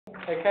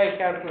Okay,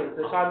 councillors,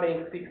 the time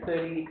being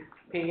 6:30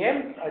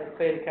 p.m. I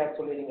declare the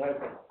council meeting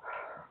open.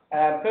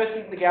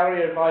 Persons in the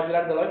gallery are advised that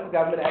under the Local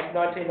Government Act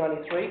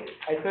 1993,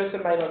 a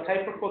person may not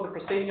tape record the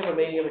proceeding of a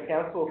meeting of a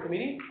council or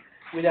committee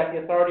without the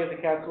authority of the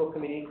council or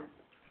committee.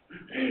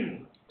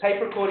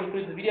 Tape record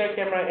includes a video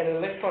camera and an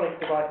electronic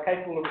device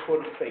capable of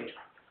recording speech.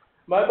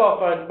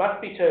 Mobile phones must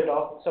be turned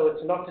off so as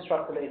to not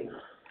disrupt the meeting.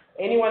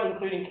 Anyone,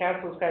 including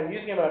councillors found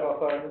using a mobile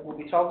phone, will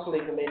be told to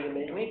leave the meeting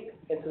immediately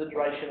and for the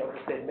duration of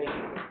the said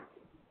meeting.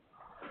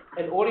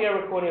 An audio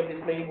recording of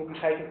this meeting will be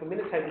taken for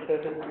minute-taking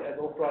purposes as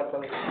authorised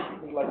by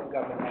the Local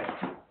Government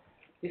Act.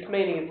 This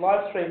meeting is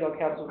live streamed on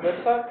Council's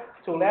website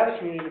to allow the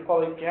community to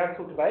follow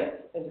council debates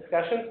and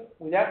discussions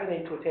without the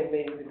need to attend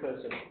meetings in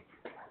person.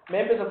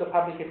 Members of the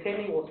public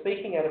attending or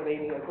speaking at a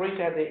meeting agree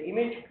to have their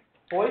image,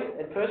 voice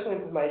and personal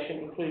information,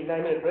 including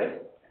name and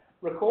address,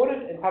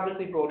 recorded and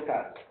publicly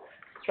broadcast.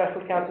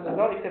 Strathfield Council does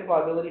not accept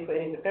liability for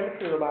any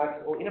defamatory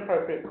remarks or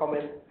inappropriate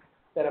comments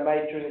that are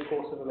made during the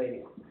course of the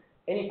meeting.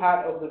 Any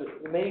part of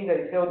the meeting that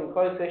is held in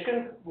closed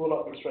session will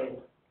not be streamed.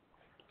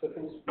 So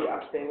please be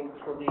upstanding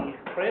for the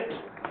press.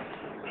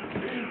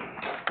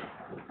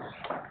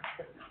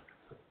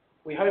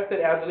 We hope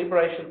that our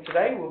deliberations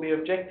today will be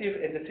objective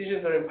and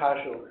decisions are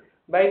impartial,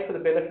 made for the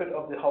benefit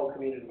of the whole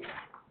community.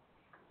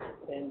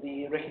 And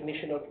the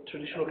recognition of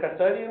traditional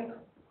custodians.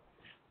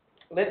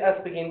 Let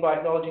us begin by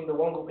acknowledging the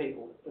Wongal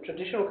people, the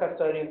traditional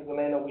custodians of the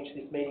land on which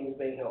this meeting is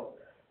being held.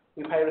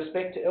 We pay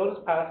respect to elders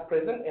past,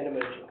 present and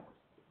emerging.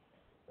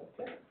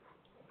 Okay.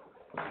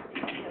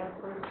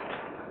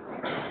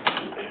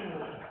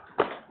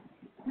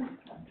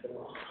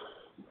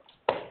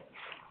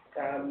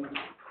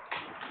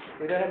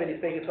 We don't have any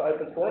speakers for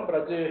open forum, but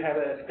I do have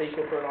a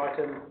speaker for an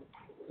item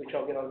which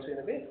I'll get onto in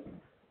a bit.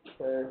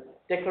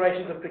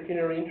 Declarations of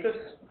pecuniary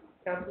interest,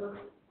 councillors.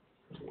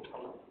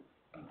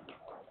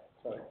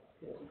 Sorry.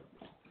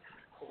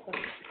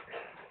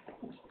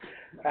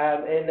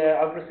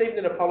 I've received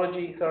an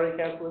apology, sorry,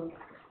 councillors,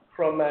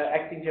 from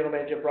Acting General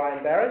Manager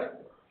Brian Barrett,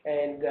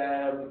 and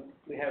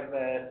we have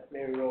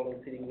Mary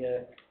Rawlins sitting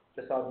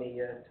beside me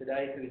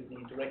today, who is the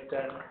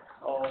Director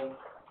of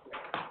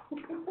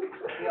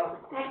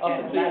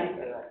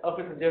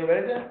Office of General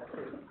Manager,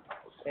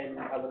 and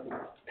other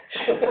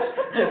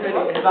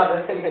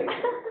things.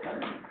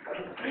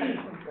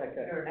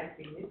 Okay. You're an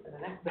acting this and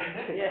an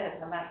acting. Yes,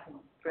 I'm acting.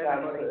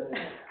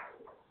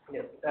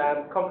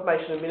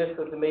 Confirmation of minutes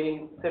of the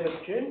meeting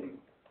 7th June.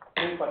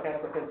 Moved by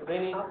Councillor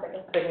Pennsylvania.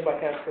 Seconded by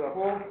Councillor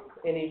Hall.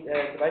 Any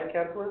debate,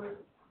 councillors?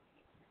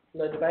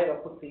 No debate. I'll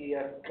put the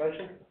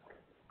motion.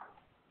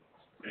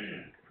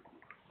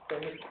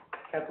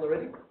 Councillor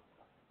Reddy?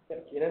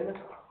 Yep, unanimous.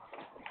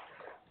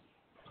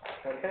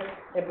 Okay.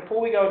 And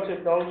before we go into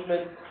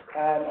acknowledgements,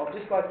 I'd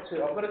just like to.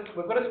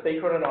 We've got a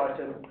speaker on an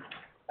item,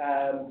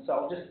 so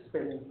I'll just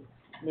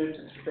move to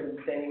suspend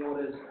standing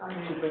orders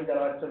to bring that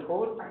item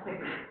forward.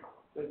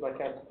 Moved by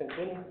Councillor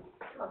Pennsylvania.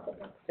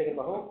 Second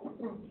by Hall.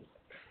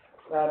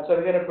 So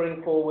we're going to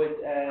bring forward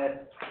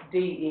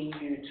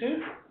DEU2,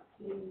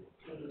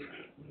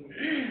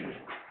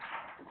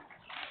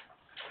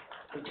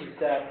 which is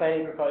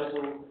planning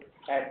proposal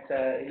at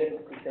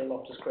 11:16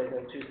 Loftus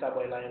Crescent, 2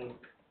 Subway Lane.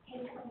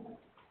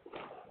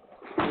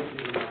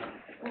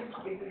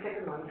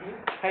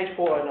 Page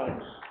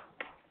 409.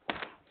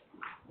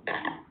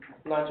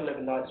 9 to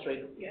 11 Knight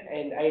Street,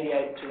 and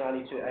 88 to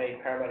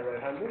 92A Parramatta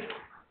Road, Homebush.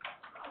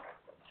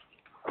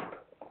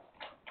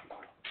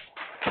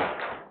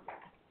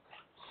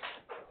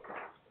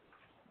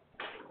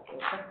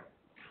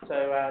 So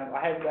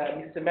I have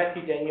Mr.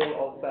 Matthew Daniel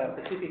of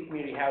Pacific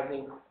Community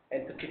Housing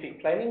and Pacific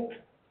Planning.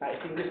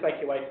 If you can just make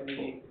your way to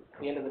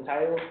the end of the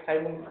table,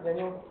 Mr.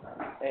 Daniel,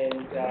 and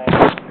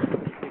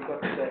we've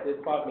got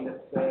there's 5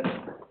 minutes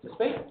to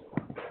speak.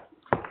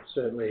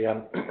 Certainly.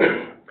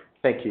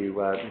 Thank you,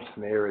 Mr.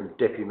 Mayor and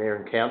Deputy Mayor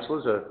and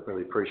Councillors. I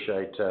really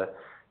appreciate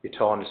your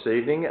time this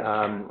evening,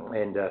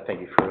 and thank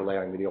you for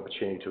allowing me the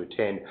opportunity to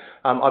attend.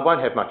 I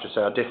won't have much to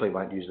say. I definitely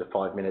won't use the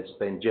 5 minutes.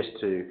 Then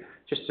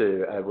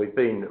we've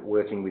been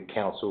working with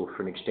Council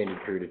for an extended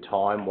period of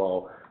time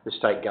while the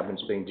state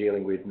government's been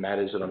dealing with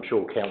matters that I'm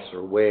sure Council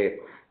are aware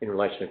in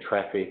relation to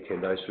traffic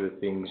and those sort of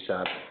things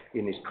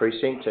in this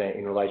precinct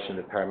in relation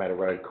to the Parramatta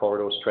Road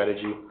Corridor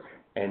Strategy.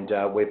 And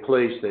we're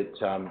pleased that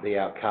the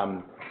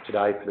outcome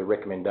today for the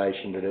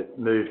recommendation that it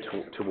moved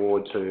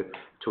toward to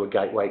a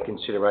gateway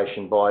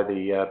consideration by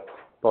the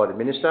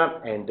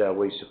Minister, and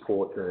we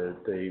support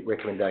the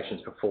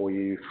recommendations before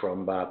you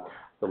from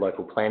the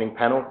local planning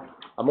panel.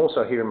 I'm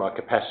also here in my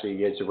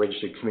capacity as a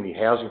registered community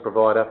housing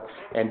provider,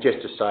 and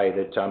just to say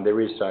that there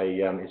is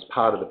it's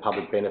part of the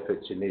public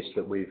benefits in this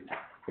that we've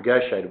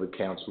negotiated with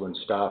Council and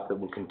staff that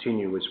will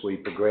continue as we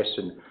progress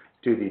and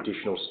do the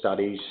additional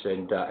studies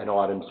and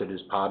items that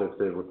is part of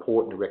the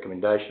report and the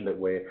recommendation, that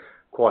we're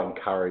quite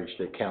encouraged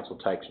that Council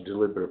takes a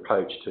deliberate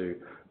approach to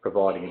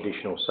providing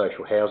additional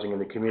social housing in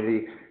the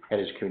community,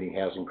 and as a community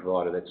housing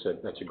provider,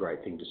 that's a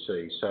great thing to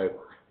see. So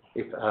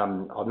if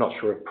I'm not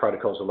sure if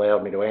protocols allow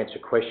me to answer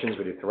questions,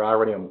 but if there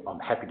are any, I'm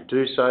happy to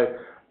do so.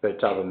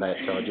 But other than that,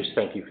 I just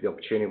thank you for the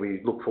opportunity.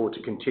 We look forward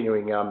to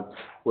continuing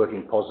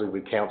working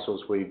positively with council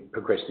as we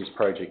progress this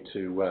project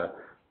to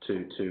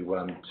its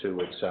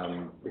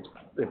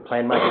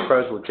plan making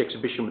proposal, its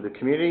exhibition with the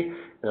community,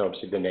 and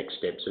obviously the next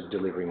steps of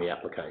delivering the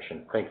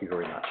application. Thank you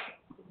very much.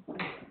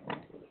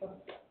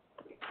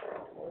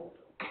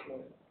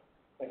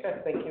 Okay,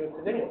 thank you,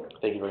 Mr. Daniel.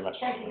 Thank you very much.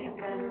 Thank you,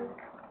 Mr.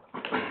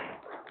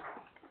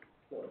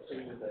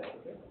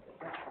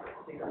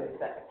 We don't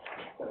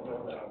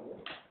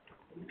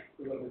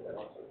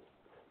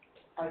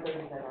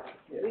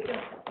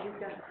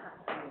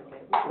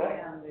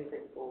have to move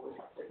it forward,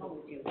 as long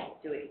as you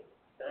do it,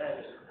 I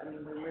mean,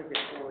 we'll move it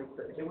forward,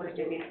 but if you want to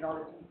do the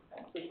acknowledgement,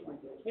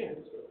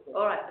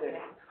 all right.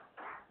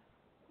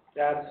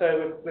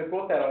 So we've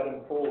brought that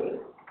item forward.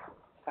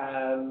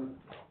 I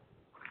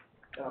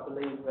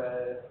believe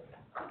a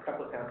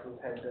couple of councils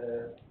had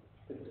a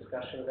good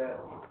discussion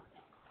about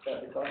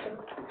this item,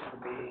 which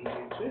would be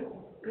you too.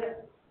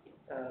 Yep.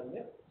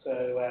 So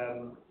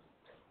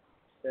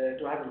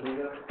do I have a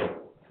mover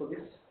for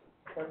this,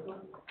 Councillor?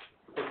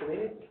 For the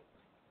meeting?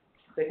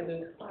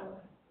 Seconded?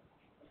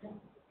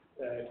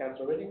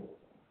 Councillor Redding?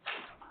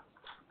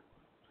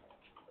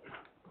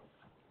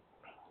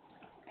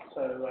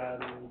 So,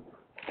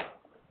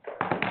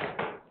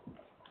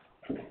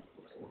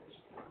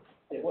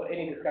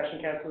 any discussion,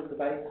 councillors,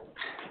 debate?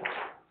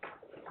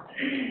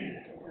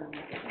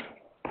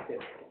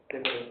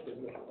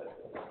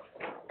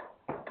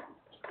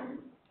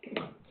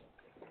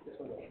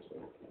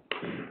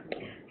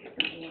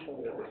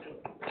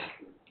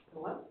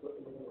 What?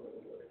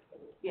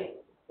 Yeah.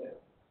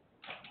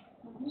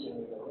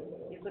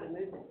 You've got to move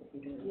it.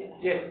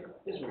 Yes.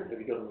 Have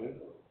you got to move?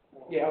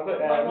 Yeah, I've got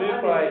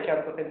moved by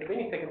Councillor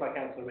Pennsylvania, second by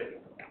Councillor Redding.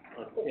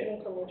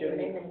 Depends on the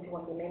amendment, if you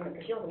want the amendment,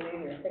 because you're the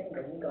mover and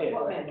seconder, you've got to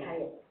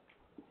okay it.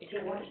 If you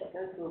want to go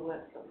to a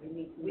workshop, we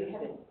need to. We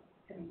haven't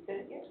said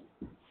it yet.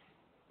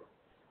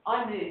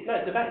 I move. No,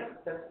 debate.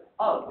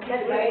 Oh,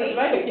 That's debate.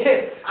 Debate,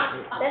 yes.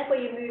 That's where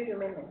you move your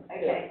amendment.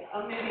 Okay,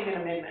 I'm moving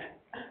an amendment.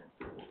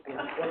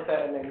 What's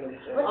that amendment?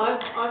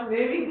 I'm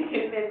moving the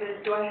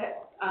amendment, do I have,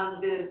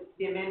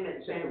 the amendment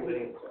Just the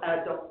wording.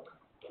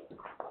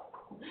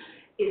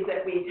 is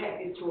that we take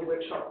this to a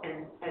workshop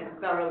and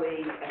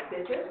thoroughly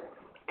assess it,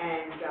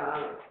 and,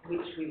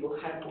 which we will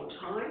have more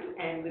time,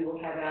 and we will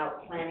have our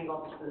planning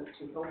officers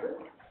to help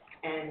us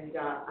and,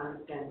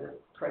 understand the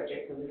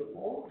project a little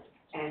more.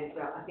 And,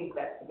 I think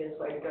that's the best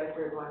way to go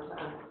for everyone to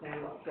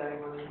understand what's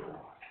going on in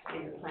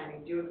the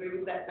planning. Do you agree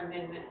with that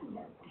amendment,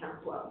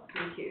 Councillor?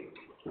 Thank you.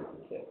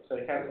 Okay. So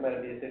the council matter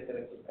be assessed at a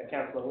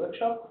councillor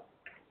workshop,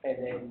 and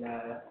then,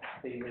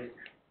 be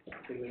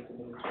submitted to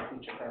a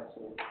future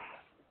council.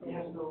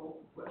 Council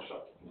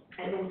workshop.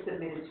 And then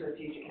submitted to a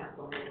future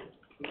council meeting.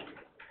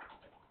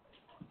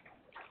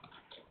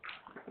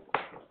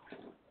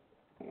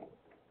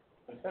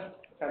 Okay.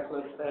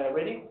 Councillor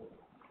Redding?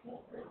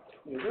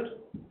 You're good?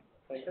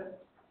 Okay.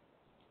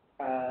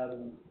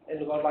 And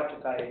look, I'd like to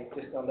say,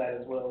 just on that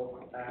as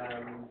well, I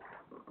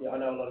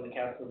know a lot of the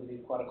councils, it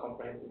is quite a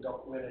comprehensive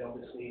document, and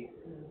obviously,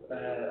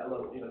 a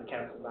lot of, the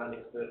councils aren't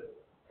expert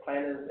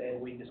planners, and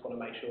we just want to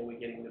make sure we're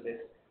getting the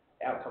best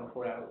outcome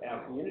for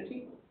our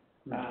community.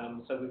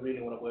 So we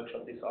really want to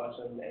workshop this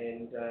item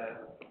and,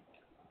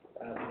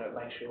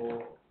 make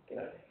sure,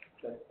 that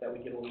we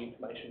get all the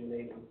information we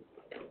need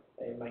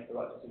and make the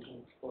right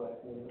decisions for our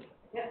community.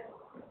 Yeah.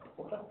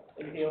 Okay.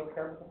 Anything else,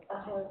 Councillor? I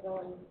have,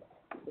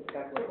 just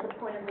Councillor? a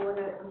point of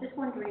order, I'm just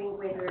wondering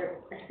whether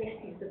assess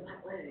is the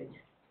right word,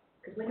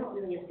 because we're not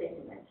really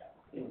assessing it,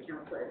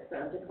 councillors, so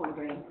I'm just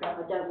wondering, I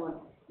don't want,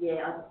 I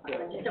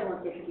just don't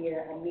want there to be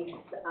a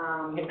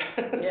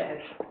Yes.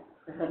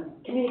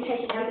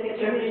 communication out of the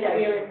community that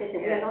we're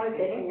assessing, we're not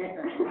assessing it.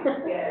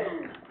 Yeah.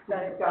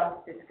 So,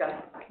 discuss.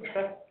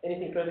 Okay.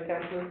 Anything further,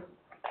 councillors?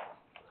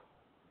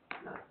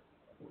 No.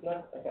 No?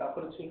 Okay, I'll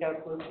put it to you,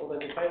 councillors. All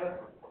those in favour?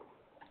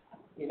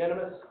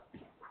 Unanimous?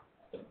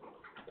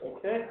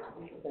 Okay.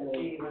 And then,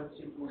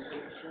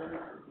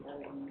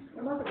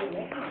 I'm over the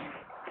next one.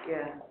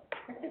 Yeah.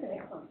 Let's do the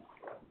next one.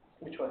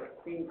 which one?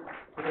 The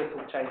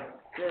Reversal change.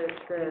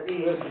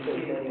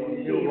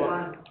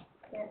 D1.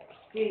 No,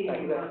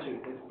 that's two.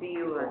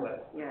 D1,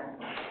 yeah.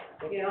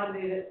 Yeah, I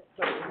knew it.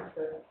 Sorry,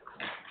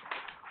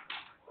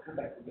 go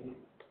back to the meeting.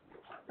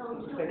 No,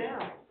 let's do it now.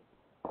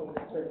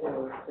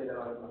 Say that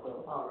item as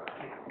well. All right.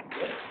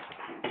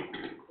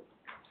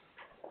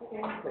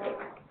 Okay.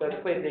 So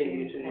it's clear there,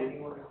 you two,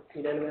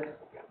 unanimous?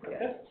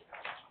 Okay.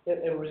 Yep,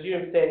 and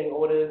resume standing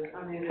orders. I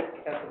knew it.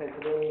 Councillor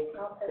Pennsylvania,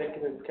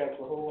 seconded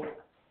Councillor Hall.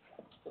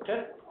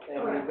 Okay, and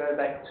we go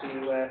back to,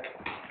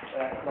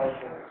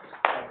 acknowledgements.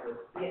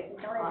 Yeah.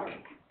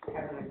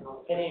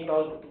 Any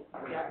acknowledgements?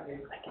 Yeah.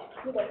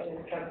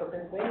 Councillor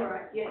Pennsylvania? All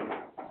right, yeah.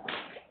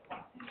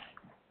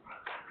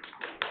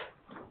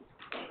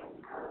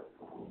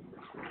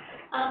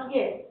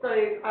 Yes, so,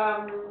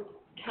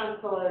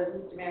 councillors,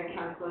 Mr Mayor and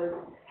councillors,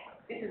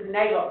 this is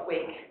NAIDOC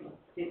week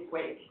this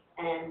week,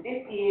 and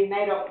this year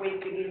NAIDOC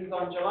week begins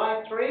on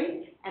July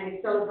 3 and is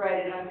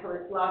celebrated until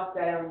its last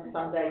day on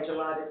Sunday,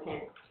 July the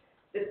 10th.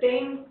 The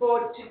theme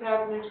for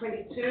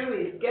 2022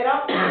 is Get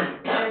Up,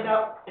 Stand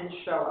Up and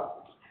Show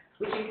Up,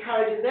 which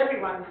encourages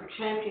everyone to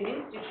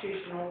champion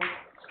institutional,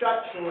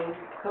 structural,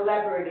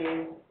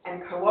 collaborative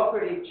and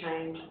cooperative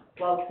change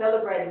while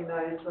celebrating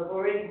those who have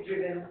already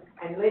driven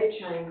and led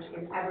change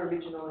in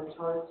Aboriginal and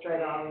Torres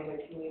Strait Islander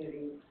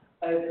communities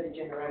over the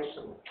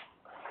generations.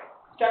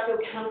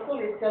 Strathfield Council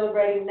is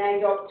celebrating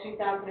NAIDOC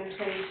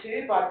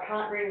 2022 by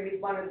partnering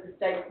with one of the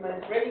state's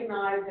most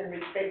recognised and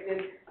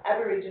respected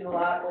Aboriginal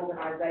art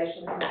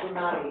organisations,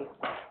 Bumali.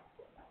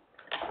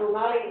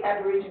 Bumali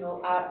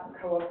Aboriginal Art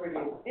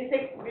Cooperative. This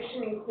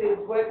exhibition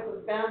includes works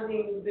of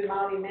founding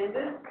Bumali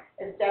members,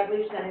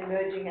 established and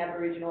emerging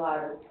Aboriginal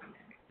artists,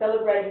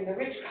 celebrating the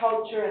rich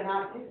culture and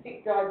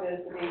artistic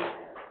diversity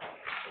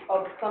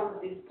of some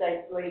of this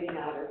state's leading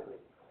artists.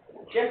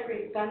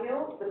 Jeffrey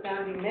Samuels, the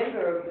founding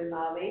member of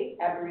Bumali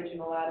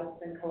Aboriginal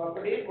Artists and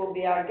Cooperative, will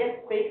be our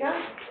guest speaker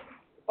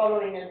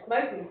following a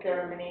smoking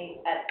ceremony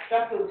at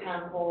Strathfield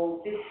Town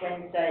Hall this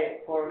Wednesday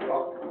at 4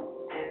 o'clock.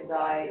 And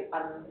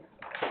I'm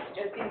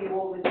suggesting you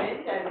all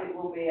attend, as it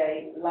will be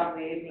a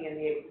lovely evening and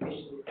the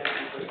exhibition is going to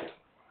be brilliant.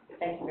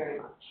 Thank you very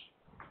much.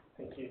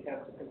 Thank you,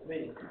 Councillor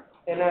Considine.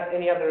 And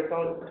any other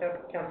acknowledgements,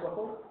 Councillor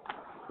Hall?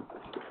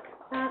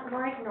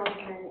 My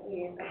acknowledgement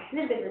is a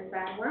little bit of a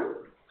sad one.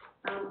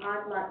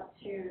 I'd like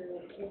to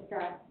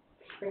discuss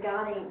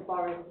regarding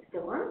Boris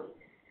Gawant.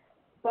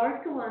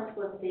 Boris Gawant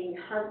was the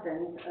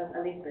husband of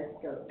Elizabeth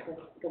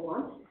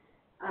Gawant.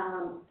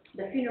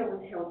 The funeral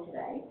was held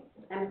today,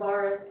 and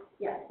Boris,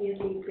 is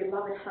the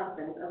beloved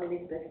husband of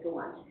Elizabeth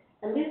Gawant.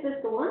 Elizabeth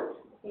Gawant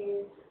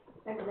is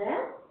over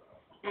there,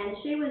 and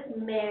she was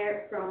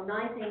mayor from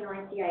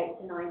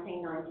 1998 to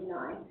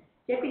 1999,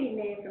 deputy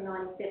mayor from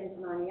 97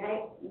 to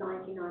 98,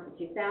 99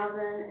 to 2000,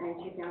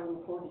 and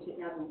 2004 to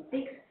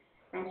 2006.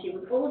 And she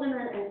was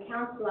alderman and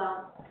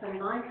councillor from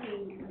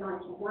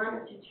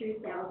 1991 to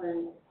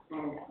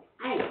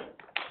 2008.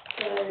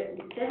 So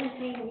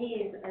 17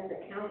 years as a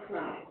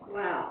councillor.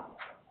 Wow.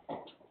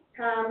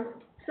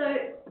 So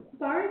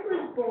Boris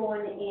was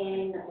born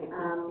in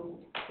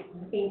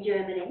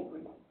Germany,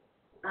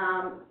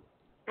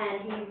 and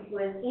he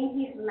was in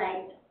his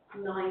late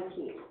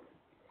 90s.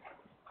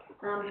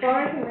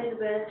 Boris and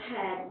Elizabeth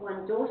had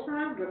one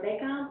daughter,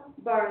 Rebecca.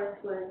 Boris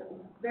was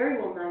very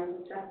well known in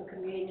the Strathfield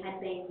community and had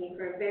been here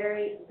for a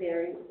very,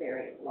 very,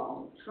 very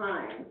long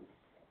time.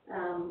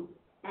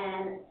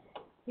 And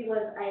he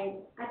was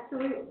an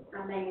absolute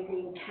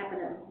amazing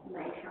cabinet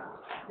maker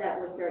that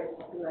was very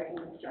popular in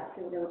the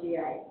Strathfield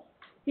LGA.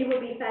 He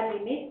will be sadly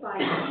missed by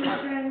his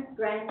children,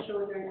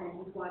 grandchildren,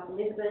 and his wife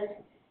Elizabeth,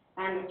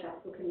 and the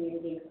Strathfield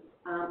community.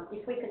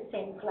 If we could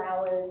send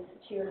flowers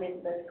to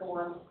Elizabeth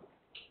Gawant.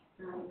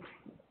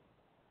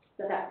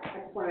 So that I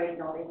just want to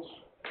acknowledge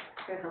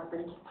her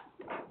husband.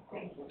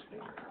 Thank you.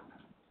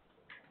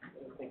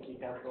 Thank you,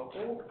 Councillor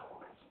Hall.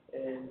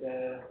 And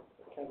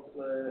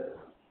Councillor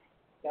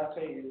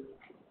Garcia, you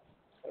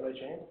raise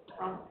your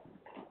hand.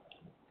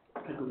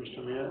 Thank you, Mr.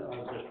 Mayor. I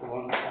just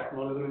want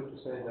acknowledgement to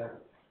say that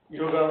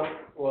yoga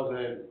was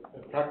a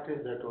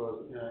practice that was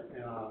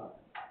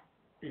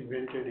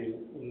invented in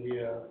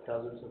India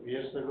thousands of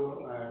years ago,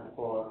 and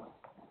for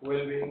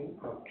well-being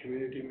of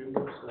community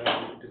members,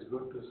 and it is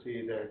good to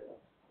see that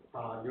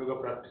yoga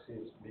practice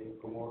is being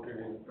promoted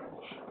in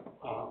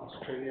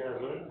Australia as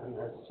well and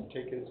has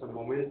taken some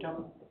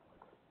momentum.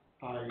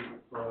 I'm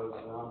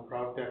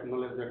proud to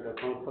acknowledge that the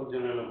Consul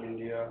General of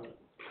India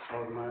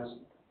organized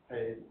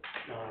a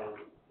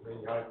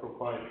very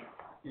high-profile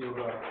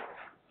yoga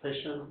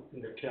session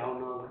in the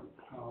town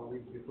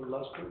week before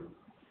last week,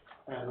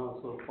 and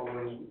also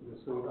following the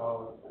suit,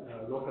 our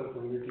local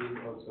community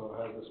also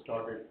has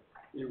started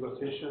yoga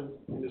sessions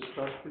in the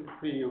Strathfield,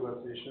 free yoga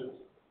sessions.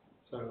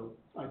 So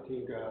I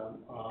think we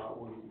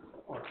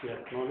ought to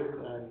acknowledge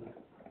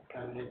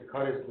and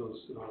encourage those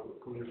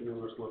community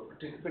members who are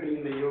participating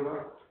in the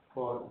yoga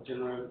for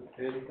general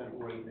health and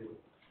well-being.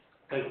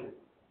 Thank you.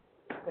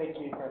 Thank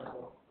you,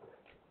 Councillor.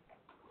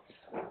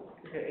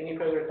 Okay, any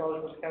further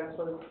acknowledgements,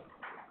 Councillors?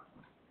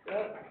 No?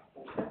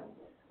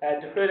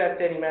 Deferred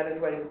outstanding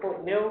matters waiting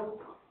report, nil.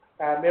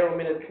 Mayoral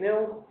minutes,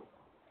 nil.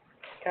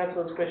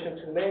 Councillors' questions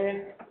to the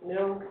Mayor,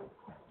 nil.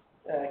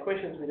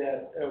 Questions with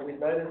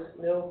notice,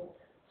 nil.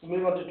 We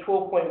move on to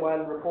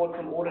 12.1, report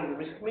from Audit and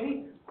Risk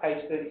Committee,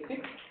 page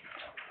 36.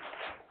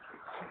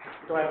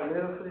 Do I have a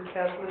mover for this,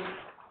 Councillors?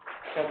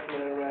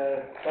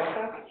 Councillor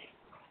Barker.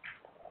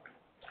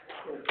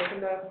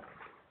 Seconder.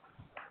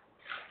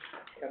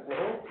 Councillor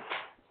Hall.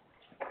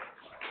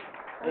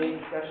 Any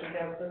discussion,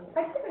 Councillors? I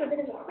just have a bit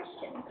of a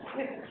question. I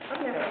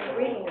don't know if I'm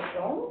reading this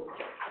wrong,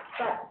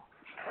 but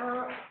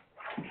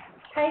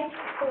page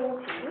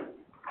 40.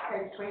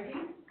 Page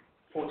 20.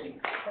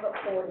 40. I've got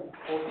 40.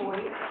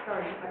 40.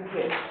 Sorry.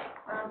 Yes.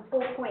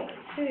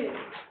 4.2.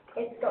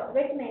 It's got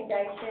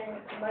recommendation,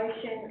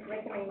 motion,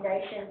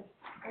 recommendation,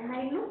 and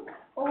they look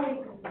all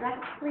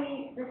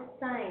exactly the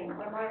same.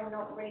 Am I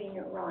not reading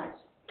it right?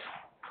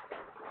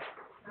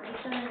 I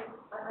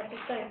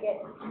just don't get.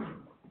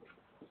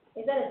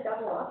 Is that a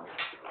double up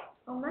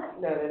on that?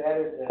 No, they've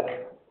added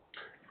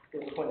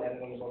There's a point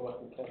added on the bottom, I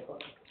think, councillor.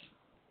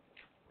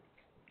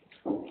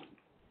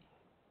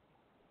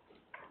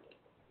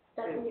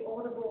 That's the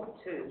audible.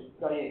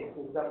 Oh, yeah,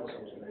 there's double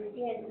section.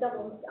 Yeah,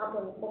 double, up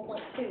on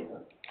 4.2.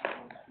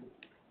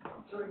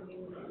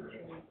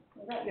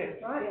 Is that Yes,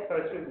 right?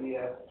 sorry, through the,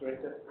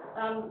 director.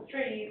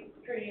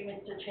 Through you,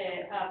 Mr. Chair,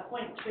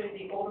 point to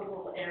the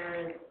audible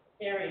area,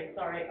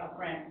 of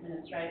grant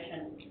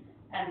administration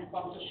and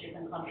sponsorship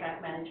and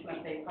contract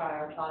management be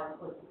prioritised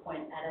was the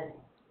point added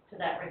to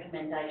that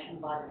recommendation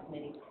by the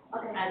committee,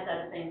 Okay. as that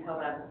has been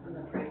held over from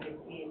the previous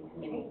year's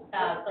committee,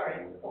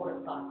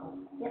 audit cycle.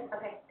 Yep,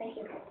 okay, thank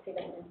you. See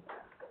that then.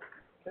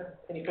 Okay.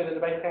 Any further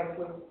debate,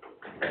 councillors?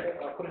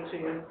 I'll put it to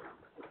you.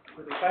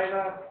 Those in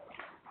favour?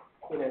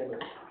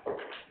 Unanimous.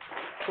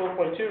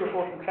 12.2,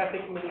 report from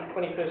Traffic Committee,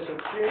 21st of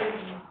June.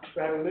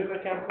 We have a mover,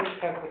 councillors,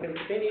 councillor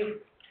Fentini,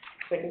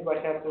 seconded by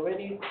councillor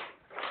Reddy.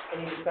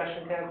 Any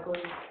discussion,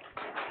 councillors?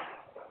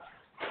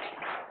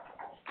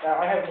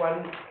 I have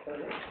one,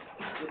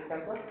 yes,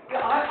 councillor?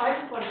 Yeah,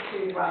 I just wanted to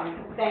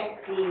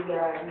thank the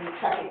new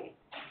traffic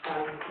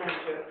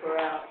manager for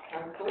our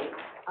council.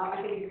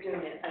 I think he's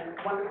doing a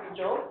wonderful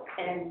job,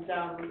 and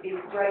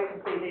it's great to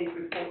see these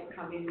reports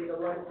come in with a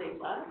lot of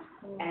detail,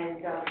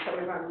 and so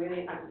everyone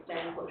really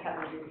understands what's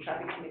happening in the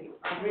traffic committee.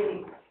 I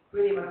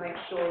really want to make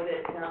sure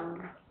that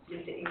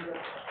Mr.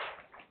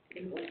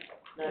 Inglis?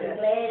 No.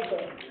 Inglés.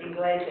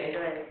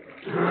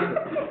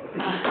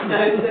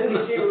 knows that we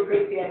do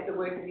appreciate the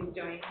work that he's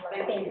doing.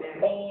 Thank you,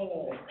 Mary.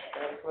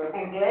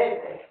 Inglés.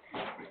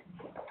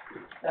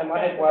 I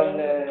had one,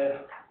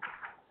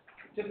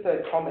 just a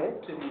comment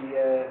to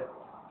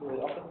the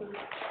officers,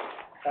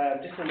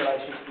 just in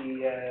relation to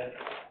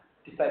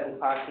the disabled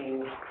parking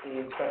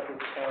in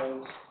Strathfield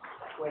Towns.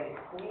 What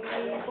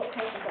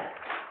page is that?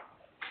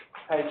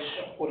 Page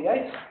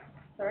 48.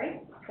 Sorry?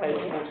 Page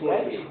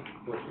 48.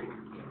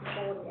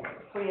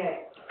 48.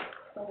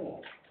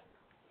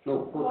 No,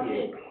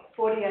 48.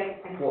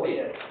 48 and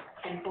 48.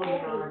 and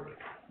 49.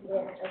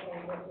 Yes, okay,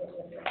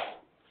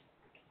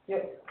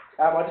 Yep.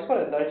 I just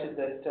wanted to note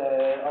that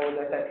I was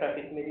at that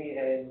traffic committee,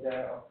 and I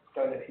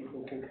don't know if you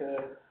can concur,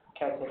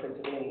 Councillor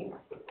Fentini,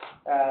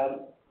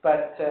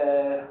 but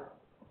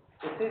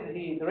it says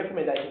here the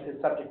recommendation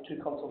is subject to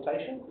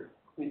consultation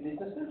with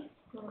businesses.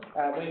 We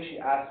actually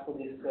asked for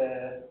this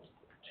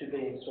to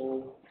be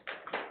installed,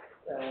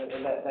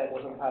 and that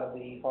wasn't part of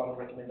the final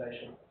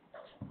recommendation.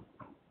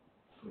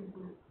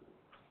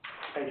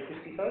 Page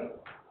 50, sorry?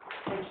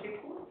 Page 50?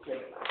 Yeah.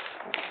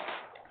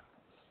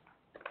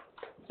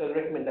 So the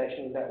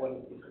recommendation is that one is.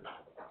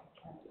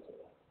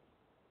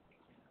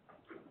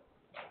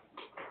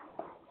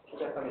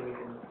 That's something we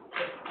can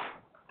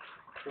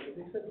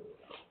fix it.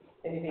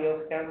 Anything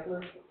else,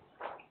 councillors?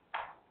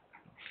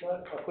 No,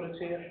 I'll put it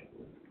to you.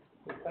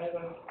 In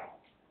favour?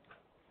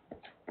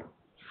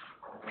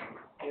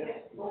 Yes,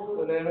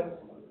 unanimous?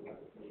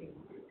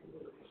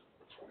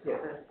 Yes.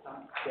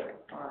 Yeah.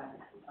 All right.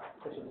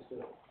 Question is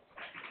good.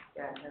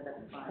 Yeah, no,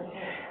 that's fine.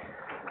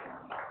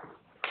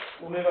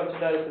 We'll move on to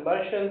notice of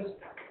motions.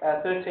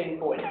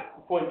 13.1,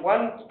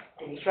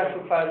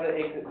 Strathfield Plaza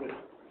exit route.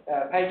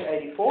 Page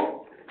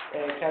 84,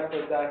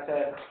 Councillor Data,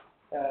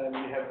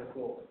 you have the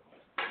floor.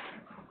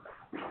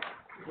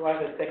 Do I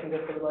have a seconder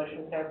for the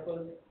motion,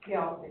 councillors?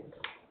 Yeah.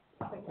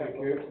 Thank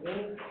you.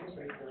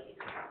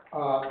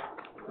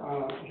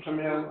 Mr.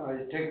 Mayor, I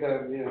take the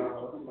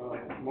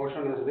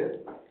motion as read.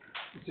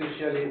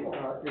 Essentially,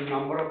 a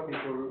number of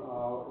people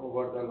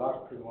over the last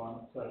 3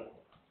 months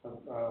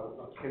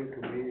came to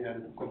me and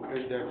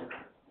complained that,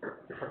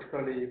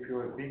 particularly if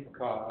you're a big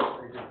car,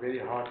 it is very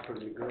hard to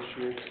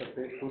negotiate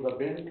to the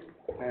bin,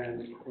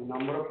 and a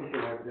number of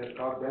people have their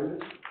car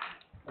damaged,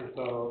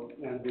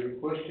 and the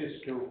request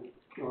is to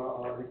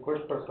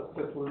request for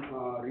successful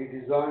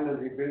redesign and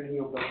rebuilding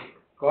of the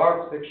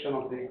guard section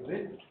of the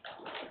exit,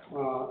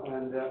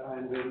 and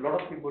a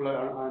lot of people,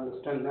 I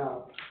understand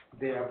now,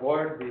 they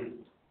avoid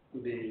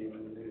the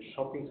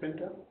shopping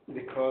center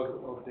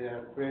because they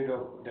are afraid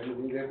of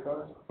damaging their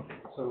cars.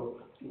 So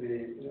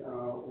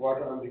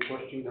what I'm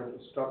requesting that the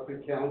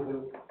Strathfield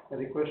Council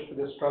request to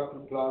the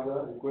Strathfield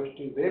Plaza,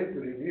 requesting them to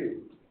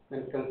review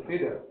and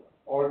consider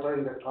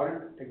altering the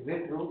current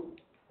exit route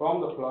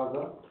from the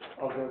plaza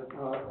of the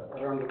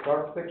around the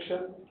car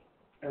section,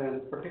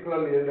 and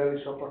particularly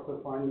elderly shoppers are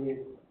finding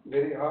it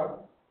very hard.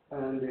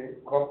 And a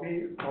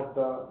copy of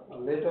the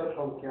letter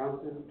from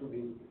council to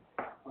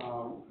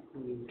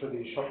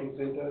the shopping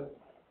center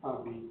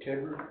be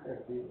tabled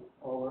at the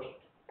August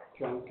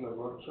councillor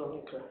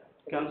workshop.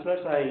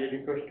 Councillors, I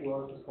request you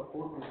all to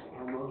support this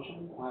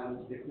motion,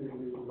 and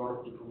definitely a lot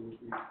of people will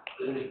be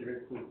very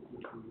grateful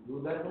if you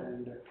do that,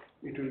 and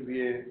it will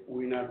be a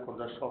winner for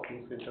the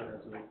shopping center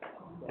as well.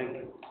 Thank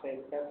you.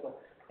 Thanks, councillor.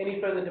 Any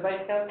further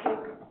debate,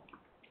 councillors?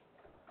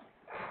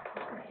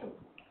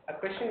 A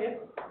question, yes?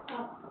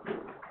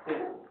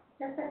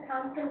 Does the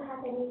council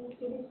have any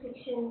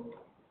jurisdiction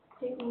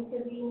to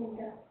intervene in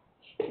the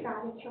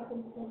private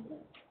shopping centre?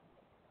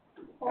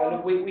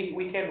 Look,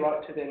 we can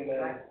write to them,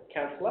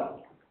 councillor.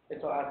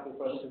 It's not asking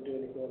for us to do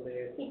anything on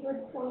there. It would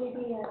only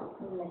be a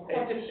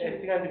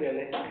It's going to be a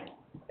letter,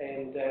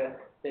 and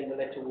then the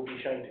letter will be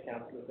shown to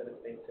councillors that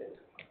it's been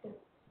sent.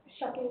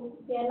 Shocking,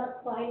 they are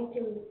not trying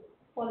to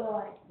follow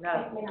our No.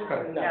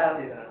 recommendation. No,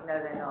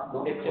 they're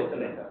not. It's just a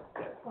letter.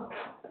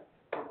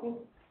 Yeah.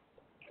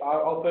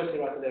 I'll personally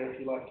write a letter if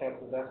you like,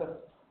 Councillor Zata.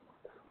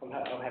 I'm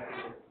happy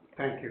to.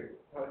 Thank you.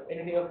 All right,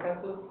 anything else,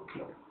 councillors?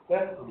 No?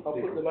 I'll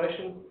put the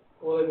motion.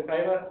 All those in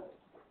favour?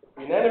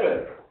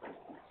 Unanimous.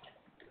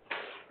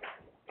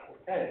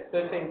 Okay,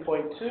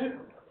 13.2.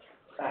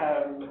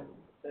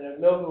 The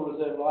Melville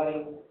Reserve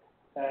Lighting,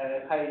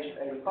 page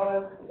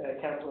 85.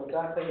 Councillor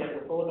Zata, you have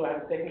the floor. Do I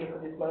have a second for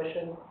this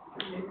motion?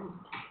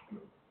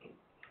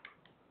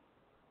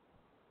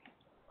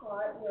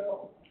 I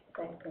will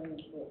second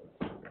it.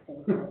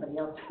 Somebody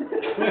else.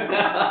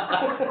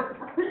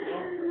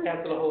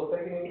 Councillor Hall,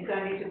 seconding. You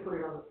don't need to put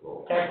it on the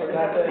floor. Councillor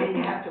Zata. Then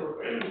you have to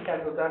agree.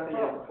 Councillor Zata, you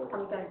have the floor.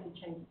 I'm going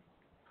to change.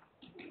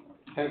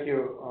 Thank you,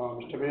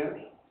 Mr. Mayor.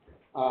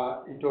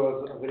 It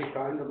was very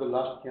kind of the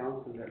last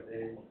council that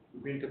they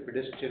built a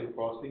pedestrian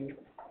crossing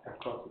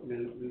across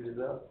Mill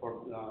Reserve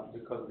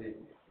because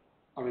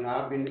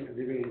I've been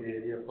living in the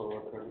area for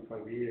over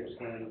 35 years,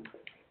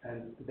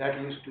 and that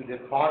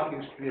park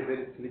used to be a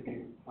very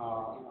sleepy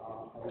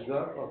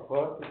reserve or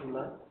park, if you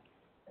like,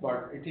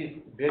 but it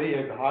is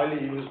very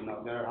highly used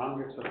now. There are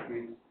hundreds of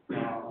kids in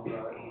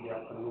the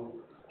afternoon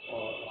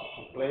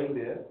playing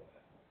there,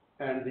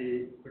 and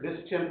the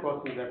pedestrian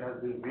crossing that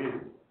has been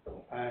built,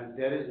 and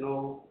there is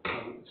no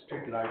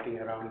street lighting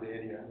around the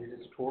area. It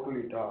is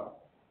totally dark,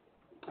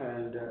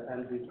 and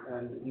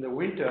in the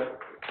winter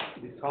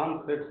the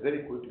sun sets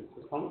very quickly.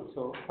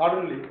 So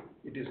suddenly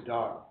it is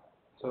dark.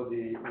 So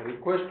the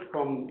request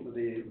from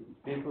the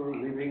people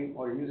living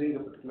or using the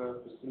particular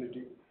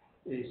facility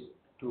is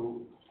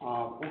to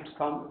put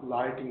some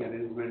lighting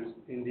arrangements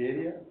in the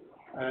area.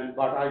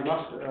 But I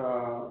must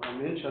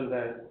mention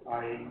that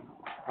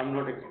I'm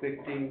not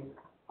expecting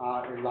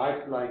a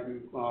light like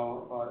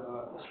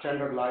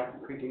standard light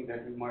fitting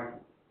that you might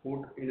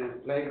put in a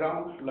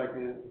playground, like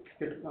a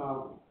cricket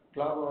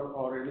club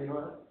or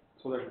anywhere,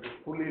 so that it is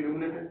fully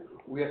illuminated.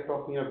 We are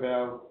talking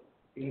about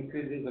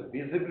increasing the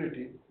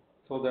visibility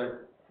so that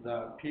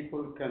the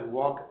people can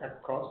walk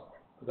across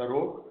the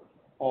road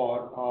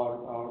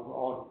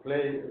or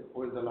play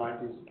when the light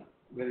is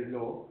very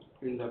low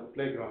in the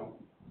playground.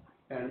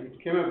 And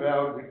it came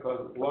about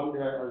because one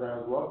day as I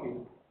was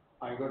walking,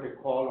 I got a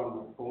call on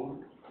my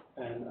phone,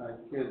 and I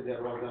guess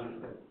there was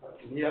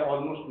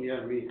almost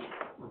near me.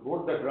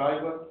 Both the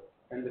driver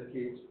and the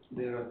kids,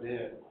 they were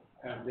there,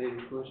 and they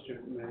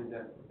requested me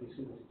that this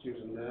is the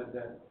situation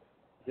that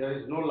there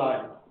is no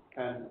light,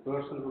 and the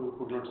person who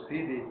could not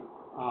see the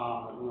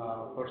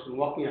person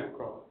walking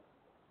across,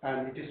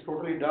 and it is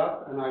totally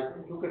dark. And I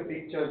took a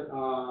picture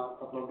a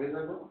couple of days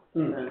ago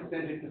and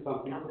sent it to some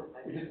people.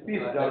 It is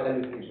pitch dark.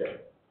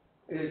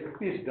 It is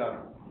pitch dark.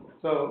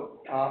 So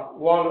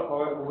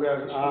what we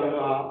are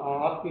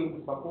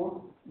asking for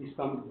support is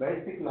some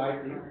basic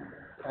lighting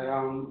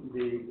around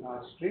the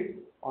street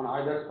on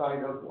either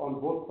side on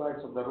both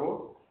sides of the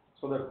road,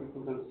 so that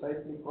people can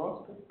safely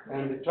cross,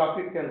 and the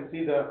traffic can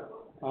see the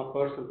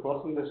person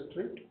crossing the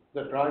street,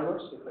 the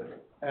drivers,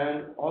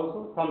 and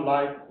also some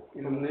light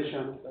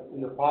illumination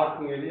in the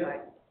parking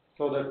area,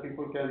 so that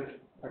people can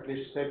at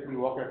least safely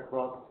walk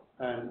across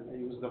and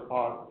use the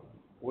park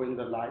when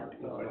the light is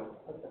low.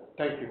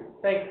 Thank you.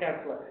 Thanks,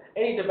 Councillor.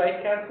 Any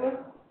debate,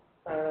 Councillor?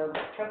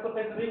 Councillor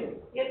Pennsylvania.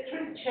 Yeah,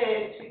 through the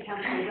chair to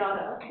Councillor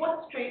Data,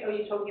 what street are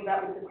you talking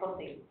about with the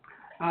crossing?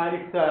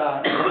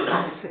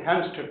 It's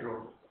Hampstead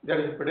Road. There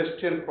is a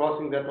pedestrian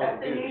crossing that was That's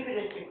the built. new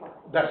pedestrian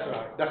crossing. That's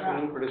right. That's the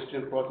new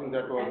pedestrian crossing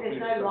that was And there's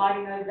built. no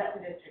lighting over that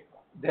pedestrian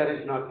crossing. There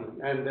is nothing,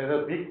 and there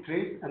are big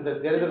trees, and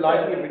there is a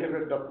lighting a bit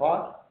of the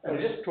park,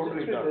 and it's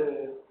totally dark.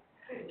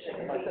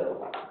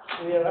 Myself,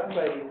 we are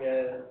upgrading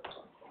the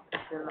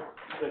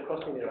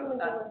crossing there.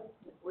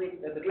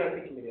 At the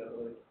traffic committee, I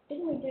believe.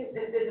 Didn't we do,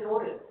 There's an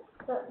audit.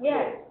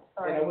 yeah,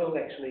 And I will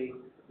actually,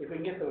 if we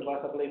can get some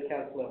advice, I believe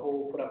Councillor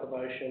Hall put up a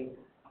motion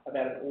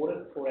about an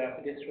audit for our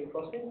pedestrian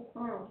crossing.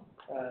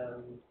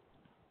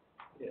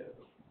 Yeah.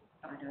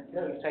 I don't No,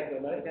 know. you've taken a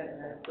I note. don't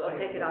know. So I'll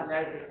take it on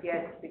notice,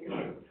 yes, because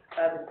it's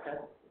urban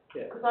stuff.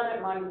 Yeah. Because I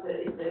don't mind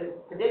if the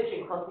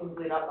pedestrian crossing is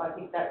lit up, I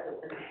think that's an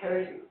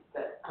imperative,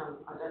 but,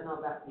 I don't know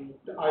about the.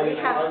 We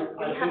have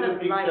a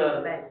light picture.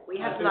 event, we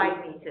have light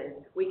meters,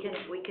 we can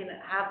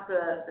have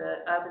the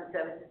urban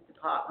services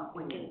department,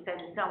 we can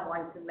send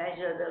someone to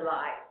measure the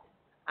light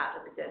at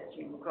the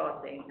pedestrian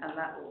crossing, and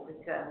that will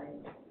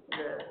determine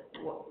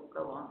what will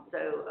go on.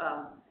 So,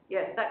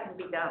 yes, that can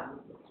be done.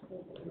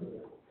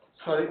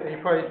 Sorry,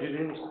 if I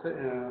didn't,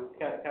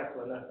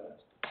 Councillor, no.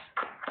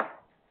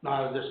 no,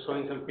 I was just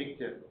showing some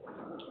pictures,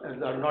 and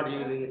I'm not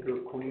using it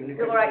to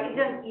communicate. All right, you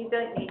don't need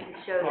to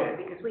show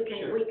them, because we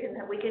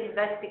can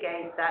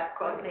investigate that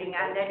crossing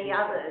and any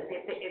others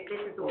if this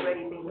has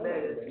already been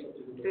moved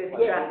through the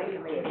traffic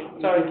committee.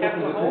 Sorry,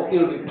 Councillor Hall?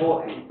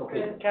 report, it's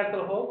okay.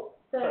 Councillor Hall?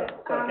 so,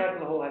 Sorry,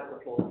 Councillor Hall has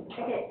the floor.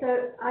 okay, so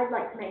I'd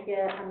like to make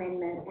an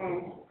amendment,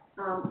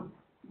 and,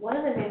 one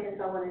of the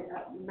amendments I want to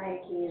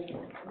make is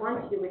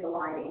one to do with the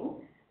lighting.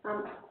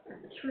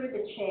 through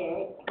the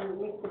chair, and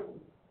Mr.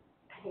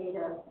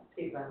 Peter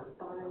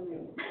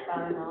Bowman. I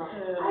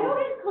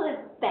always call it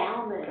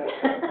Bowman.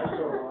 That's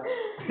all right.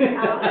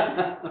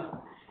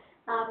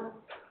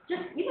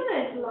 Just, you know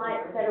those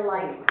lights that are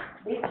like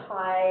this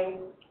high,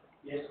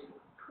 Yes.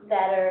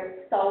 that are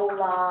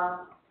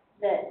solar,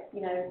 that,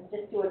 you know,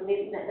 just do a little,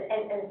 you know,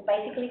 and it's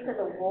basically for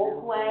the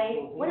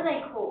walkway, what are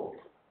they called?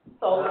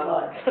 Solar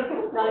lights.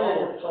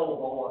 No, Solar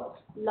ball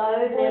low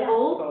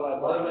level,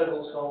 Low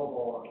level solar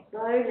ball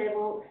low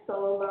level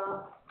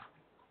solar,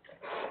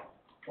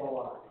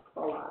 solar.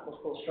 solar.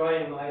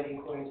 Australian made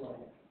in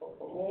Queensland. There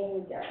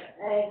you go,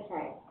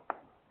 okay.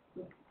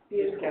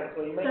 Yes,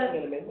 councillor, are you making an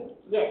amendment?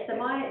 Yes, but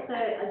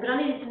I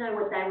needed to know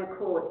what they were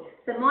called.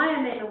 So my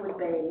amendment would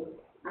be,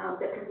 that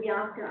because we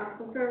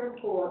asking for a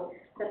report,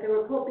 that the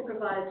report be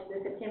provided to the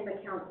September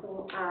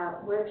Council,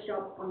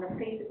 workshop on the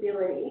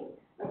feasibility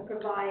of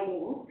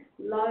providing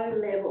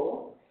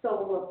low-level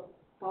solar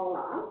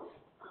bollards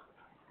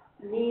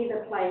near the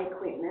play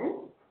equipment,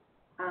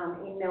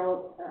 in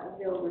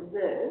Melville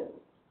Reserve,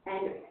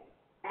 and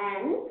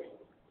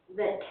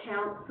that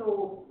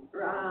council,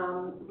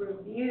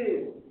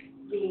 review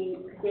the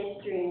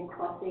pedestrian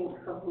crossing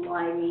of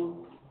lighting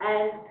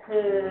as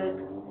per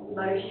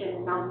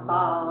motion number,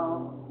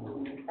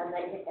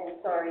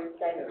 sorry,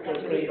 David, As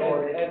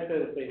per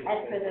the previous. as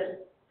per the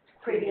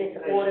previous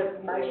order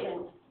of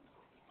motion.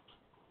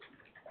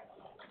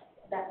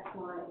 That's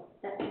my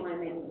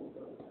amendment.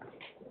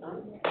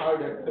 I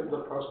would accept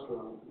the first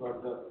one,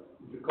 but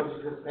because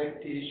it's a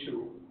safety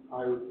issue,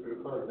 I would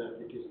prefer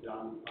that it is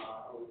done,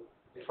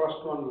 the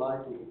first one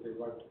lighting,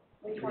 but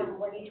Which one,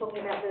 what are you talking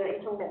about, are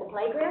you talking about the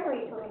playground, or are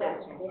you talking about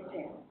the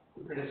pedestrian?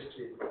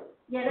 pedestrian.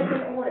 Yeah, that's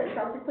an order, so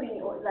I'm just putting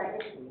the order,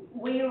 like,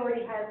 we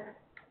already have,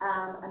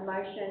 a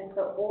motion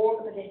for all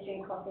the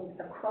pedestrian crossings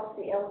across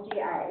the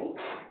LGA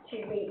to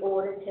be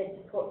audited to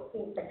put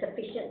in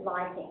sufficient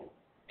lighting.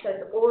 So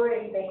it's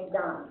already been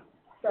done.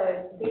 So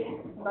this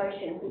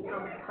motion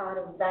becomes part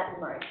of that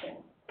motion.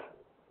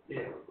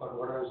 Yeah, but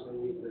what I was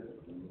saying is that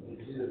it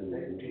is a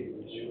safety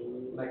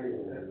issue, like,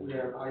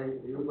 I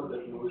remember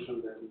that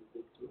motion that is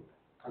put through,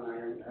 and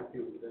I am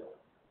happy with that,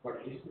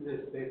 but this is a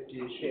safety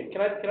issue.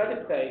 Yeah, can I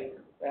just say,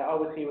 I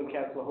was here when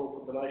Councillor Hall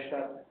put the motion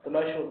up. The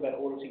motion was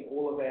about auditing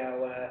all of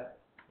our,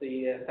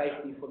 the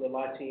safety for the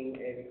lighting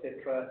and et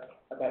cetera,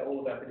 about all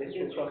of our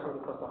pedestrian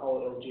crossings across the whole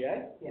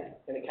LGA. Yeah.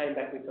 And it came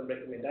back with some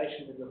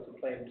recommendations and some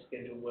planned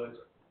scheduled works,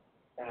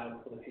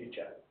 for the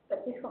future.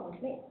 But this one was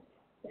missed,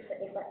 if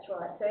that's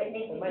right. So it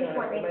needs, It this may not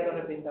one have, it needs may to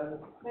not have been done.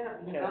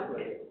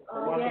 Councillor.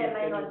 Oh, yeah, it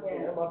may not,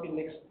 It might be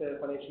next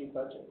financial year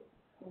budget.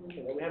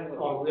 You know, we haven't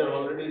got. Oh, we are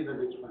already in the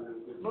next one.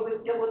 Well,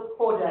 it was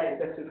 4 days.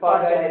 That's in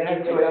 5 days. it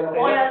hasn't been done.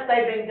 Why aren't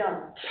they being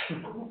done?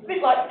 It's a bit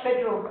like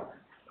federal,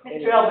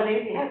 Mr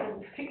Albanese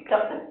hasn't picked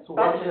up the So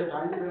what is budget. the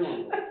time frame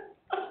on that?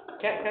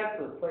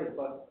 Councillors, please,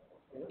 but,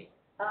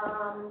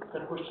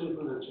 A question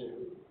to the chair.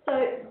 So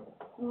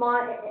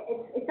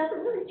it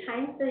doesn't really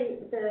change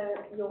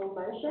your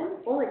motion.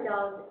 All it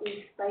does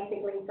is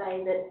basically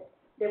say that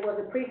there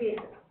was a previous,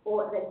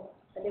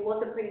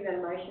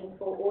 motion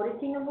for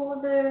auditing of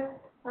all the,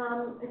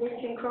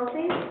 pedestrian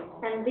crossings,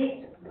 and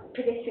this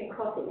pedestrian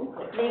crossing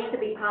needs to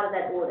be part of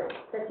that audit.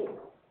 That's it.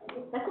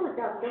 That's all it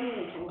does. It doesn't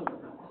really change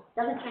anything.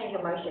 Doesn't change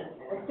your motion.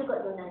 It's still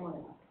got your name on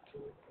it.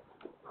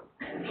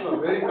 Oh,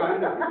 very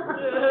kind of you.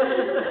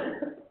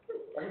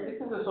 I mean, this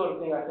is the sort of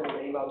thing I send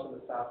an email to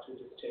the staff to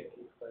just check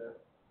if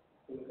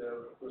things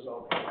are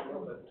resolved,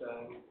 but,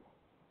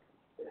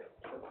 yeah.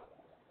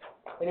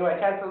 Anyway,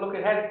 councillor, look,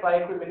 it has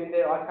play equipment in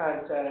there, I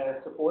can't,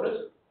 support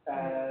it.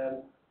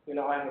 You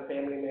know, I have a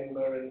family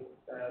member and,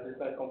 there's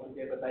no conflict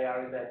there, but they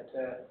are in that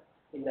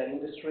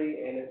industry,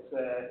 and it's,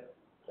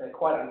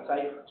 quite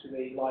unsafe to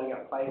be lighting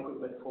up play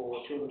equipment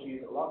for children to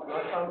use at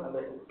night time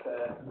unless it's,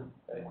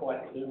 quite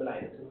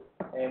illuminated.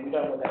 And we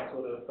don't want that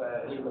sort of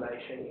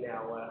illumination in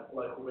our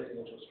local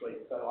residential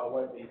streets, so I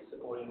won't be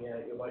supporting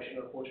your motion,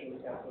 unfortunately,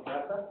 councillor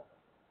Barker.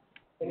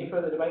 Any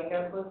further debate,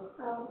 councillors?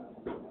 I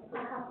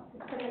have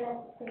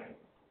several things.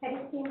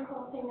 Pedestrian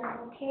crossing are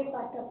okay,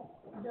 but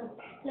the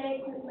play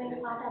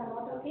equipment part are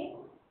not okay,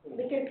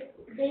 because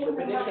they The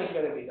pedestrian's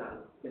going to be done.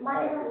 It's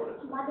part of the order.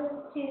 mothers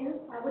too,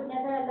 I would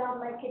never allow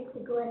my kids to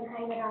go and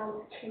hang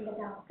around in the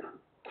dark.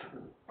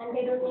 And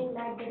they don't need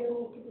light, they don't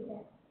need to be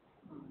there.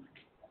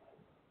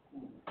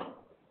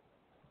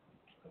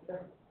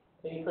 Okay.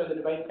 Any further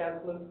debate,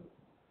 councillors?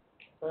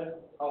 No?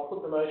 I'll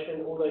put the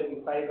motion. All those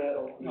in favour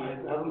of the... No, I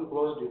haven't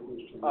closed it,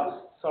 Mr.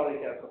 Mayor. Sorry,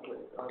 councillor,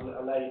 please. I'll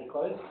allow you to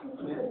close.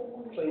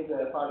 Please,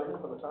 5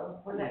 minutes on the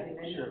time.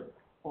 Sure.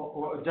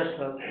 Just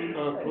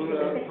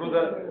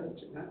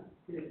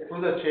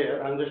through the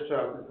chair, I'm just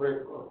before I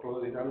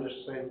close it, I'm just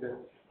saying that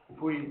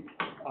if we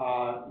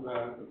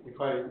if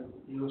I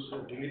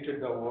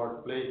deleted the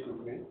word play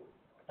equipment,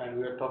 and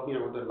we are talking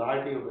about the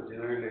lighting of the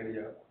general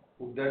area,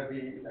 would that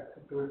be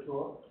acceptable to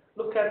all?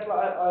 Look, councillor,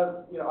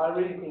 I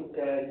really think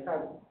you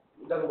can't.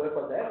 It doesn't work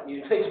like that. You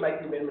need to make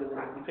the amendment,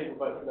 and if people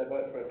vote for it, they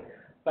vote for it.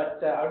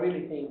 But I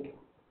really think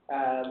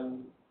I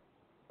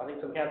think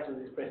some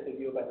councillors expressed their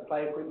view about the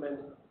play equipment.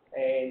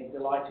 and the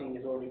lighting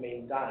has already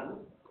been done.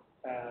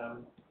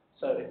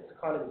 So it's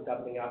kind of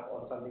doubling up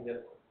on something that's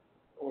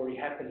already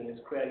happening.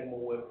 It's creating more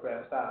work for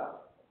our staff.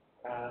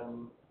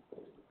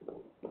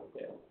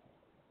 Yeah,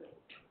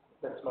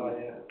 that's my.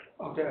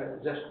 Okay,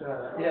 just,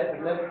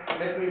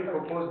 let me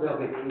propose that.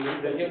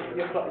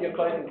 You're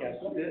closing,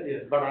 Councillor.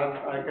 Yes, but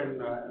I can,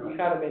 You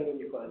can't amend when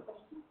you close.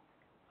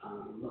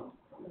 no.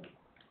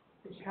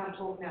 But you can't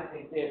talk now,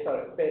 then. Yeah,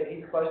 sorry,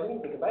 he's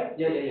closing the debate.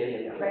 Yeah.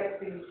 Right,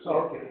 finish.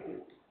 Okay.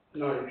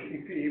 No,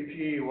 if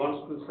he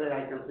wants to say,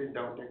 I can sit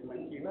down, take my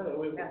key. No,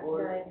 we've No,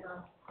 already. you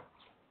can't.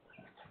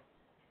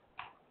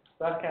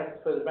 Last council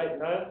for the debate,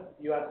 no.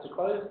 You asked to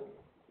close,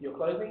 you're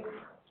closing,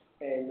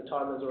 and the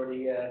timer's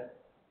already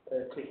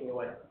ticking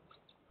away.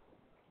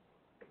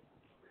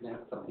 Can I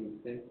have something to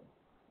say?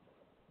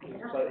 He's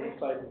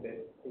closing then.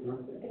 He's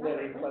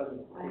closing.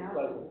 He's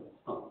closing.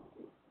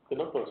 They're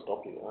not going to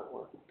stop you, that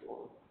won't.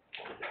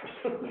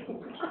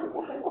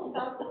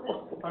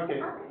 Okay.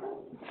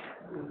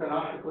 You can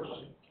ask the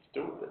question.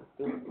 Do it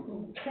then.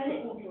 Turn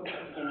it into a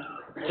question.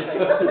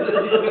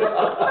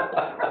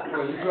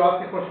 Well, if you ask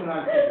the question,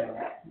 I'll sit down.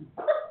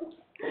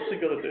 What's he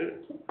got to do?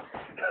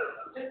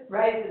 Just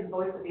raise his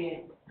voice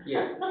again.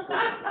 Yes.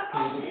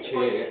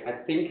 Chair,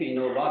 I think,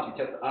 Raj,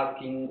 you're just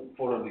asking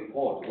for a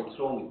report. What's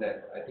wrong with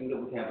that? I think that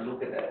we can have a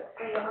look at that.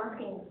 So you're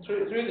asking,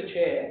 Through the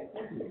chair,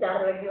 the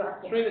other way you're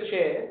asking. through the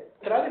chair,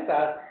 could I just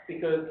ask,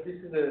 because this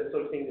is the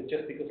sort of thing that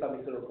just because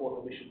something's a report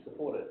that we should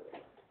support it,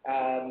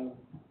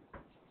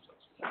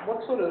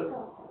 what sort of,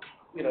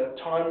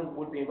 time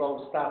would be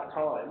involved, staff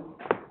time,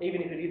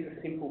 even if it is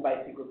a simple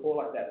basic report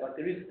like that? Like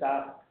there is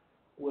staff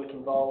work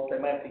involved, they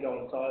may have to go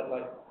on site,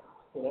 like,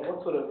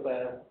 what sort of,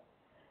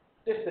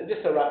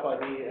 just a rough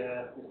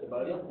idea, Mr.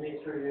 Bowden.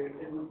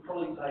 It would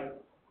probably take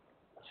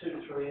 2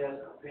 to 3 hours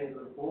to prepare the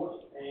report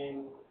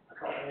and a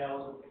couple of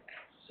hours of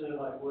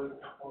survey work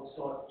on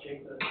site to check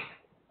the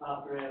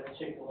after hours,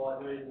 check the light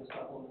readings and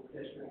stuff on the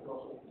pedestrian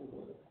crossing.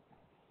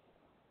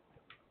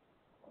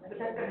 But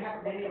that's going to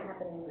happen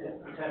anyway.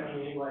 It's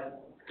happening anyway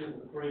because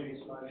of the previous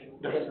motion.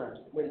 That's right.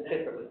 When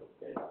separately,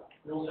 yeah.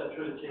 And also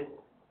through the check,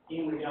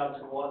 in regards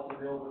to lights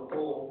in Melbourne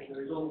Hall,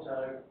 there is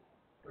also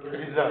a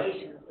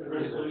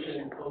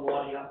resolution for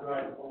lighting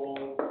upgrade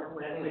along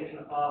that section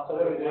of path, So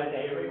what are we doing? that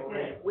area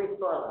already. With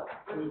bollards.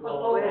 With With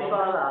bollards.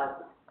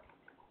 bollards.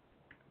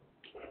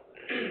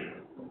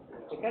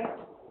 Okay?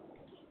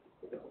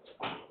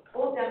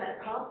 All down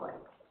that pathway.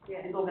 Yeah.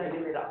 It's all going to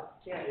be lit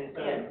up. Yeah,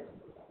 so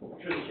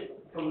through the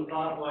from the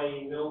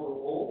pathway in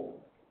Melbourne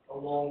Hall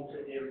along to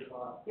Dairy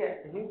Farm. Yeah.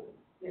 Mm-hmm.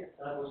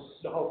 That was,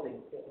 The whole thing.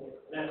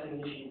 that's an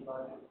issue,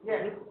 but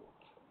Yeah.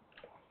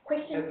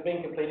 Question, Has it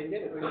been completed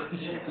yet?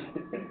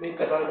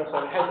 Mr. Bowden,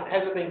 sorry,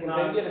 has it been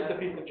completed yet? It's the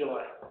 5th of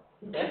July.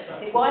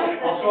 Why is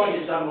I'll that? try and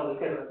get done by the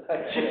 7th.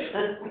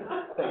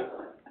 Thanks.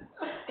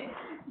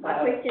 my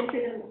question to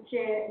the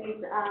chair is,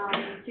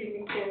 to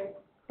Mr.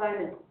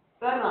 Bowman.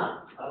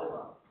 Beaumont.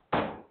 What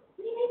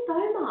do you mean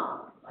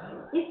Beaumont?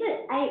 Is it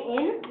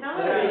A-N? No.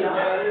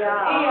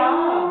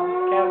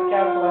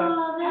 Councillor.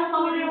 Oh, that's How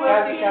long have you why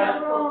worked I in got it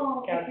council?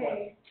 wrong. Councillor.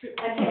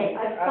 Okay,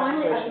 I Ask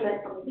finally the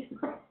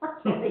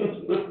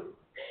understood.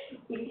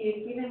 If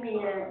you'd given me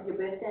your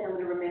birthday, I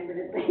would have remembered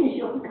it being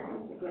your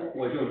name together.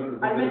 Well, no,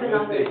 I remember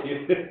numbers.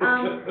 birthday.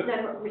 No,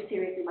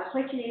 seriously, my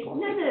question is,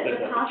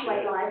 the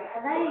pathway guys,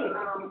 are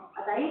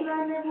they low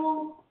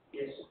level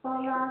Yes.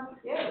 solar?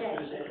 Yeah.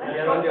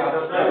 They're on the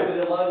other side. With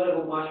the low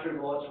level mushroom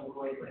lights from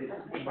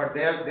Queensland. But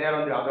they are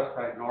on the other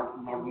side, not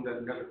on the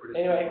pedestrian.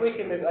 Anyway, if we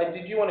can move,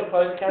 did you want to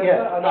close, Councillor?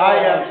 Yes, know, I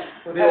am,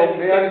 we've they had an are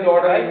extended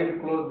ordering debate.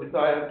 me to close this, so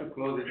I have to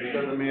close it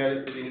because the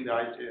mayor is sitting in the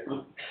high chair.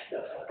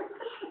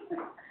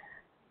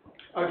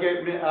 Okay,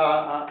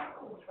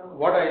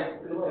 what I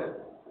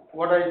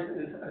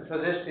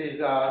suggest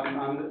is,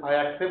 I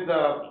accept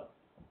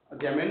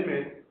the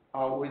amendment,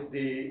 with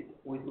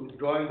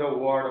withdrawing the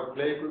word of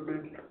play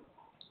equipment.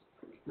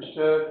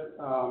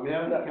 Mr.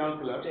 Mayor and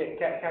Councillor.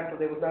 Yeah, Councillor,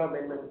 there was no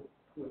amendment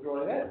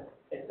withdrawing that.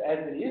 It's as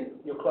it is.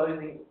 You're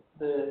closing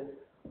the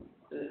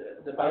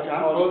I'm vote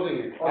on. closing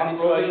it. on I'm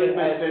this closing motion with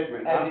my as-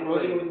 statement. as I'm it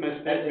closing reads. with my As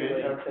it statement.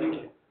 reads. Thank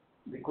you.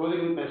 The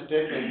closing with my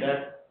statement that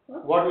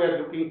what we are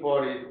looking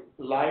for is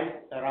lights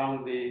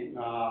around the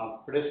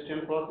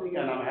pedestrian crossing,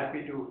 and I'm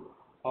happy to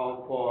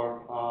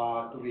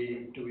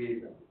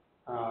be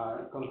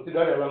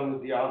considered along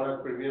with the other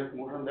previous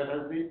motion that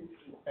has been,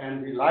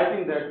 and the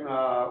lighting that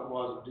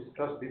was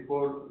discussed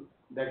before,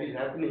 that is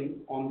happening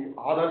on the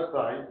other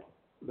side,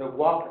 the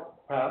walk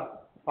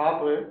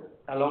pathway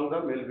along the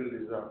Melville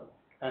Reserve.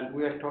 And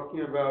we are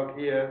talking about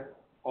here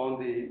on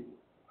the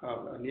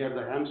near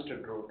the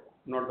Hampstead Road,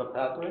 not the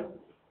pathway.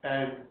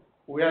 And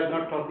we are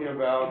not talking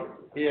about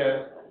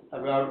here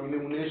about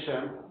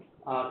illumination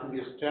to the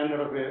standard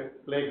of a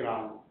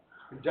playground.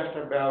 It's just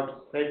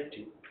about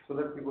safety, so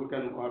that people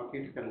can, or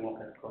kids can walk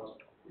across,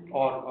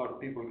 or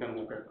people can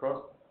walk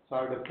across. So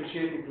I would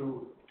appreciate if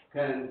you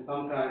can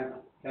sometime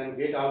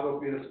get out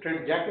of your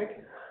straight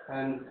jacket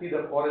and see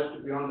the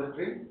forest beyond the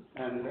tree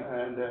and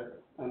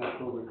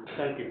approve it.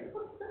 Thank you.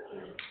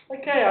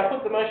 Okay, I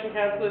put the motion,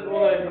 councillors, all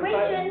those in favour.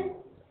 Question,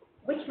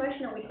 Which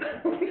motion are we?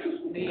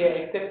 The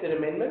accepted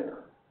amendment.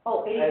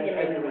 Oh, it is As- the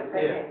as amendment,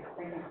 written,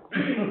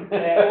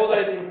 okay. All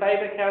those in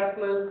favour,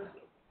 councillors?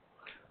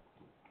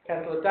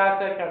 Councillor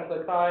Data,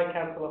 Councillor Kai,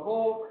 Councillor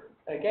Hall,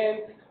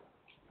 against?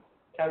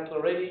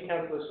 Councillor Reddy,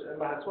 Councillor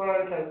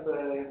Mahaswaran,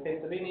 Councillor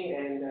Pensavini,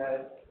 and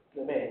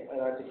the Mayor,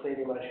 and I declare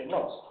the motion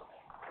lost.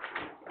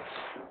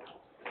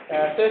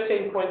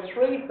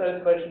 13.3,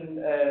 third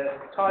motion,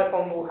 Thai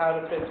Pongal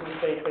Harvest Festival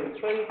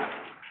 2023.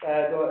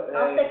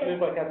 I'll second.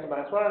 Moved by Councillor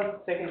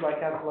Mahaswaran, seconded by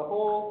Councillor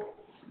Hall.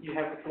 You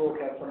have the floor,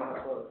 Councillor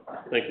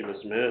Mahaswaran. Thank you,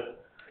 Mr. Mayor.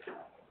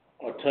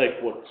 I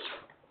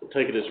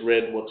take it as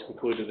read what's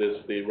concluded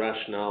as the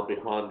rationale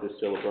behind this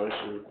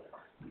celebration.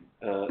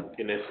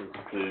 In essence,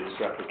 the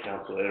Strathfield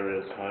Council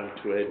area is home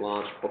to a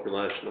large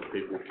population of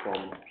people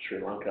from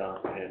Sri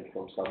Lanka and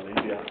from southern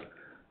India.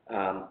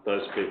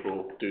 Those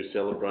people do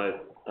celebrate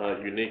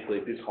uniquely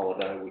this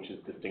holiday, which is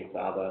distinct to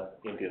other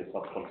Indian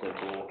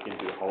subcontinental or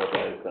Hindu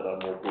holidays that are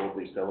more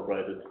broadly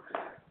celebrated.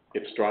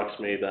 It strikes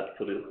me that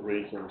for the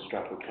reason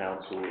Strathfield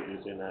Council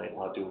is in an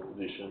ideal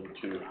position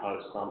to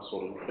host some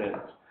sort of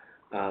event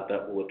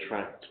that will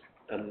attract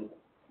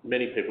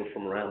many people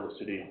from around the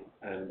city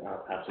and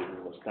perhaps even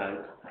the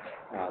state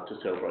to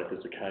celebrate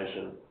this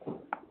occasion.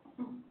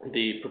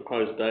 The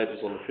proposed date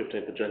is on the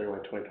 15th of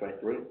January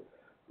 2023.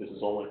 This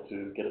is only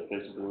to get a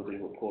feasibility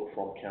report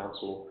from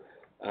Council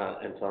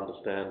and to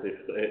understand if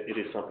it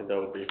is something that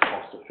would be a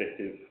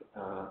cost-effective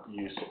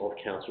use of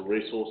Council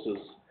resources.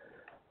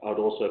 I would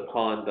also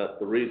find that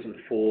the reason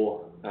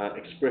for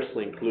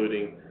expressly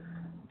including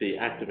the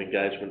active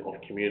engagement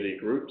of community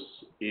groups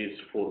is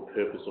for the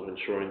purpose of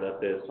ensuring that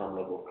there's some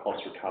level of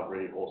cost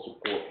recovery or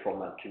support from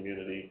that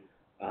community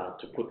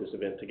to put this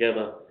event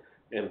together,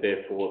 and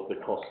therefore the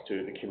cost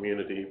to the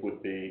community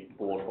would be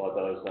borne by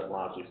those that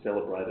largely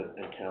celebrate it,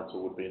 and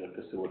Council would be in a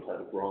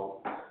facilitative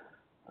role.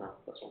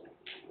 That's all.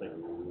 Thank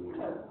you.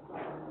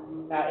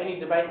 Any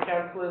debate,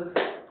 councillors?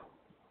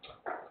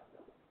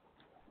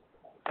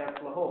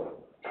 Councillor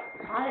Hall.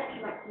 I'd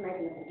actually like to make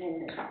an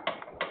amendment.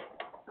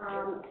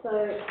 So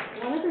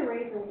one of the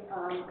reasons,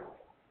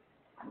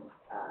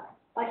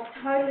 I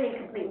totally and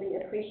completely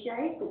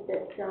appreciate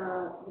that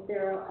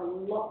there are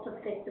lots of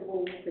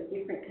festivals for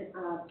different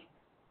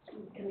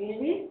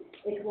communities.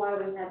 It's why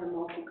we have a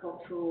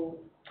multicultural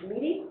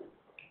committee,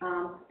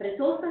 but it's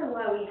also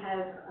why we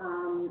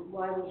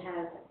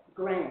have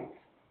grants.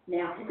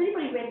 Now, has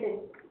anybody read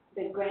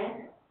the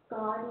grant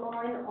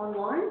guideline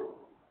online?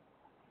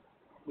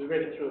 We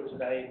read it through it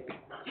today.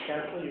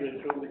 Councillor, you read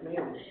it through it with me?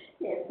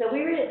 Yes, so I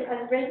read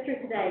it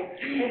through today,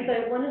 and so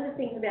one of the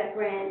things about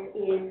grants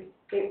is,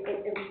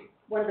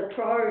 one of the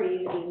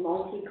priorities is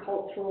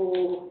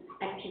multicultural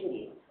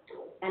activities,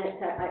 and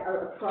it's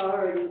a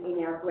priority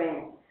in our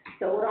grants.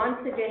 So what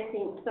I'm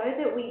suggesting, so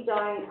that we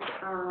don't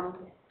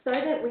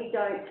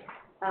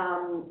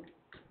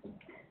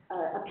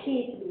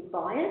appear to be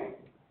biased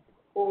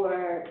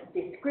or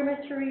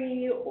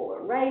discriminatory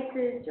or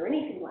racist or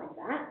anything like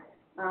that,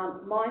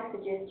 my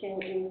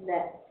suggestion is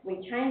that we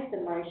change the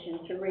motion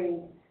to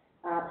read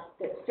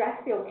that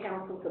Strathfield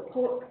Council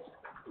supports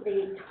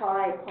the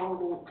Thai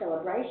Pongal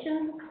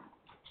celebration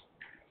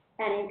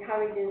and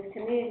encourages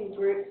community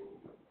groups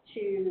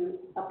to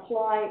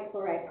apply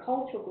for a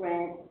cultural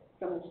grant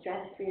from the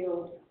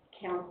Strathfield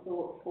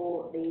Council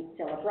for the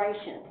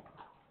celebration.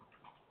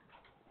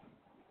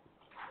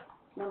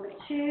 Number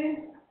 2,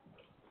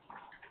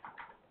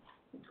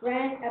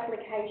 grant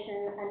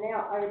applications are now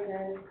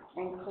open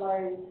and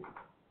closed.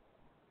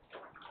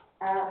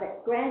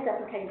 Grant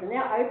applications are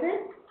now open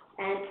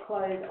and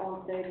closed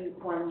on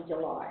 31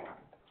 July.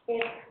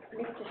 If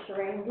Mr.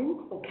 Sharangan,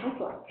 or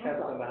Councillor,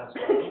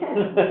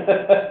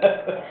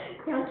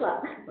 Councillor,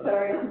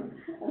 sorry,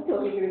 I'm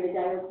talking during the day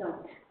all the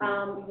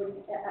time, would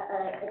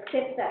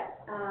accept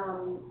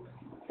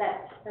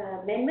that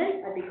amendment,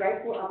 I'd be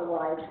grateful.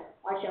 Otherwise,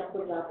 I shall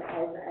put it up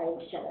as a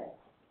shadow.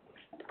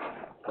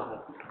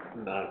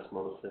 No, it's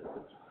not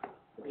accepted.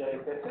 Yeah,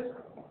 accepted.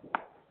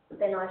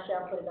 Then I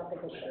shall put it up as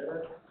a shadow.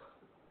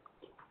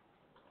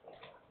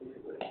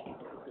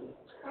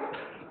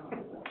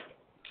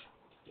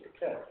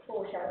 Okay.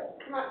 4 shadows.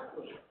 Can I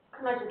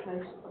just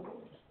mention something?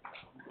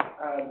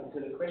 Is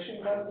it a question,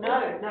 Councillor? No,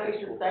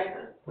 it's a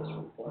statement.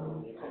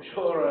 I'm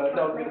sure,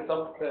 don't need to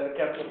stop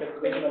Councillor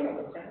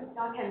Pensavini.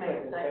 I can make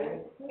a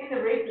statement. In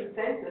the recent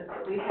census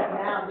that we have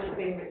now just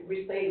been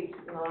received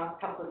in the last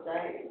couple of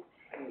days,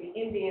 the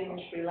Indian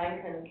Sri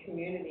Lankan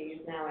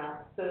community is now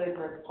our 3rd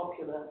most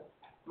popular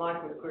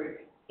migrant group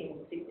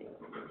in Sydney.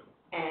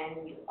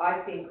 And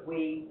I think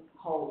we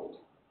hold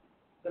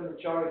the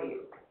majority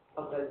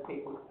of those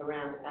people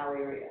around our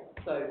area.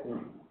 So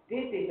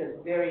this is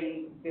a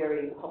very,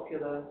 very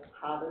popular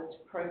harvest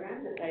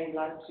program that they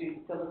like to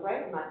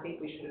celebrate, and I think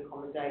we should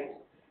accommodate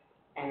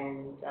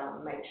and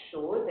make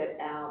sure that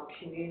our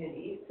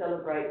community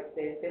celebrates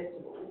their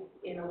festivals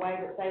in a way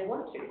that they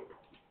want to.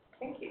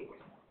 Thank you.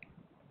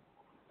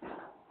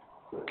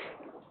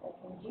 They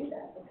can do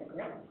that with the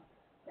grant.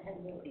 They have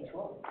more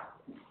control.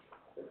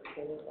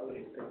 Can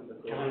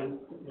I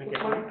make a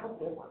comment?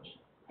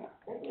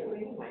 Thank you,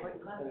 anyway.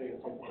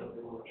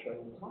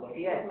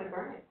 Yeah.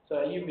 So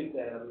are you with,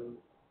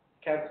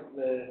 council,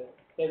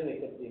 hasn't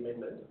accepted the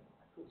amendment?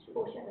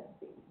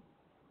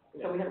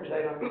 So we have to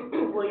vote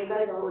on Well, you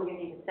vote on, you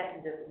need a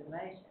second of the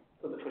motion.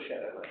 For the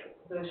foreshadow motion?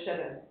 the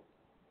shadow.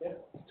 Yeah?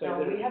 So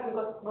No, the- we haven't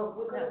got, well,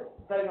 we're going to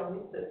vote on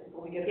this first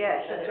before we get.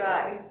 Yes, that's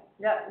right.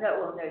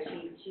 No,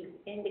 she's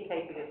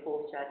indicated a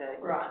foreshadow,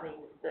 Right. which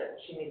means that,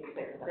 She needs to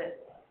second that.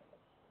 that,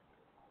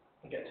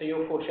 Okay, so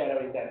you're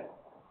foreshadowing that.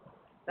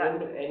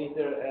 And is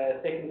there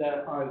a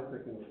seconder? I'll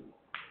second it.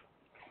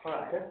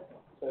 Alright, okay.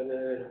 So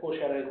the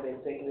foreshadow has been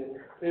seconded,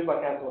 moved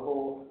by councillor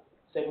Hall,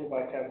 seconded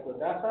by councillor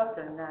Data.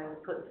 so now you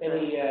put the.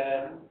 Any,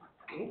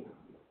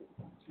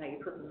 No, you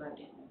put the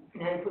motion.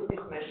 Now you put this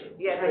motion.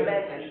 Yeah, the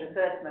motion, the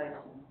first motion.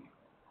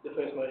 the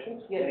first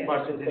motion? Yeah.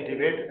 But the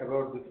debate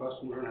about the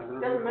first motion has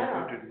not Doesn't been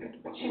matter.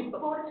 completed yet. She's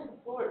brought it to the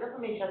floor, it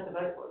doesn't mean she has to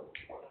vote for it.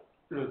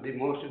 No, the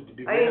motion,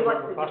 the Oh, you debate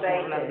want about to the first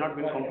debate motion has it. not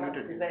been Okay.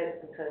 completed yet. Debate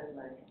the first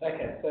motion.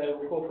 Okay, so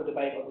we'll call for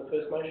debate on the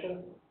first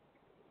motion.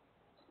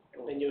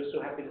 And you're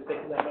still happy to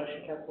second that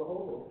motion, councillor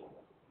Hall?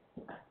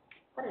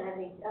 I don't have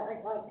any,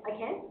 I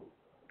can?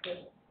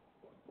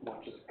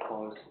 Might just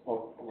close,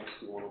 unless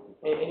you want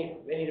to.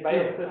 Any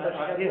debate on the first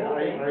motion, Yeah, councillor Hall?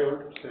 I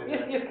want to say Yes,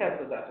 that. yes,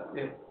 councillor Data.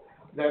 Yeah,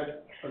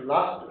 that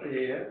last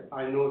year,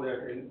 I know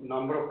that a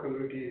number of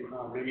community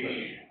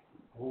members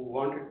who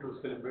wanted to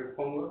celebrate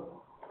Pongal,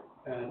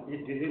 and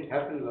it didn't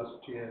happen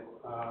last year.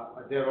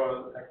 There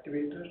were active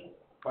interest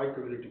by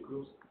community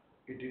groups.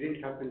 It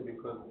didn't happen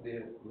because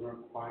they could not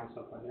find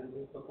some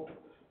financial support.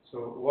 So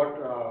what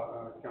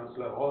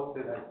Councillor Hall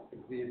said, I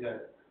agree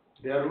that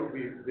there would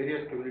be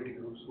various community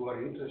groups who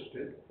are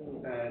interested,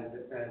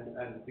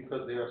 and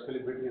because they are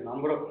celebrating a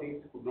number of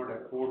things, could not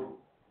afford,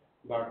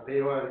 but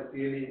they were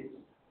really,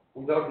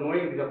 without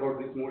knowing about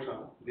this motion,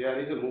 there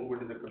is a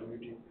movement in the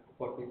community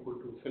for people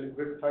to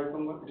celebrate Thai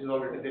Pongal. It is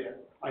already there.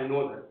 I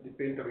know that, the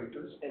point of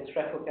interest And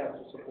Strathfield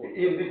Council support.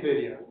 in this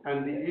area.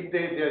 And if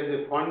there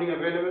is a funding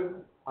available,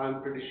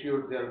 I'm pretty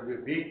sure there will be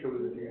a big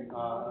community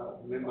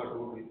members who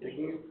will be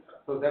taking it.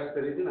 So that's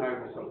the reason I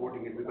will be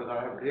supporting it, because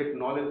I have great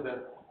knowledge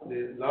that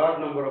the large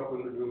number of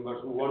community members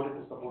who wanted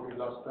to support it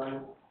last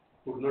time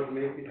could not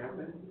make it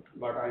happen,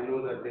 but I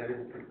know that there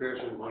is a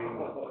preparation going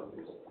on for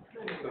this.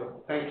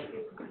 So, thank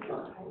you.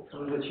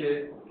 Through the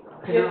chair,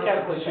 can Yes, I ask a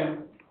councillor.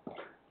 question?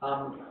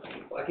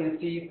 I can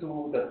see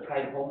through the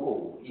Thai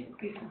Pongal, is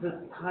this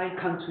the Thai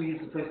country's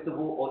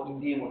festival or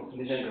Indian or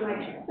Sri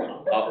Lankan?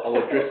 I'll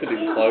address it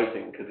in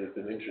closing, because it's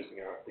an interesting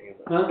thing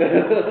Huh? about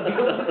it. Because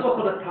this was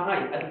for the Thai,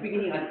 at the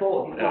beginning I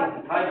thought this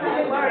was the Thai.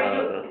 Don't worry,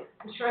 No.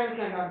 Sharon's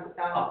going to,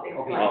 Okay.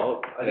 explain.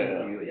 I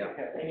didn't hear you, yeah.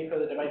 Okay, any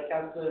further debate,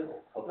 councillor?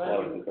 I'll No,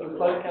 close you it. can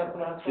close,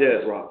 councillor Hunt.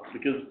 Yeah, right,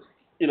 because,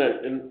 you know,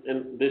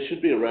 and there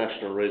should be a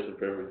rational reason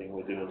for everything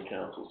we do as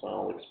council, so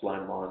I'll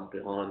explain mine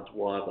behind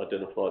why I've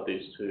identified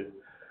these two.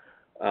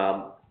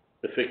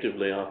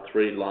 Effectively, our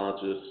three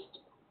largest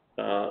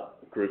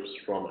groups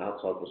from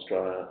outside of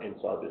Australia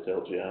inside this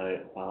LGA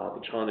are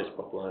the Chinese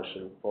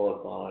population,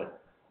 followed by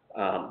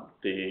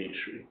the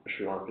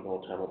Sri Lankan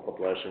or Tamil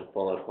population,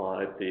 followed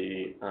by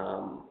the,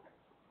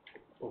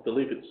 I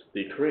believe it's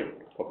the Korean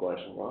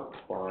population, right,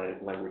 by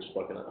language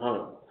spoken at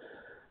home.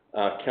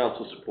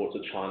 Council supports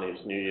a Chinese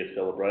New Year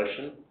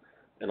celebration,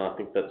 and I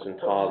think that's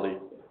entirely,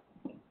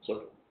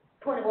 sorry?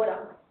 Point of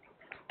order.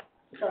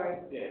 Sorry.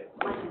 Yeah.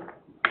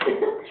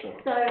 Sure.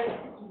 So,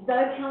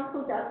 though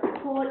council does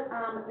support,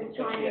 the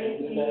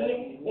Chinese New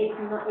Year,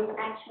 it's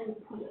actually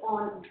put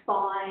on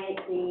by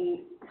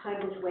the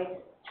Homebush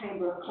West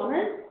Chamber of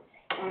Commerce,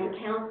 and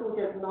council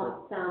does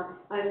not,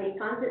 only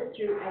fund it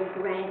through a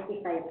grant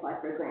if they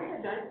apply for a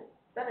grant.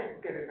 They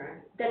don't get a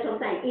grant. That's what I'm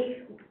saying,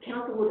 if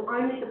council would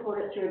only support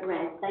it through a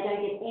grant, they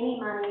don't get any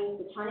money,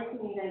 the Chinese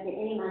community don't get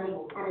any money,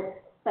 and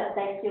but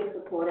they still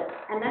support it.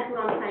 And that's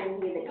what I'm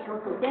saying here, that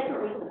council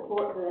definitely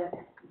support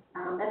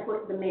that's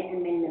what the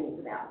amendment is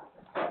about.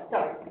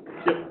 Sorry.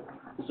 Yep,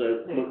 so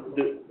look,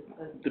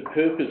 the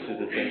purpose is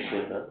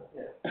essentially that.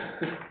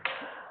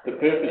 The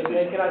purpose And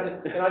is, can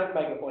I just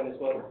make a point as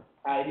well?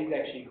 It is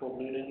actually called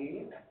Lunar New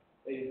Year.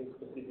 It isn't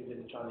specifically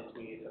the Chinese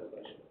New Year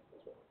celebration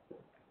as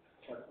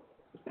well.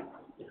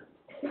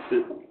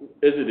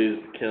 as it is,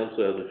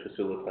 council has a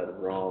facilitated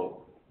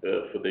role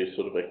for these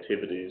sort of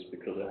activities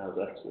because it has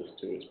access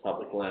to its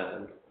public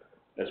land,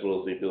 as well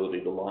as the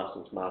ability to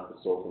license market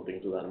stalls and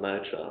things of that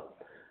nature.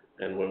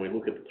 And when we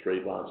look at the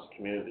three largest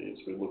communities,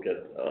 we look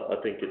at,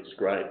 I think it's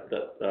great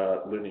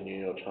that Lunar New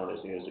Year or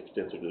Chinese New Year is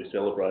extensively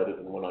celebrated,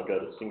 and when I go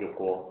to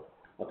Singapore,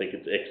 I think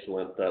it's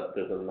excellent that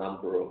there's a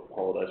number of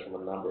holidays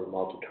from a number of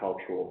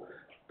multicultural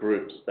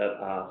groups that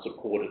are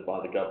supported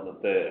by the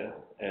government there.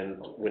 And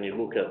when you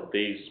look at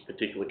these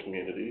particular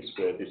communities,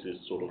 where this is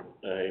sort of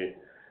a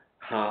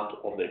heart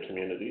of their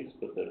communities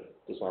that they've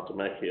decided to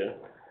make here,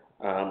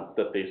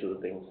 that these are the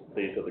things,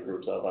 these are the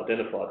groups I've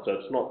identified. So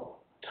it's not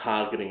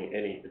targeting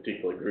any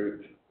particular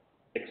group,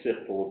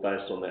 except for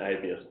based on the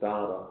ABS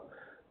data,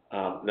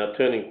 Now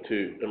turning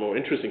to a more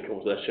interesting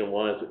conversation,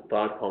 why is it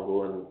Thai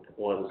Pongal and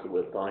why does the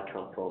word Thai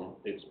come from?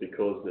 It's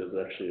because there's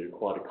actually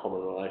quite a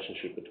common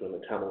relationship between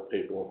the Tamil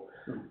people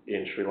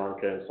in Sri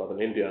Lanka and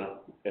southern India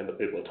and the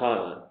people of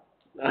Thailand,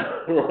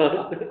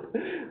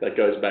 right? That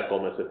goes back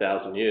almost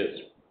 1,000 years.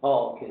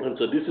 Oh, okay. And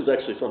so this is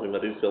actually something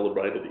that is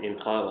celebrated in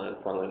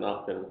Thailand, funnily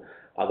enough, and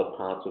other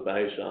parts of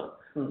Asia,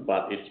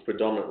 but it's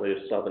predominantly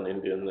a southern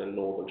Indian and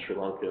northern Sri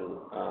Lankan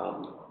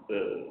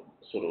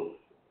sort of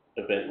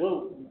event.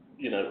 Well,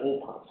 you know,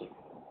 all parts of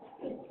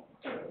It's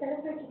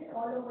celebrated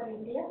all over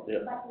India, Yeah.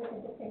 but with a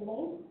different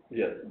name.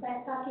 yeah.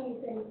 Baisakhi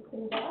is in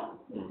Punjab.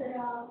 There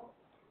are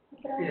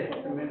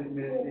Yes, many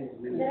things,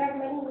 many. there are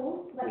many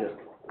names, but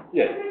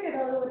Yeah. celebrated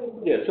all over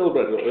India. Yeah,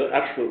 celebrated,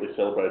 absolutely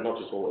celebrated, not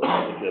just all over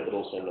India, but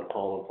also in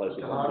Nepal and places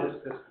The like this.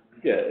 hardest festival.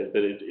 Yeah,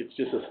 but it's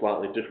just a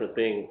slightly different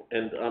thing.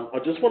 And I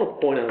just want to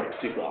point out a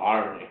particular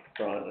irony,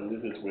 right? And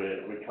this is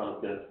where we kind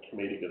of get a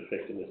comedic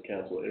effect in this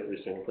council, every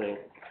single thing.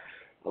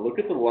 I look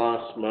at the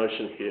last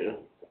motion here,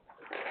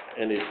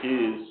 and it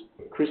is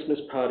Christmas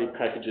party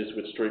packages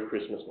with street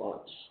Christmas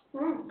lights.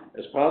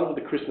 As part of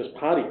the Christmas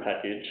party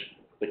package,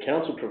 the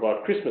council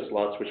provide Christmas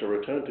lights which are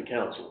returned to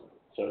council.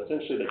 So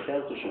essentially the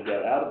council should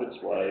go out of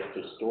its way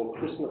to store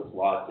Christmas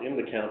lights in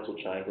the council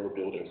chamber or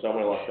building,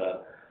 somewhere like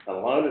that, and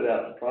loan it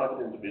out to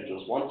private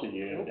individuals once a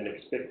year and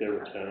expect their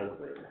return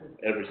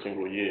every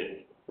single year,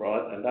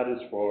 right? And that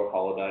is for a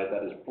holiday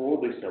that is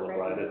broadly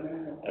celebrated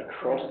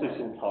across this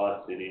entire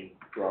city,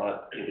 right?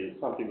 It is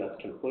something that's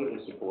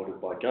completely supported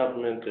by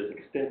government, there's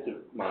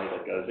extensive money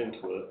that goes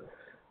into it,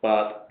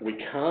 but we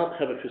can't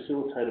have a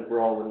facilitative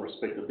role in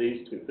respect of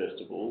these two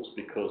festivals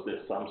because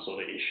there's some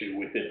sort of issue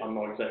with it. I'm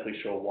not exactly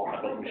sure why,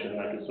 but we should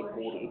make it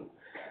supportive,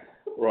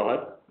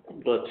 right?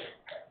 But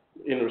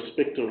in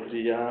respect of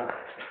the,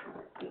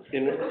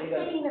 Getting the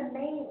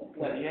name.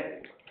 No, yeah,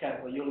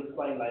 Councillor, you'll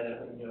explain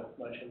later in your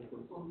motion,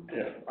 because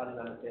Yeah. I didn't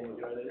understand what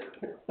you wrote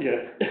there. Yeah,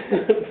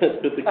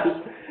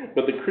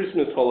 but the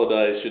Christmas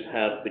holidays should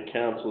have the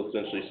council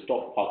essentially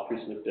stockpile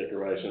Christmas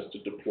decorations to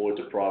deploy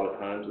to private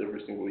homes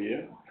every single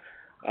year.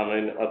 I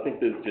mean, I think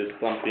there's just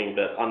something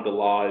that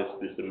underlies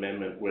this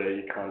amendment where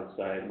you kind of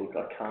say, look,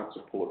 I can't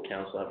support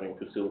council having a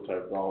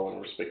facilitative role in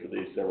respect of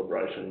these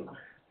celebrations,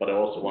 but I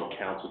also want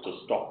council to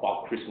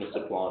stockpile Christmas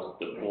supplies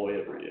to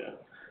deploy every year.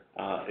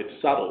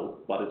 It's subtle,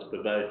 but it's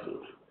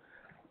pervasive.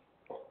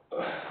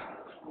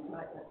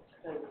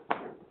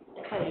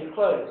 Okay, you're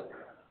closed.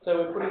 So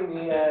we're putting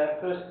the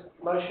first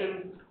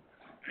motion,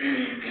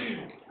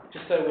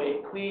 just so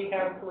we're clear,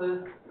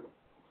 councillors.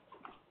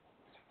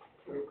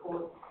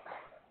 Report.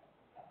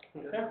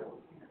 Okay.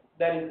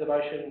 That is the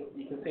motion,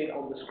 you can see it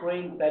on the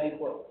screen, that is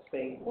what's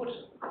being put.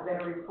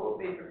 That a report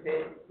be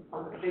prepared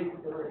on the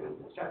feasibility of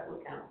the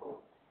Strathfield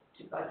Council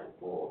to budget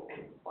for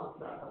and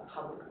sponsor a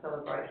public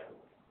celebration.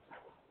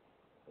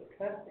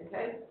 Okay.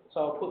 Okay? So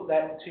I'll put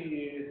that to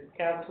you,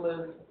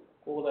 councillors.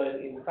 All those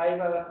in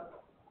favour?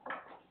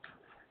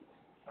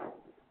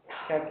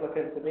 Councillor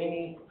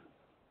Pensamini?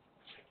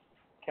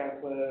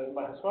 Councillor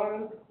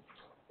Mahaswaran?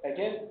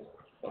 Against?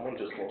 Someone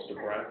just lost a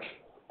branch.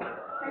 I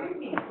didn't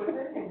mean to put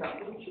her hand up,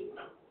 didn't you?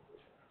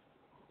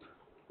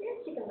 Yes,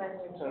 you can vote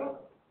for it. So,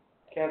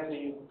 councillor,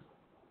 you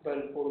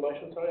voted for the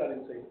motion, sorry, I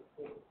didn't see.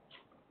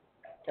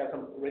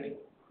 Councillor Reddy?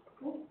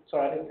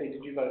 Sorry, I didn't see,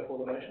 did you vote for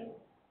the motion?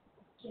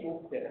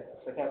 Yeah,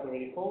 so councillor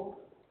Reddy for.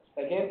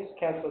 Against,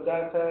 councillor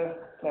Danta,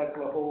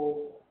 councillor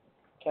Hall,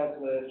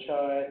 councillor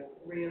Chai,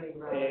 Really,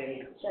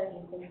 and, Shows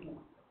you thinking.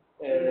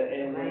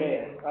 and the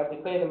mayor. I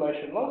declare the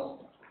motion lost.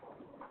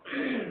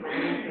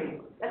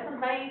 Amazing. That's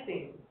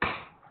amazing.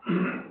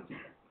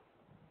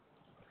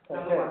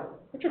 Another Okay. one.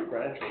 What's your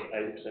branch was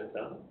 80%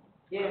 done?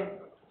 Yeah.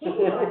 He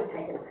always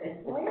take it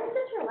personally, I'm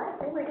just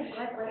relaxed, everybody can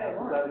vote whatever they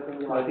want. That is in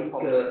the I think,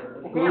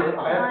 motion.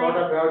 I had thought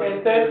about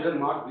it, Yeah, it was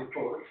marked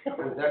before,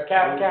 and that.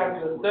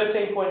 Councillor,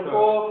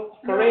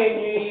 13.4, Korean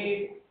New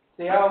Year,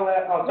 Diala,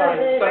 oh,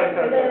 sorry.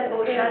 The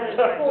four shadows.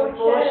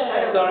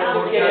 Sorry,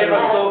 just get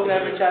everyone talking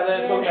over each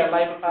other, talking about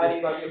Labor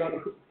Party, like we're not,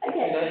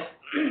 Okay.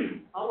 you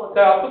know. So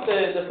I'll put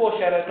the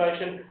foreshadow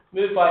motion,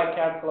 moved by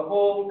councillor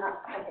Hall,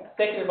 Okay.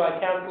 seconded by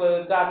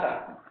councillor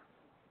Data.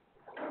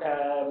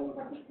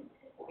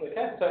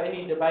 Okay, so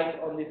any debate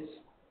on this,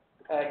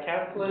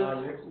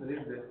 councillors? Let's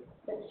leave that.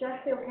 The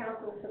Strathfield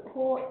Council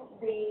supports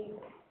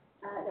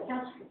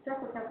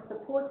Strathfield Council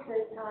supports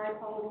the Thai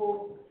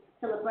Pongal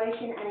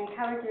celebration and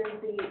encourages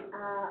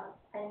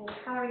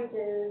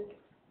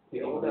They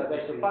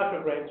apply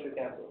for grants through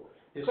council.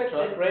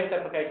 Question, grant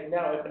application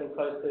now open and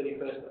closed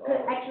 31st of.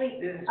 actually,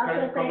 This is I was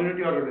gonna say,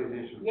 community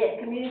organization. yes,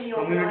 community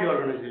Community organisation,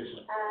 organization,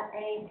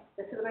 and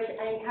the celebration,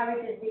 and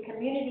encourages the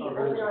community for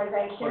a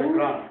organisation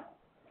grant.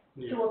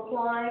 to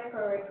apply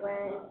for a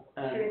grant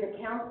And- through the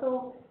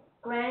council.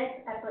 Grant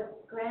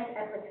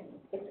application,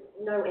 it's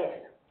no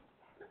S.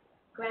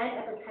 Grant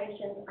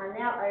applications are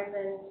now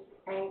open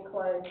and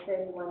closed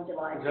 31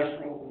 July.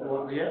 Just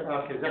one, yeah,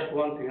 okay, just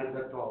one thing at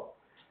the top.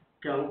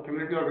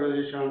 Community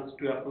organizations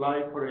to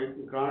apply for a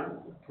grant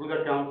through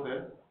the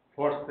council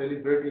for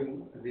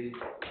celebrating the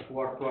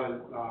worthwhile,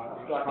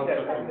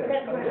 culture.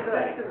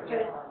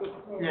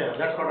 Yeah,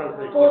 that's what I'm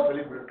saying, for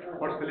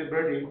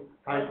celebrating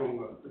Thai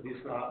Pongal, this,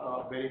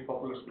 very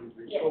popular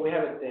celebration. Well, we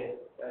have it there,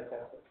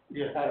 Councillor.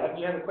 Yeah.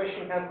 Do you have a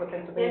question, Councillor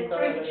Fenton? Yeah,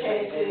 through the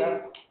chair to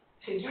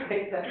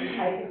Director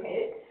Ahead.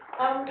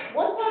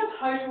 What's our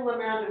total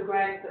amount of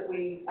grants that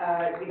we,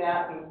 give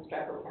out in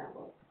Strathfield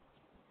Council?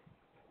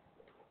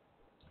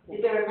 Is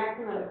there a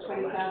maximum of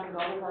 $20,000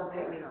 on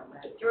there?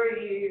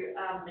 Through you,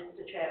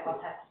 Mr Chair, I'll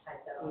have to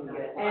take that on.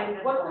 And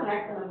what's the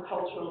maximum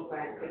cultural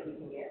grant that we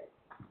can get?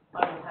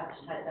 I will have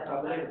to take that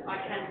on. I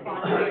can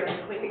find it here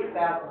and quickly.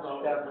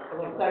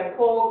 $6,000. So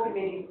four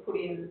committees put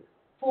in,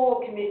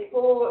 four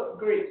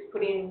groups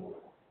put in,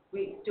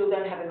 we still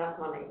don't have enough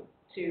money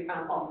to,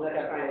 offset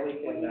that grant. We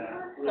can,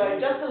 So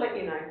just to let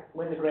you know.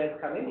 when the grants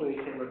come in, we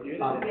can review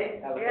them.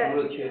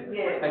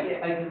 Yeah.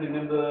 I can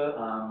remember,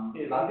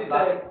 Yes, last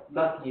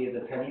year,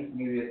 the Chinese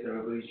New Year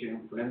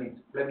celebration,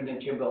 Flemington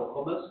Chamber of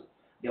Commerce,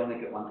 they only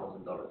get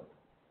 $1,000.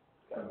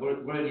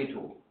 Very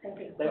little.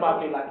 They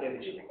might be lucky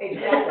this year.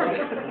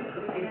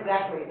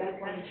 Exactly, that's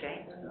Can you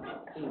change?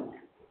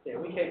 Yeah,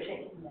 we can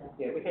change.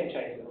 Yeah, we can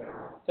change the grant.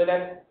 So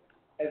that's,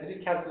 as it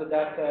is, Councillor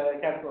Dutt,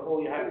 Councillor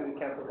Hall, you're happy with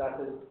Councillor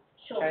Dutt's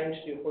change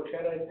to your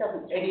foreshadow?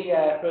 Any,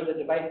 further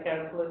debate,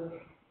 councillors,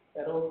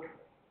 at all?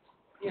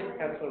 Yes,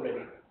 Councillor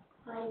Reddy.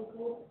 I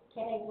vote,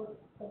 can I vote?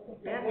 Yes,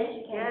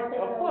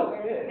 Of course,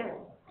 yeah.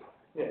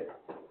 Yeah.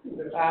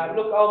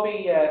 Look, I'll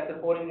be,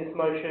 supporting this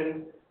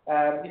motion.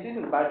 This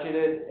isn't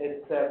budgeted,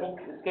 it's,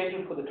 it's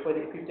scheduled for the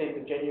 15th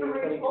of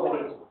January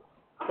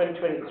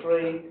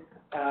 2023.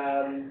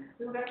 We're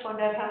going to find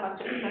out how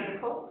much it's going to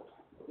cost.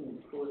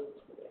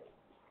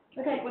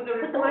 Okay, With the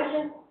put the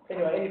motion.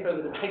 Anyway, any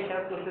further debate,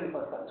 councillors, if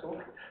I start talk.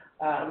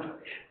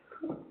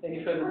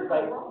 Any further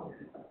debate?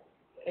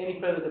 Any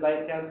further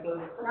debate,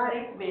 councillors?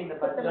 Needs to be in the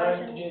Put the budget. No,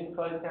 motion. did you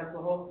close,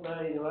 Councillor Hall?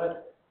 No, you're right.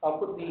 I'll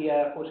put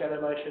the, foreshadow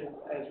motion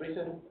as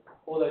written.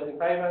 All those in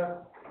favour?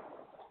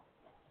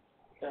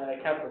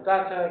 Councillor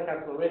Data,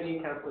 Councillor Reddy,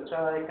 Councillor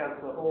Chai,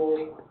 Councillor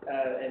Hall,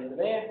 and the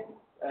Mayor.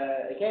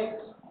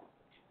 Against?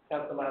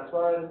 Councillor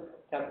Mahaswaran,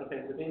 Councillor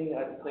Pensabini,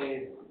 I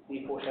declare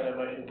the foreshadow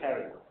motion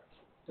carried.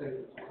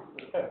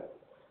 Okay.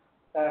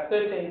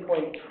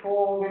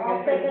 13.4.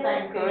 I'll second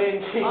it.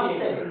 Korean I'll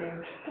second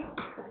it.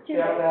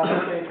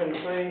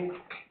 2023.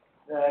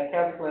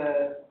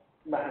 Councillor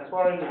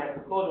Mahaswaran, you have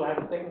the floor. Do I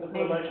have a second to the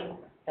motion?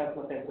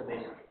 Councillor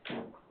Pensabini.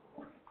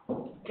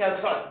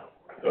 Councillor.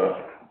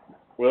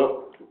 Well,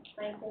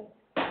 Thank you.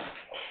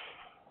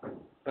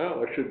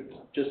 I should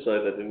just say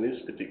that in this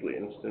particular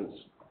instance,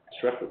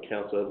 Strathfield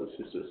Council has a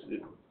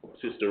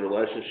sister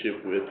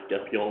relationship with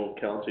Gapyeong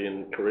County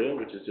in Korea,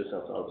 which is just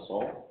outside of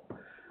Seoul.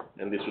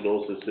 And this would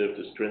also serve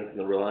to strengthen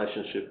the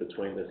relationship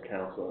between this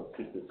council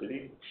and sister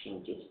city. It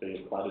shouldn't just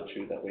be a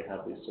platitude that we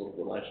have these sort of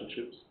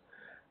relationships.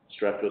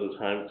 Strathfield is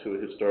home to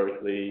a historic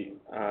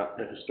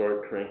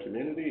Korean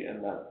community,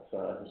 and that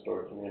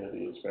historic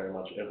community is very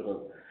much evident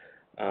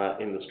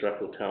in the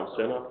Strathfield Town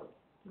Centre.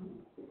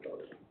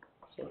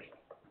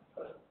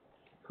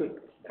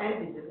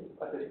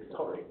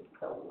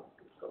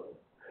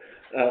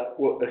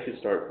 Well, a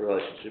historic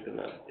relationship in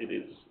that it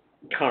is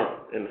current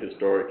and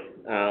historic.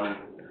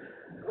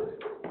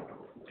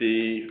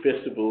 The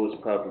festival is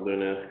part of the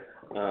Lunar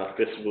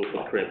Festival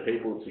for Korean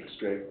people.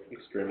 It's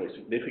extremely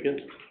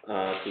significant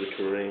to the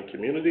Korean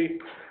community.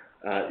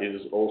 It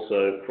is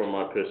also, from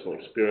my personal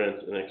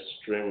experience, an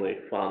extremely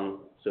fun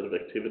set of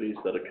activities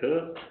that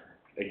occur.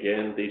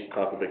 Again, these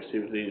type of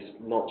activities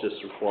not just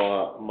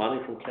require money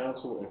from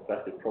council, in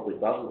fact it probably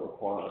doesn't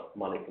require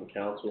money from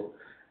council.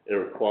 It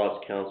requires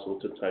council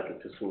to take a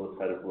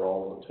facilitative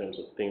role in terms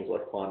of things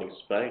like finding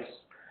space,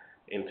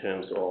 in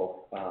terms of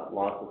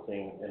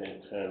licensing, and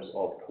in terms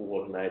of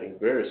coordinating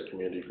various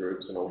community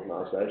groups and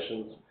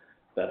organisations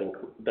that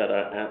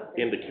are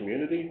in the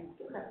community.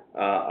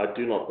 I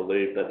do not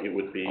believe that it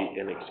would be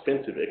an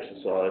expensive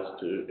exercise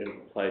to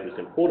play this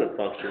important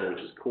function,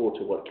 which is core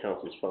to what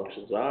council's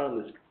functions are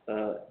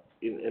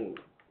in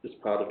this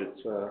part of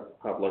its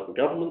part of local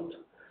government.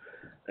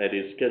 It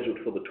is scheduled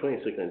for the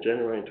 22nd of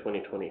January in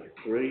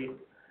 2023.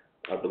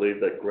 I believe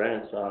that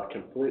grants are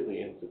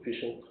completely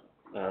insufficient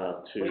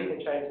We can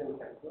change them,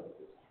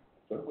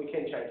 Councillor. We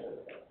can change them.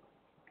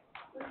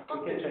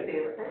 We can change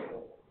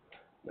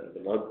them.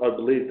 No, but I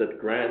believe that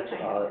grants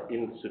are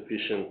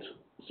insufficient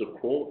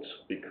support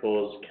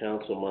because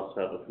council must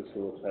have a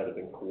facilitative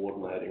and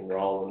coordinating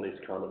role in these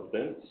kind of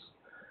events.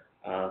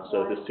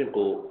 So the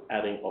simple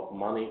adding of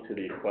money to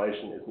the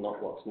equation is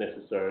not what's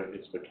necessary.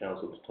 It's for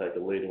council to take a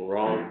leading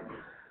role.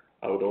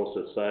 I would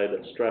also say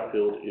that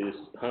Strathfield is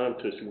home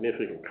to a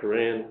significant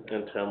Korean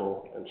and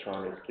Tamil and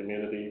Chinese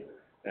community,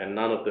 and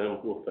none of them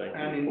will thank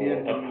you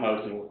for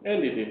opposing,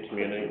 and Indian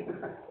community,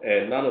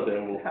 and none of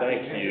them will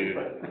thank you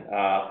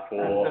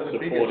for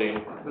supporting,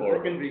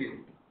 or,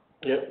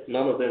 yep,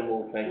 none of them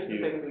will thank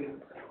you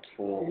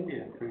for,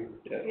 India.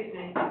 yeah. Excuse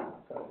me.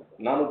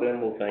 None of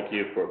them will thank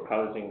you for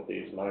opposing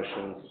these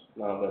motions.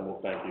 None of them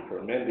will thank you for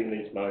amending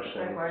these Don't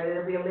motions. worry,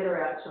 there'll be a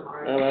letter out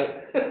tomorrow. All right.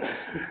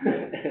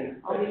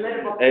 I'll be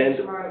letterboxing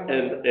tomorrow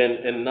morning.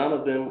 And none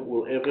of them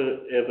will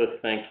ever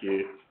thank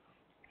you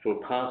for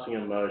passing a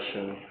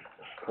motion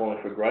calling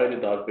for greater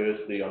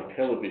diversity on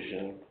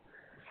television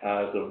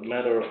as a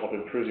matter of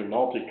improving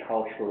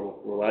multicultural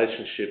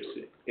relationships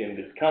in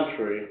this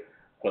country,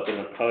 but then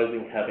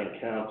opposing having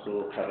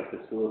council have a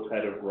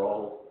facilitative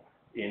role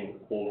in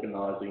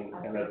organising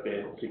an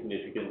event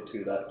significant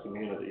to that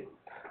community.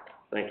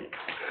 Thank you.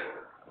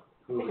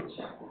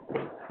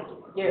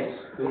 Yes.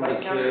 To the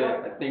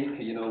chair, I think,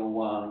 here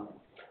what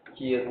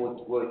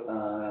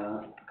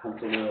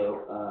Councillor,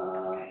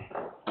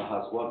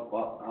 has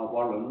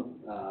Warren,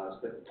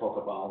 talk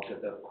about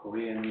the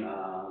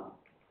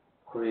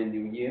Korean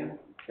New Year.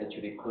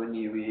 Actually, Korean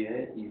New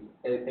Year is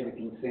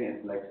everything same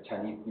as like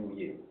Chinese New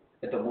Year.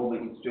 At the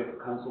moment, it's just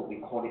council, we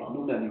call it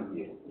Lunar New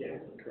Year. Yes.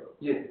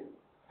 Yes.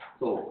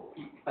 So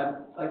I'm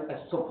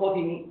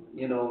supporting,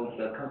 the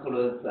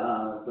councillors,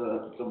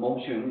 the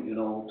motion,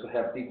 to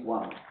have this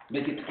one,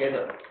 make it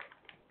together.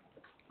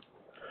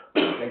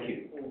 Thank you.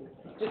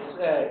 Just,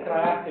 can I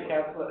ask the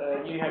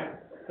councillor, you have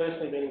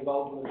personally been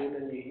involved in the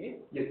Lunar New Year?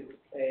 Yes.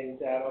 And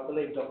I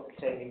believe Dr.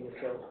 Tang and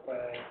yourself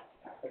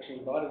actually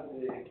invited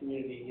the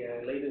community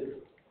leaders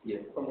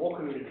Yes. from all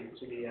communities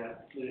to the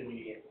Lunar New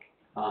Year.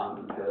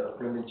 The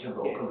Premier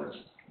Chamber of Commerce.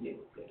 Yes.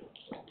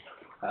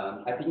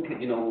 I think,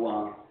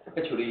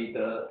 actually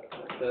the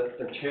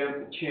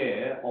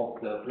chair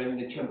of the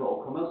Premier Chamber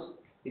of Commerce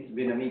is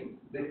Vietnamese.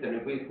 They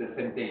celebrate the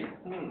same day.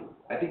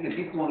 I think that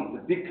this one is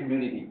a big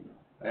community.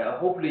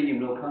 Hopefully,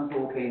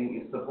 council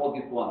can support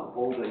this one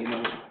for the,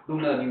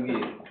 Lunar New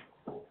Year.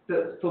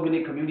 So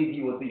many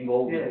community was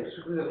involved. Yeah, it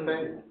should be the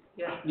same.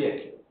 Yeah. Yes.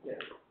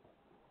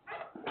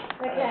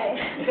 Okay.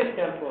 Yes,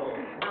 councillor.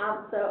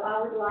 So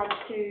I would like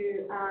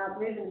to,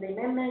 move in the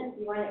amendment.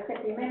 You won't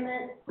accept the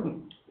amendment?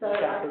 So,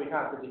 Councillor, we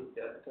can't predict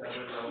that.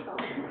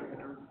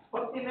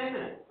 What's the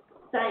amendment?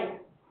 saying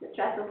that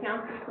Strathfield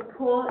Council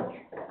support,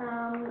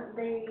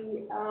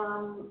 the,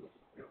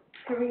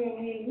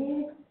 Korean New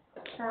Year,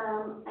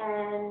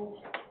 and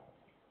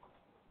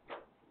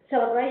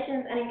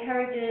celebrations, and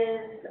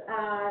encourages,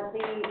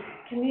 the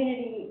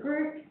community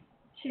groups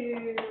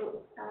to,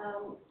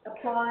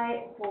 apply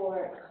for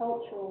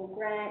cultural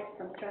grant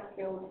from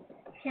Strathfield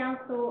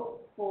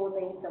Council for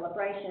the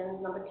celebrations.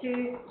 Number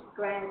 2,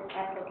 grant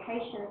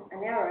applications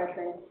are now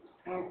open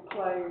and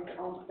closed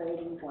on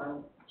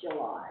 31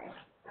 July.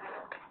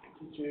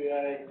 Did you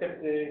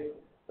accept the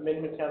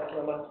amendment,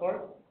 councillor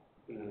Musselwhite?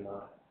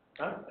 No.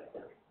 No?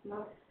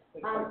 No.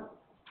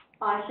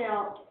 I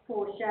shall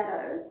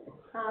foreshadow.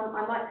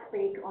 I might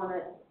speak on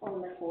it,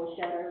 on the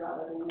foreshadow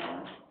rather than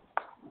now.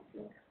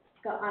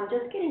 I'm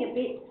just getting a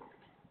bit,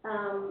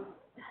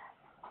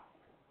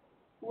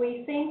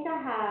 we seem to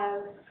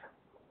have.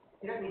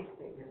 You don't need to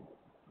speak now.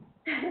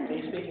 Are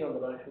you speaking on the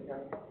motion,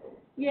 councillor?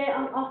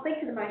 Yeah, I'll speak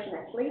to the motion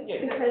actually,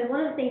 Yeah. because one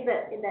of the things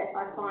that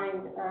I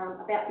find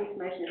about this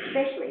motion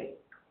especially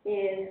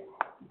is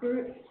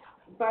groups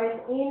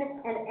both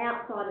in and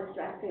outside of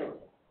Strathfield.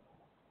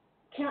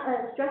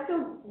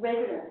 Strathfield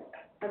residents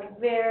are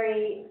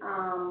very,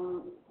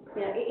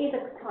 it is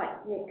a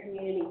tight-knit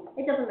community.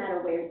 It doesn't matter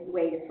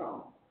where you're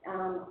from.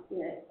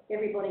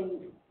 Everybody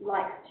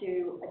likes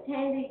to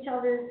attend each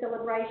other's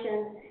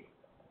celebrations,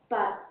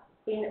 but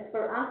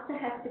for us to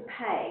have to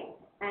pay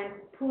and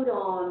put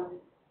on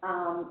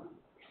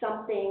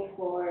something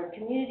for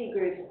community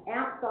groups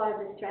outside of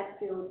the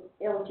Strathfield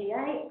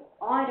LGA,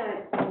 I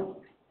don't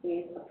think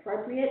is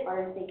appropriate. I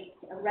don't think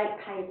a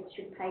ratepayer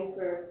should pay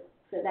for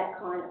that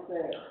kind of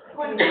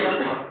Point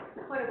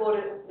of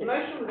order. The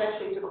motion was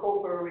actually to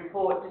call for a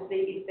report to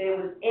see if there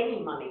was any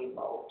money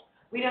involved.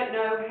 We don't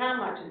know how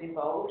much is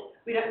involved.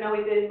 We don't know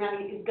if any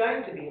money is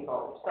going to be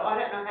involved. So I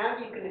don't know how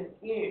you can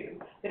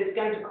assume that it's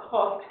going to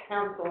cost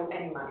council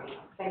any money.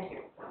 Thank you.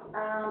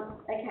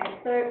 Okay,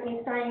 so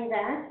in saying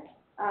that,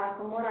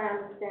 from what I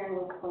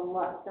understand from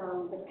what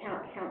the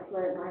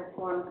councillor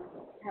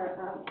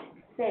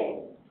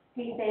said,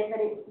 he said that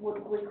it would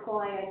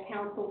require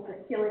council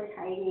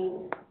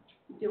facilitating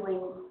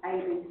doing A,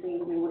 B, C, D,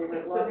 whatever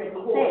it was that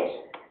he said.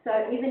 So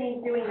even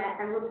in doing that,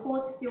 and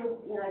reports still,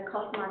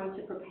 cost money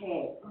to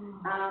prepare.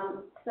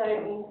 So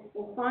in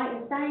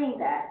saying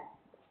that,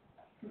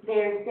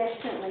 there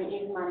definitely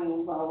is money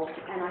involved,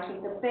 and I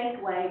think the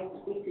best way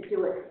is to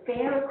do it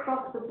fair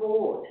across the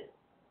board.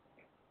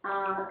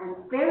 And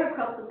fair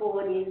across the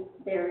board is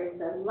there is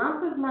a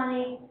lump of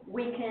money.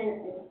 We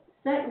can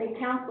certainly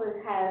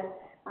councillors have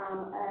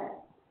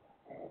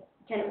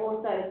can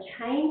also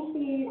change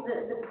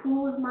the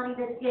pool of money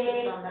that's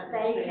there.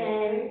 They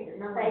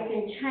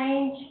can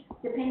change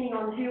depending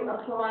on who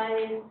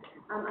applies,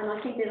 and I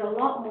think there's a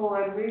lot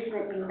more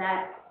movement in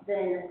that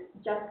than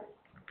just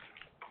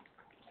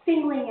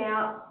singling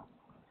out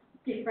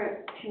different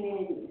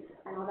communities,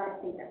 and I don't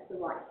think that's the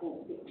right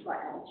thing, the right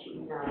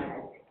attitude. No,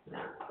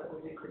 that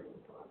would be Christmas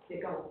time.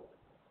 Yeah, go on.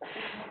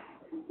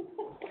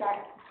 So,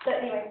 So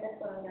anyway, that's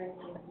what I'm going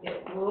to. Yeah,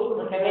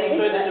 well, Okay, any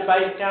further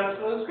debate,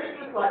 councillors?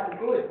 Christmas lights are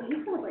good. Do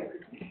you celebrate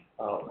Christmas?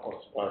 I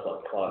suppose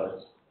I'd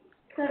close.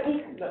 So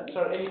if, No,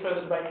 sorry, any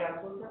further debate,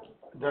 councillors?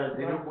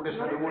 Did you put a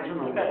second motion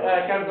on Okay,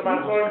 that? councillor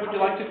Mansour, would you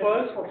like to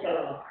close?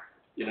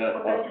 You know,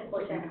 I'll go to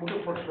Portia. You put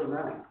a motion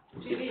now.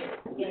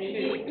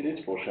 it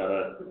is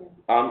foreshadowed.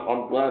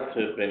 I'm glad to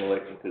have been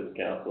elected to this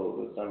council.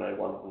 There's so many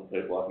wonderful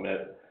people I've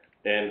met.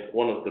 And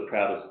one of the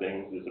proudest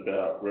things is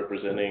about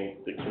representing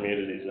the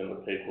communities and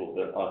the people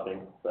that I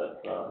think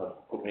that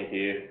have put me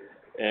here.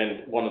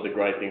 And one of the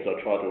great things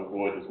I try to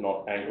avoid is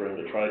not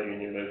angering the trade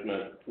union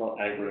movement, not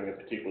angering a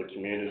particular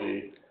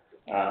community,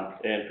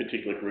 and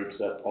particular groups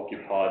that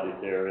occupy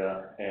this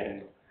area.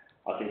 And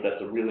I think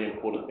that's a really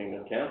important thing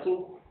in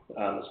council,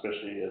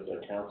 especially as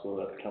a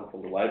councillor that's come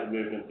from the labour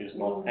movement, is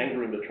not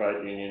angering the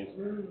trade unions,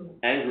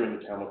 angering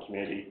the Tamil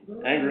community,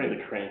 angering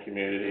the Korean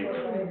community,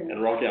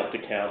 and rocking up to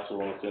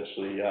council and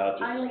essentially just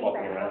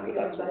slopping around with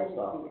that sort of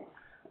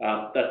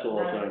stuff. That's all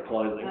I'm saying in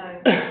closing.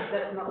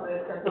 No,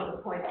 that's not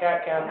the point.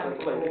 Councillors,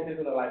 please, this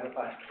isn't a Labor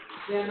party.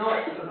 They're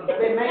not,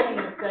 they're making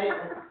a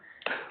statement.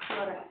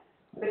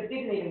 But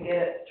didn't even get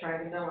it,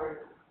 Tracy, don't worry.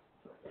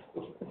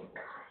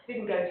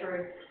 Didn't go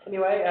through.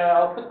 Anyway,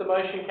 I'll put the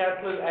motion,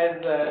 councillors,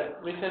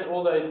 as written.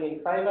 All those in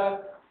favour?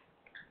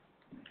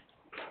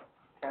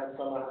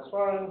 Councillor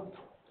Mahaswaran,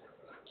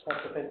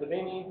 Councillor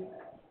Pennsylvania,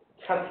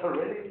 Councillor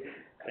Reddy.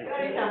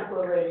 Go,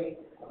 Councillor Reid.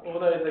 All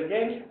those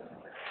against?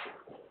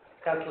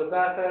 Councillor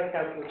Data,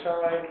 Councillor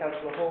Chai,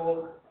 Councillor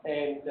Hall,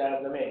 and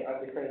the Mayor.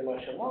 I declare the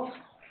motion lost.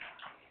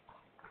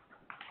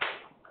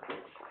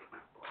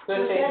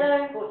 13.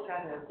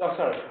 Oh,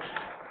 sorry.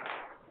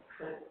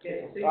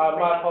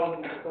 My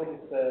apologies, I thought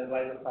it's the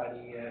Labor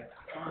Party. Okay,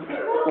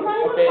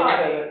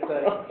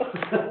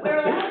 We're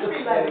allowed to be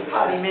Labor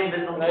Party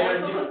members on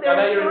council, there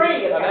are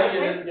three,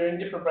 apparently. you're in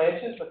different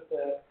branches, but,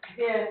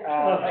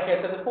 Yeah. okay,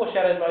 so the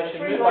foreshadowed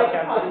motion, Three moved by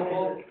Labor Party Councillor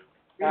Hall.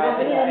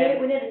 members.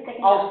 we need a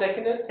second. I'll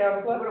second it,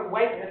 councillor, What a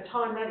waste of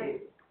time that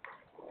is.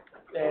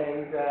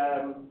 and,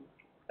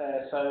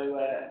 as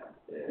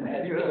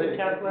written,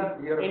 councillor,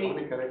 You're a any,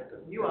 funny character.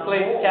 You are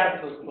please, more,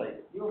 councillors,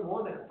 please. you're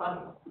more than funny.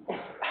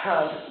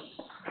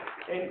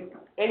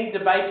 Any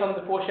debate on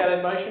the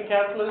foreshadowed motion,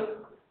 councillors?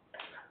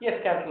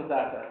 Yes, councillor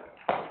Data.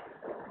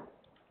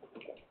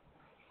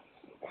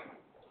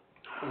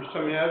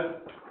 Mr. Mayor,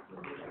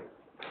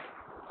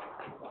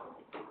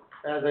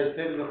 as I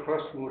said in the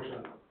first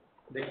motion,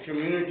 the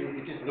community,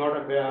 it is not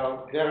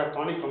about, there are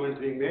funny comments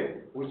being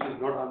made, which is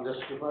not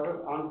unjustified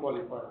or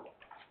unqualified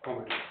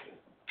comments.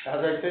 As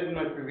I said in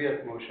my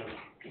previous motion,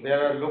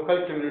 there are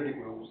local community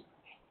groups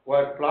who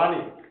are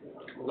planning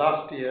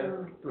last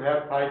year to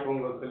have Thai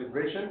Pongal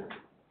celebration.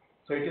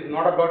 So it is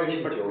not about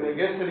any particular,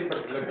 against any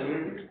particular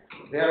community.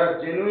 There are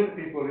genuine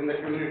people in the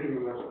community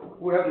members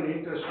who have been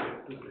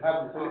interested to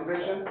have the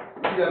celebration.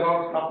 It is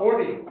about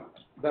supporting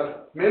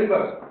the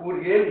members who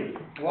really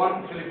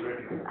want to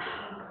celebrate it.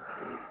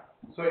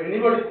 So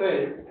anybody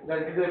saying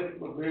that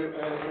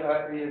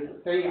is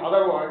saying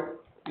otherwise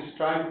is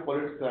trying to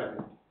politicize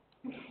it.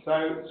 So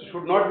I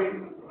should not be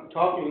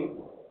talking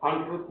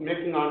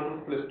making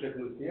untruthful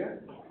statements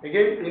here.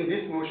 Again, in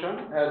this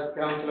motion, as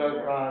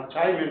Councillor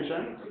Chai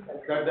mentioned,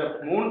 that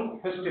the Moon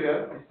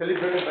Festival is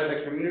celebrated by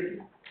the community,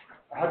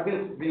 have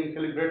been being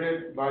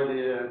celebrated by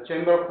the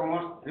Chamber of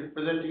Commerce,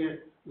 representing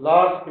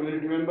large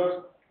community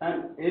members,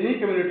 and any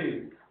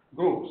community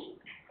groups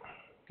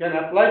can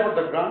apply for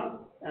the grant,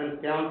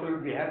 and council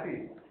will be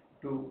happy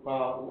to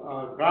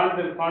grant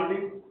them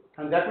funding,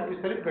 and that will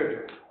be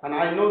celebrated. And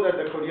I know that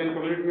the Korean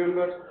community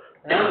members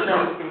and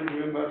Chinese community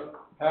members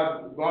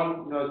have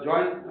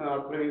joined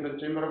playing the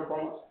Chamber of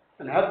Commerce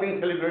and have been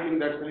celebrating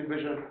that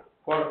celebration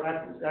for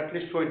at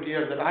least 20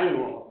 years that I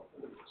know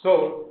of.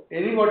 So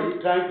anybody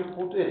trying to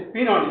put a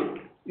spin on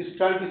it is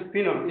trying to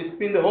spin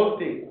the whole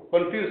thing,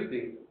 confuse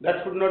thing.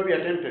 That should not be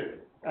attempted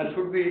and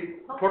should be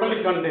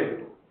totally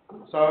condemned.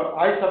 So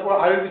I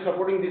will be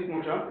supporting this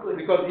motion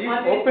because it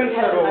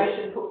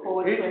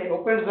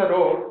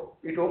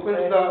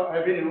opens the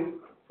avenue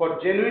for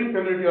genuine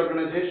community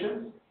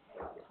organizations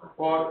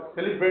for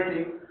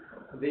celebrating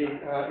the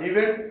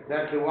event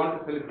that they want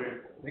to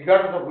celebrate,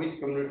 regardless of which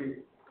community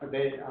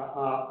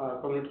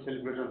community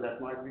celebration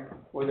that might be,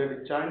 whether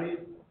it's Chinese,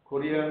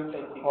 Korean,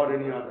 or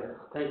any other.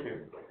 Thank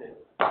you.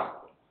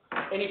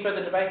 Any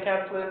further debate,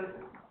 councillors?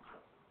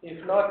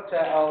 If not,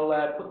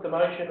 I'll put the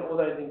motion. All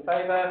those in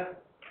favour?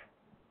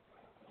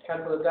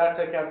 Councillor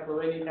Data, Councillor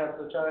Reedy,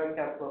 Councillor Choi,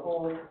 Councillor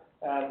Hall,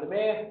 the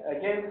Mayor,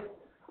 against?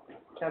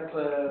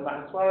 Councillor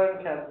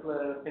Mahaswaran,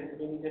 Councillor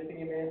Pennsylvania,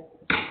 Deputy Mayor.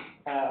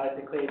 I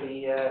declare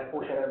the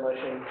foreshadowed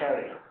motion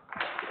carried.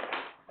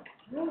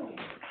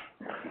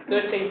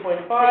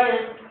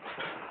 13.5,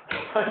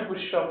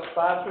 Homebush Shops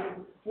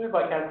bathroom, moved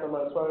by Councillor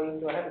Mahaswaran.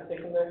 Do I have a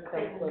seconder?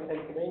 Councillor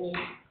Pennsylvania.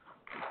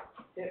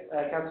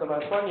 Councillor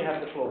Mahaswaran, you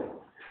have the floor.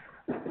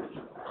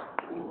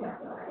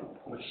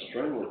 I'm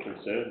extremely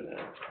concerned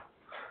now.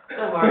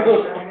 Don't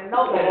worry,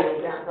 not let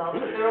it down, but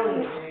they're all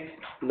in the news.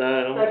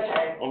 No, It's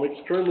okay. I'm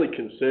extremely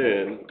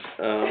concerned.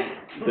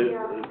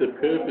 The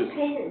purpose.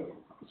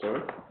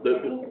 Sorry?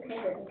 They're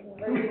independent.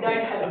 We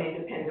don't have an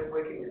independent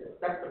working with us,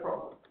 that's the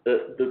problem.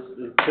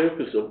 The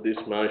purpose of this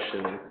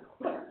motion,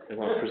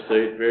 and I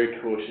proceed very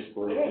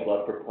cautiously, because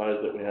I propose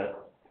that we have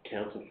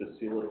council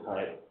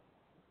facilitate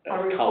I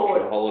a record.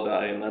 cultural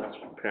holiday, and that's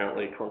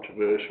apparently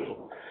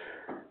controversial,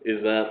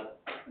 is that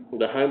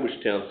the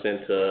Homebush Town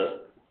Centre,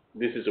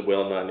 this is a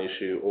well-known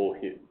issue,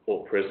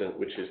 all present,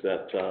 which is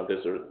that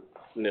there's a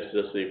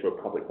necessity for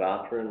a public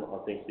bathroom. I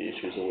think the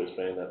issue's always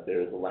been that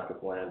there is a lack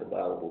of land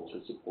available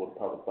to support a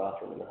public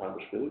bathroom in the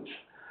Homebush Village.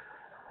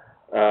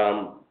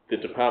 The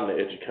Department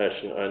of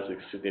Education owns a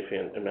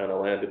significant amount of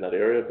land in that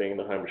area, being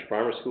the Homebush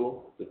Primary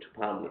School. The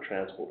Department of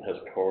Transport has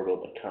a corridor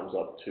that comes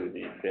up to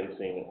the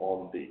fencing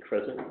on the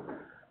crescent.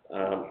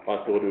 I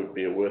thought it would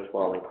be a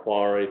worthwhile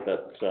inquiry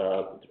that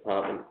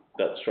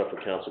that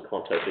Strathfield Council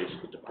contact each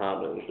of the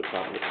Department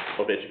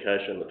of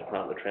Education and the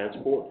Department of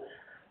Transport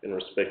in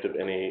respect of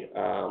any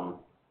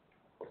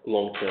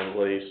long-term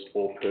lease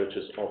or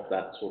purchase of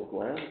that sort of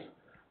land,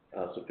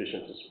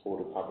 sufficient to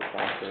support a public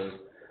bathroom.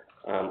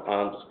 I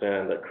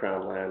understand that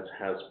Crown Lands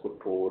has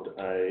put forward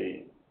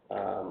a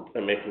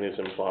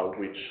mechanism by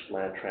which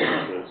land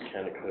transfers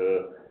can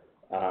occur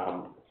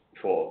on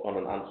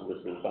an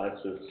unsolicited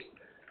basis.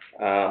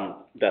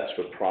 That's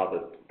for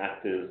private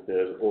actors.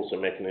 There's also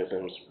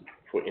mechanisms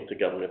for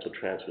intergovernmental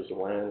transfers of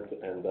land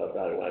and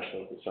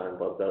valuation of the same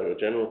by the Valuer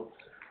General.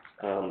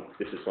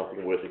 This is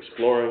something worth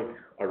exploring.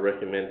 I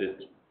recommend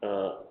it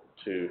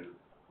to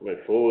move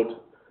forward,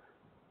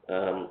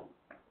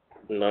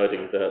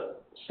 noting that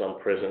some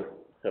present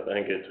have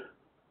angered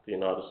the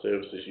United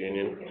Services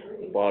Union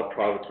by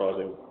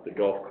privatising the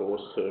golf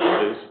course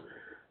services,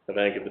 have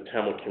angered the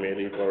Tamil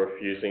community by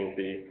refusing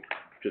the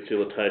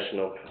facilitation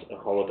of a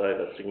holiday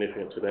that's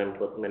significant to them,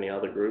 but many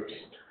other groups,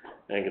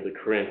 angered the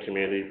Korean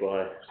community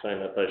by saying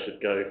that they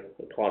should go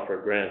apply for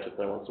a grant if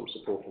they want some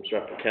support from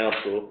Strathfield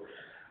Council.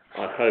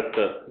 I hope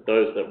that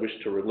those that wish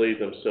to relieve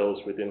themselves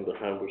within the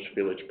Homebush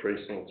Village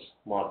precincts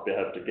might be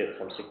able to get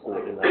some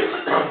support in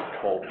that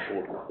cold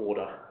court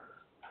order.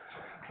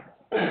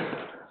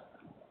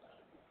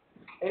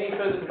 Any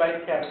further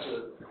debate,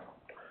 councillors?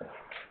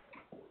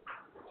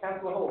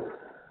 Councillor Hall.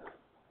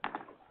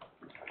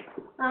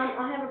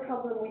 I have a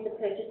problem with the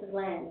purchase of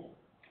land.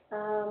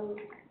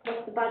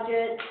 What's the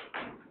budget?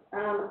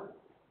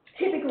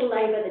 Typical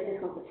Labor that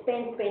just wants to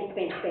spend.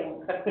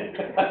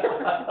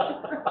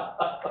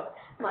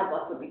 My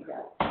boss would be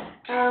proud.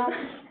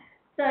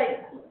 So,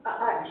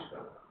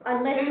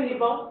 unless Who's your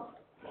boss?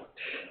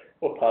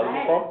 What part of the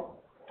farm?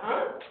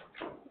 Huh?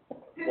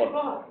 Who's your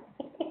boss?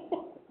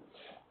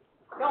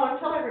 Go on,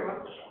 tell everyone.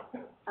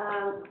 I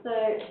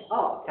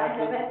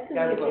have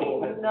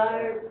absolutely no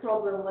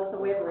problem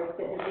whatsoever,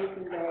 except that this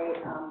is a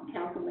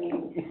council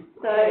meeting.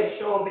 So, Yeah,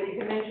 sure, but you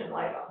can mention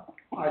Labor.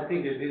 I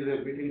think this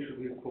meeting should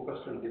be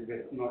focused on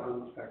debate, not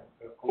on fact,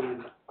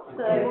 comment.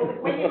 so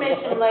When you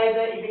mention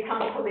Labor, it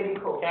becomes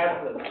political.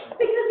 Councillors.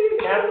 because you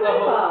Councillor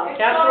Hall. Labor.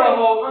 Councillor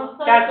Hall. I'm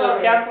so Councillor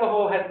sorry.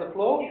 Hall has the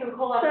floor. You can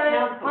call us So,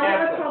 council. I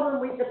have a Councillor. problem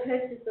with the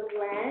purchase of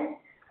land.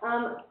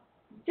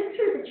 Just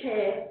through the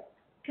chair,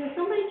 can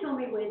somebody tell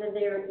me whether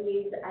there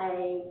is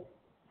a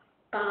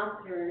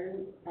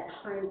bathroom at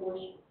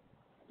Homebush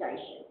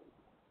Station?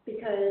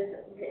 Because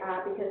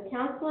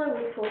councillor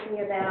was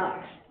talking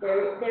about,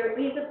 there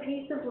is a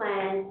piece of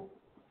land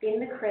in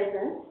the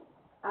Crescent,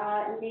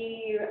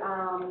 near,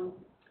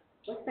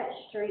 what's that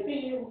street?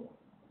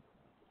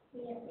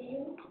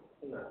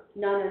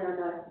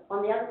 No.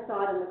 On the other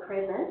side of the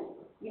Crescent,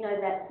 you know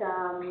that,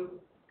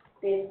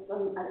 there's a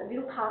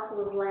little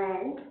parcel of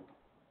land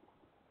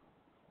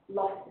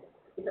lost.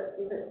 Is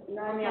it,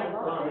 no, On the not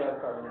other lost.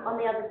 side. On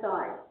the other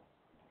side.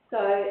 So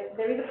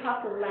there is a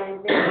parcel of land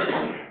there,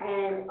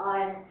 and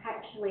I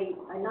actually,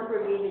 a number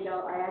of years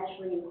ago, I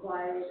actually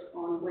inquired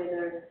on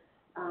whether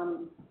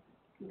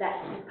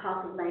that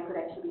parcel of land could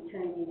actually be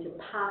turned into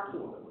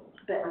parking,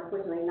 but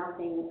unfortunately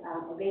nothing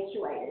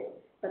eventuated.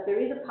 But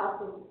there is a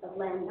parcel of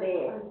land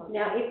there.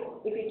 Now, if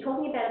you're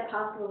talking about a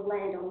parcel of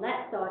land on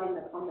that side,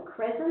 on the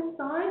Crescent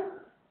side,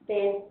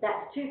 then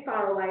that's too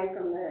far away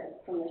from the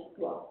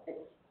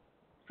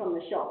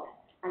shop,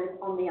 and it's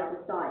on the other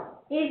side.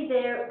 Is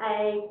there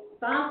a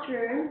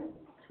bathroom,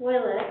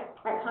 toilet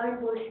at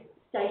Homebush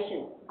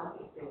Station? I'm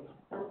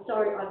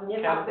sorry, I've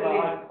never.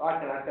 Councillor, I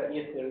can answer that.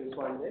 Yes, there is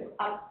one there.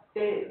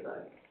 Upstairs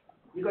though.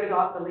 You got to go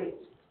up the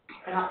lift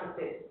and up the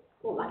stairs.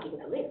 Oh, lucky with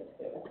a lift.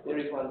 There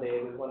is one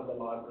there. There's one at the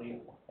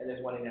library, and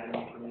there's one in our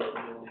new community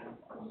building.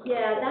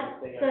 Yeah,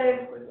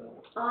 There's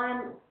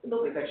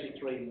actually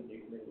three in the new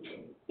community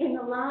building. in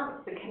the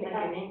last, The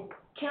community.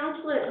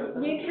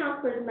 new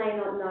councillors may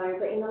not know,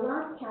 but in the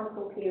last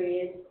council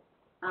period,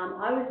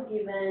 I was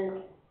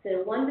given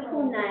the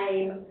wonderful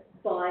name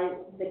by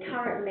the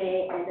current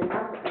mayor and the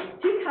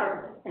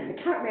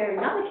current mayor and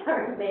another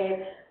current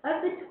mayor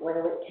of the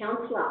toilet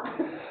councillor.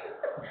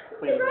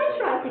 Because I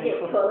tried to get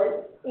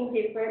toilets in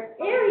different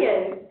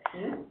areas.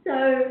 So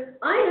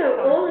I know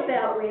all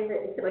about where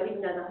so I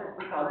didn't know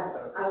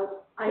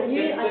I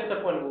knew. Just a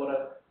point of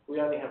order. We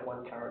only have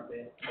one current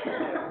mayor.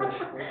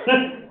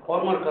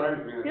 Former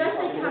current mayor. Did I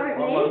say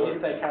current I mayor?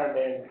 did say current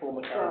mayor and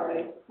former current Sorry,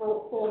 mayor.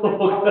 well,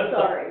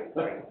 sorry.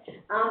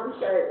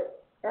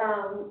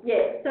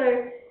 Yeah, so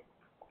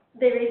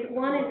there is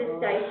one in the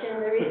station,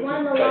 there is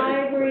one in the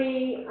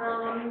library,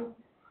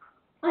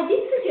 I did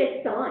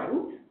suggest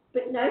signs,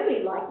 but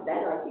nobody liked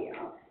that idea.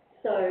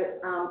 So,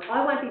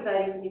 I won't be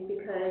voting for this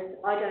because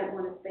I don't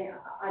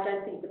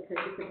think the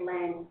purchase of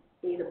land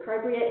is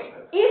appropriate.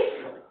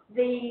 If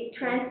the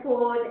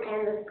transport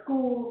and the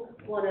school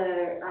want to,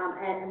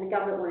 and the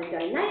government want to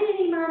donate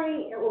any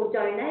money or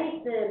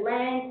donate the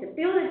land to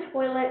build a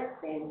toilet,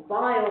 then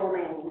by all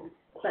means,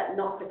 but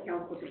not for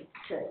council to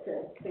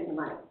spend the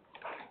money.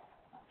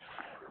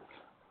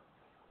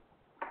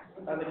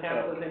 The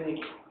councillors,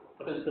 any?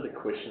 Just got a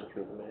question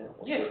for the mayor.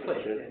 Yes,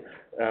 please.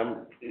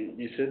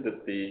 You said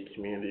that the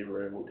community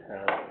room would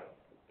have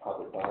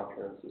public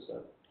bathrooms, is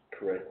that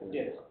correct? And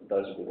Yes.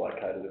 those would be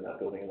located in that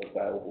building and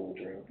available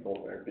during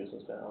ordinary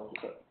business hours,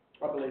 is that?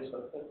 I believe so.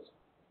 That's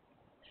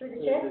Through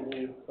the chair? the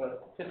new,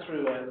 just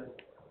through,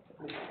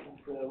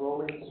 Mr.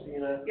 Rawlings, you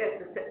know.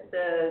 Yes,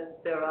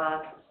 there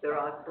are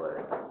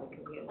toilets in the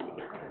community,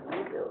 it's a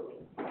new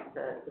building,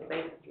 the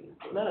base street.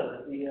 No,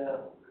 the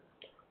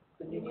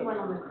new one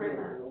on the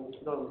Crescent.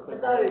 Not on the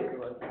Crescent. those.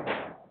 Road.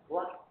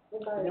 What? The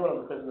new one on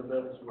the Crescent of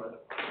Burlington Road.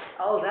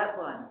 Oh, that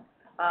one.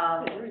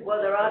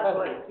 Well, there are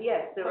toilets,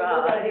 yes, there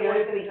are. Well, It it's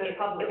won't be- open to the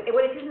public.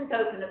 Well, it isn't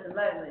open at the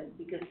moment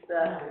because,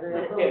 but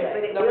Yeah,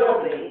 it no, will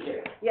no, be.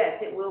 yeah.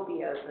 Yes, it will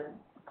be open.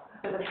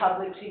 For the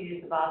public to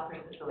use the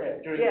bathroom Yeah,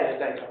 facility. during Yeah. the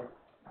daytime.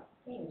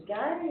 There you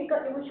go, you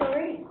got your wish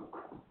already.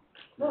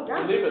 Well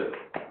done. Delivered.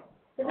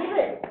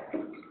 Delivered.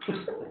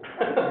 Just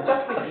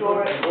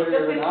withdraw it,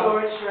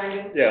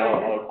 Shreya. Yeah,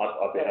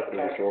 I'd be happy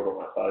to withdraw it on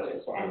that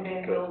basis. And then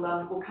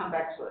we'll come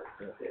back to it.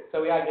 Yeah, so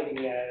we are getting,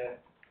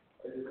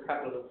 there's a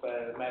couple of,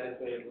 matters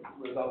we're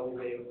resolving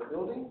there with the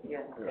building,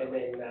 Yeah. and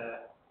then,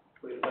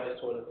 with those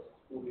toilets,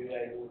 we'll be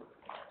able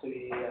to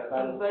be,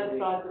 On available. both to the-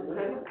 sides of the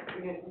crescent,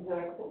 is there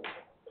access?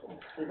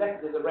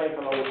 There's a ramp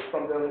along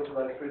from Burlington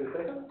Road through the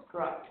crescent.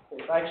 Right.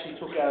 Yes, I actually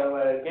took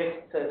our,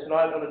 guests,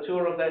 tonight on a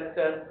tour of that,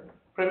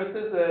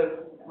 premises,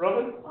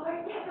 Robin. Oh,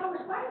 yes, I was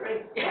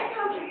wondering, why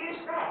can't you use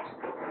that?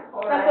 That's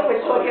what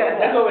we're talking about.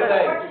 That's what we're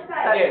saying. What you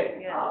say? Yeah.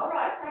 Yeah. Oh, all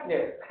right, thank you.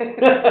 Yeah. Yeah,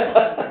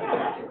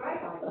 that's a great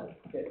idea.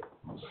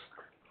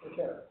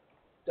 Okay.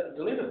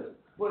 Delivered.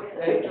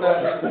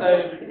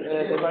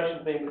 The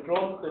motion's been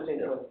withdrawn,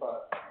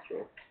 13.5.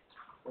 Sure.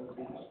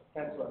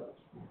 Councillor.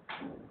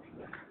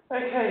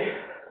 Okay,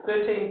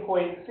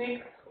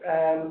 13.6,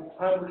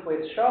 Homebush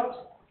West Shops,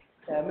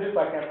 moved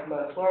by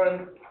Councillor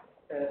Warren,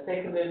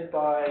 seconded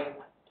by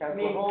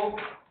Councillor Hall.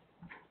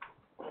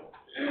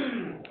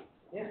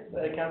 Yes,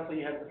 Councillor,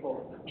 you have the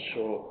floor.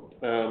 Sure.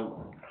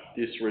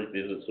 This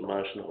revisits a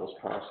motion that was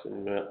passed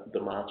in the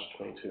March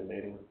 22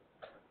 meeting,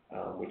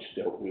 which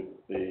dealt with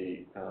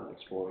the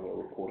exploring or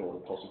reporting on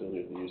the possibility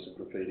of the use of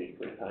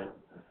graffiti-free paint.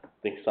 I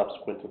think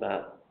subsequent to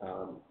that,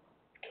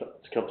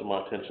 it's come to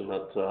my attention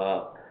that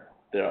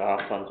there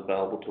are funds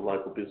available to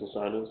local business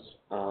owners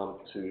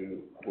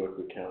to work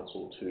with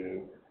council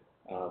to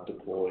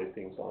deploy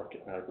things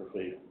like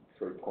anti-graffiti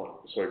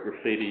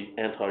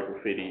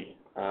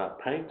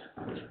paint,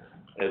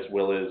 as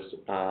well as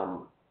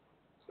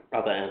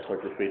other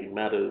anti-graffiti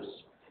matters.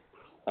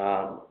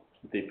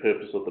 The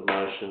purpose of the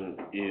motion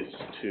is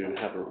to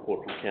have a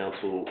report from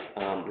council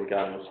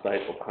regarding the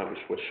state of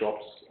Homebush West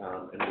shops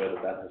and whether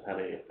that has had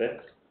any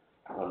effects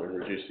in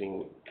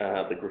reducing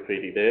the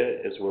graffiti there,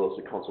 as well as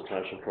the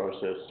consultation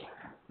process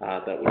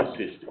that would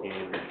assist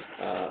in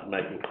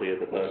making clear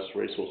that those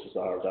resources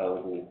are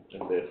available,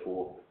 and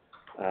therefore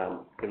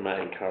it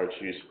may encourage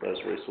use of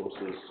those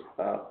resources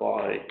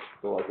by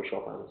the local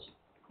shop owners.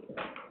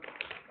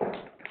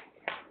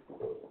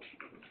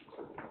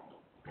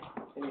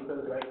 Any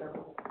further breakdown?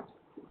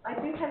 I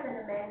do have an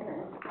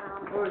amendment,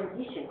 or an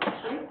addition,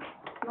 actually,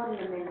 not an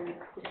amendment,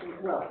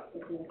 well,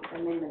 it's an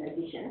amendment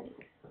addition.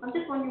 I'm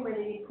just wondering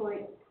whether you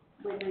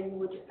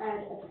would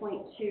add a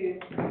point to,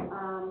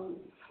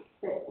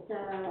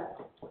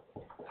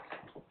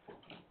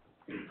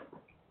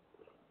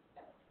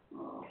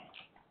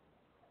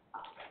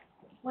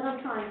 what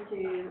I'm trying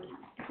to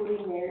put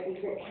in there is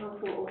that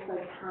council also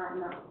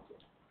partner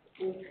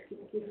with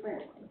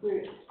different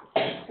groups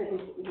for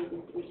this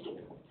issue.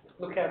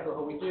 Look,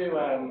 Councillor, we do, if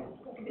I can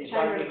just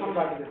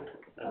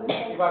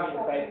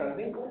say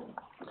something.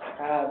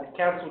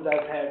 Council does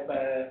have,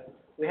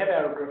 we have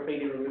our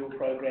graffiti removal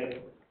program,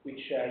 which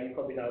you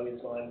probably know is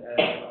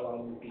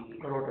along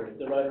with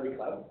the Rotary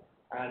Club.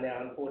 Now,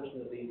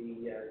 unfortunately,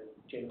 the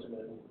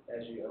gentleman,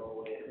 as you are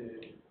aware,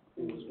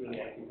 who was really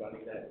active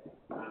running that,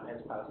 has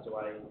passed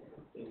away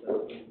in the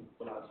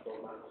last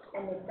 12 months.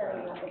 And they're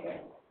starting up again,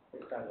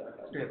 It's done,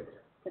 okay. Yeah.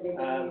 so there's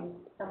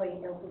somebody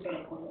else who's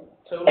going to come in.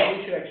 So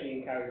we should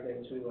actually encourage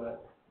them to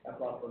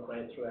apply for a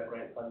grant through our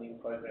grant funding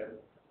program,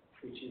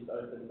 which is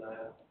open,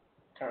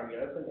 currently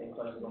open and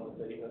closes on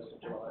the 31st of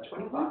July.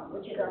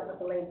 Which is, I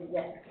believe,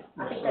 yes,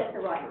 I think that's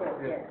the right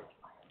call, yes.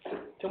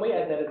 Can we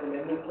add that as an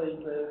amendment, please,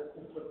 Mr.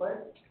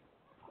 McLean?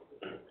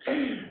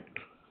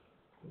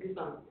 This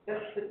one,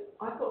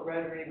 I thought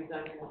Rotary was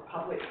only on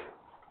public,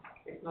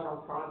 it's not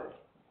on private.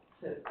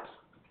 So,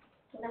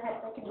 Can I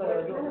have second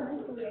word? No,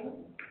 no,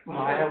 No,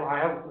 I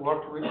have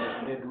worked with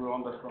them, they do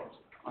on the cross.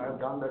 I have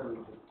done that with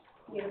them.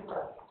 yes.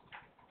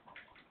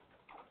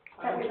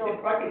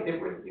 it's fucking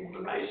different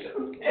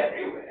information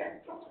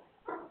everywhere.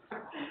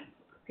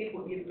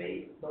 People give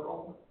me the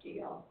wrong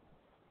deal.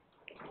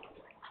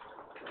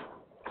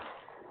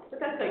 But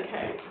that's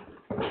okay.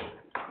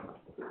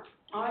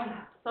 I'm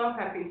so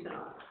happy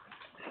tonight.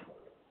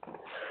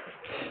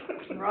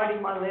 I'm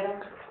writing my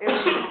letter,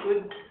 everything's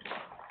good.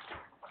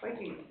 Wait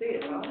till you see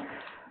it, right?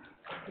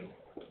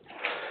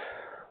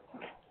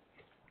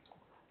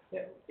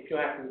 Yep, if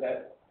you're happy with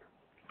that,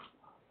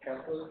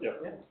 councillors?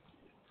 Yep. Yeah.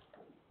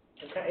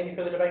 Okay, any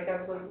further debate,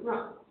 councillors?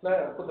 No. No,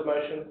 I'll put the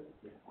motion.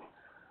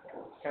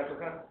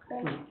 Councillor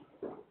Khan?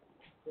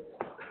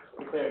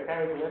 Declare it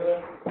carried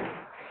unanimous.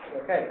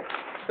 Okay,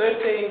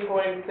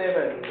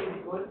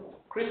 13.7,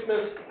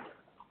 Christmas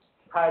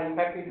party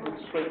package with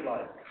street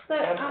lights. So,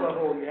 Councillor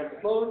Hall, you have the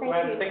floor. Do I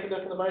have a thank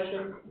seconder for the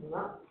motion?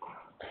 No.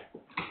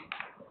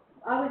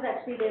 I was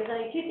actually, there's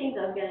only two things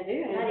I was gonna do,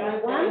 and that is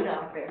There's no one,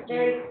 seconder.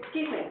 there is,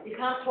 excuse me, You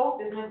can't talk,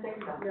 there's no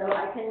seconder. no,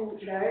 I can,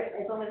 no,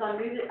 as long as I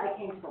move it, I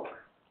can talk.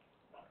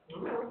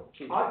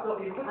 I thought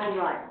you couldn't. I'm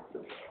right.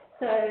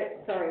 So,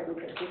 sorry,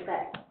 Lucas, with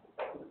that.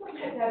 You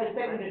have to have a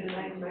seconder to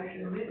make a motion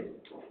to move it.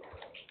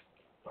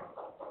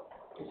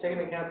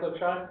 Second, Councillor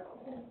Chai?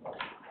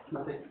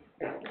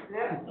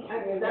 Yeah,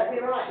 that's exactly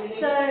right. You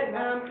need So,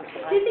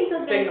 two things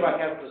I was Second by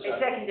gonna, Councillor It's Chai.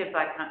 seconded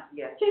by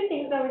yeah. two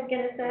things I was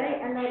gonna say,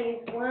 and that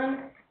is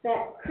one,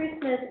 that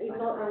Christmas is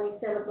not only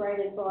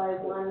celebrated by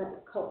one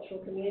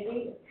cultural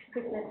community,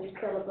 Christmas is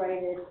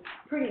celebrated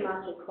pretty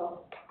much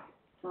across,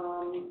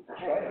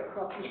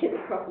 across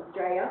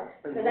Australia.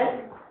 So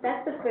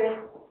that's the first,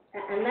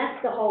 and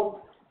that's the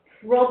whole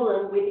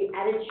problem with the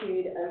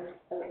attitude of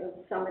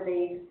some of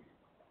these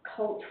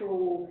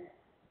cultural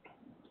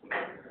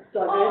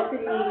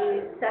diversity,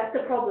 that's the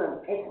problem.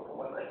 It's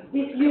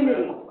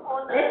disunity.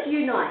 Let's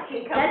unite.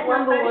 That's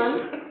number one.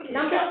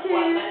 Number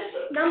two,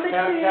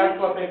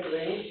 Councillor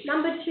Pepperine.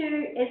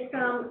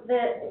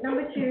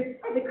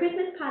 the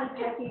Christmas party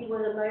package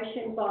was a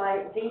motion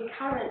by the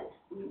current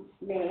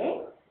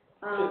mayor,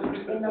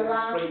 in the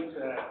last,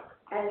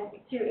 as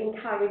to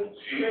encourage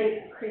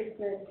street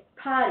Christmas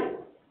parties.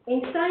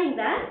 In saying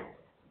that,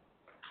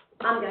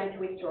 I'm going to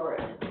withdraw it.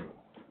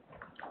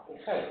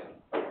 Okay.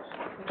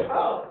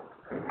 Oh,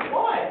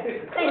 why?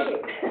 Thank you.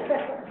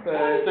 So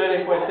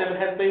 13.7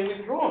 has been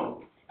withdrawn.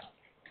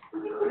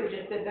 You could have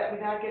just said that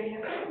without getting a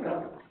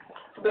seconder.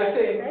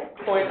 13.8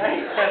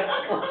 has,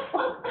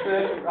 I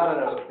don't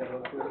know what's going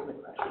on.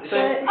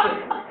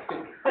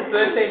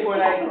 13.8. Quite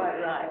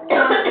right.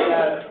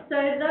 So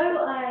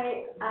though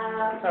I,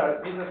 Sorry,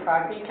 business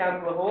parking,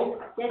 Councillor Hall.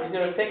 yes, Is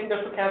there a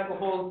seconder for Councillor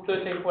Hall's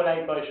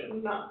 13.8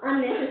 motion? No.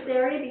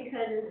 unnecessary,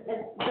 because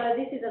though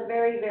this is a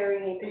very,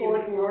 very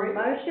important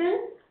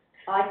motion,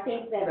 I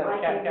think that No, I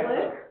can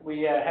Councillor, work.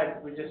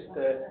 we just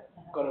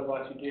got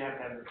advice, you do have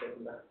to have a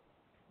seconder.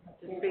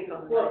 To speak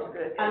on the Well,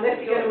 motion.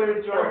 Unless you're going to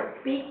withdraw it.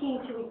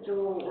 Speaking to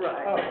withdraw.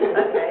 Right, Oh.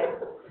 okay.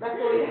 That's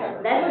all you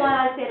have. That's why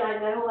I said I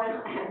know I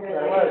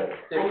No worries.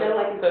 I know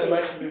I can So the speak.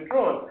 motion is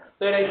withdrawn.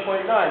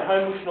 13.9,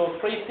 Homebush North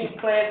Precinct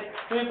Plan,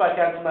 moved by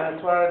Councillor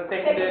Mahaswaran,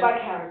 seconded. Seconded by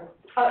Karen.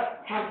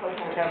 Councillor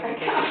Karen. Councillor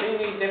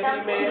Kennedy,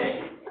 Deputy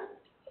Mayor.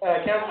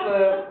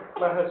 Councillor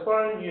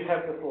Mahaswaran, you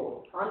have the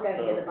floor. I'm going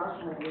to get the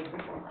motion with you.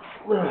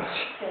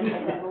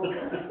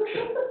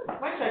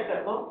 Won't take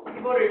that long,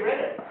 you've already read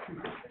it.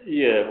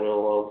 Yeah, well,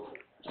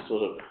 I was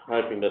sort of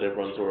hoping that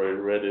everyone's already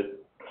read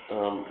it.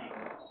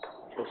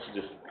 Also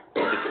just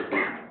think it's a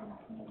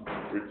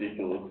bit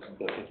ridiculous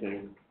that you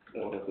think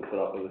that we have to put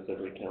up with this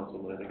every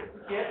council meeting.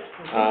 Yep.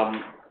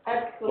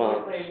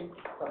 Absolutely.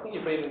 I think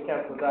you've been in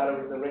Councillor Data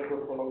with the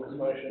record for longest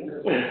motion.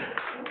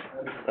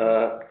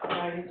 No,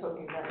 you're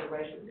talking about the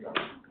racial stuff.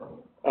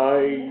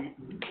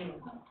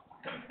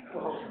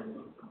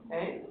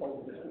 Eh?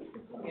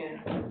 Yeah,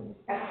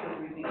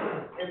 absolutely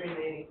ridiculous, every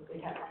meeting we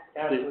have.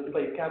 Councillor,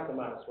 please, Councillor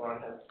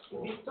Mahaswaran has.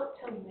 Will you stop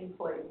telling me,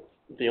 please?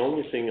 The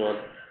only thing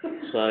I'd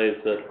say is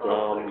that,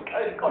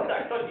 Code of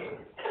conduct on you.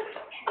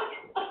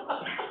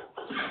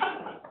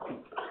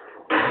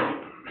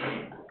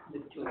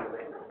 You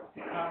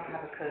can't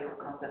have a code of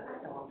conduct for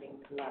someone being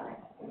polite.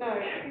 No,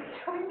 you're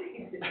telling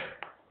me this.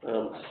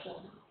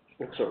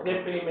 sorry.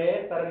 Deputy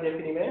Mayor, Madam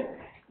Deputy Mayor.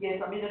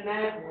 Yes, I'm in a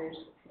mad mood.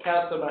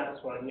 Councillor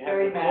Mahaswaran, you have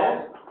Very the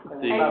floor.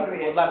 And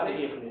we'd love to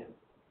hear from you.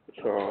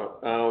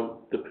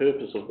 Alright, the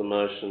purpose of the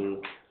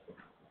motion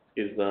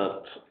is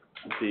that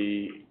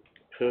the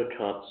per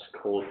cuts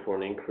called for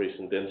an increase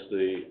in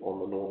density on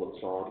the northern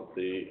side of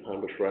the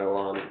Homebush rail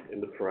line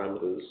in the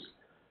parameters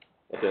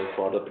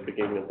identified at the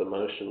beginning of the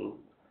motion.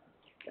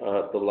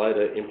 The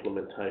later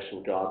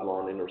implementation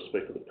guideline in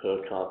respect of the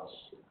per cuts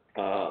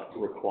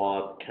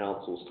required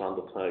councils to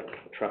undertake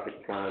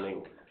traffic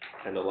planning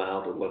and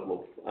allow the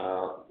level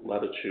of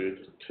latitude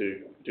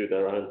to do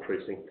their own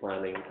precinct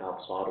planning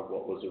outside of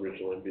what was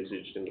originally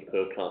envisaged in the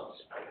per cuts.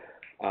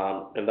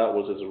 And that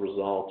was as a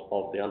result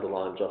of the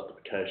underlying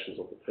justifications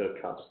of the per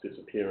cuts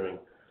disappearing,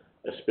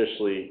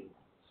 especially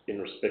in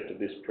respect of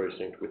this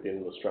precinct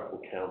within the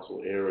Strathfield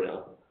Council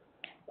area.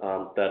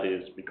 That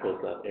is because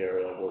that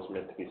area was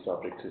meant to be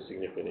subject to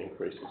significant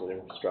increases in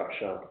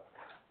infrastructure.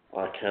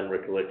 I can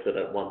recollect that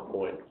at one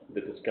point the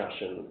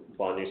discussion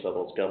by New South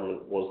Wales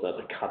Government was that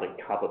the cut and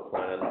cover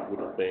plan would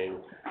have been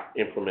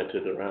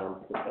implemented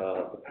around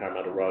the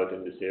Parramatta Road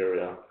in this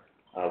area,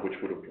 which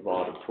would have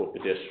provided for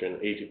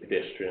easy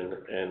pedestrian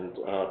and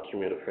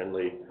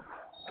commuter-friendly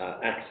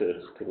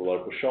access to the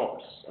local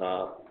shops.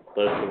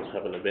 Those things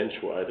haven't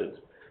eventuated,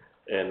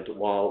 and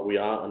while we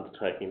are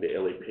undertaking the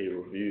LEP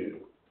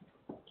review,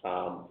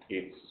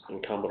 it's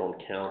incumbent on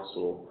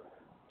Council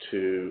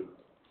to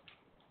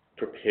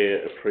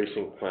prepare a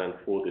precinct plan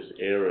for this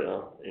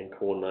area in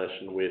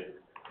coordination with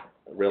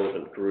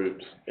relevant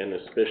groups, and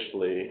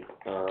especially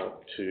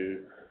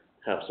to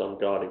have some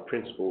guiding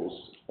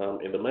principles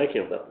in the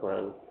making of that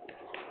plan.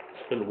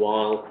 And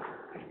while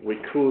we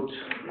could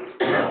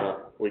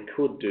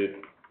do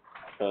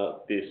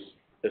this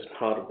as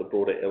part of the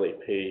broader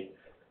LEP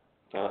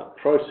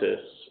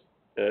process,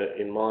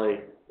 in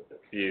my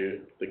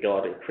view, the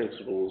guiding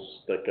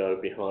principles that go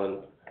behind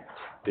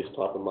this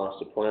type of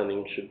master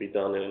planning should be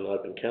done in an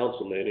open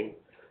council meeting,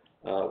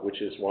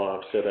 which is why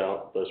I've set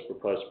out those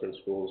proposed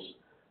principles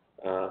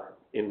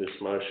in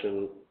this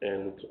motion,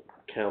 and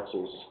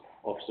council's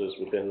officers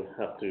would then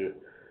have to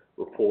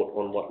report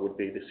on what would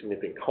be the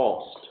significant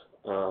cost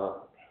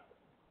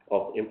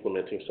of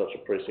implementing such a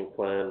precinct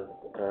plan,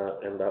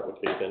 and that would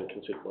be then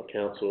considered by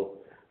council.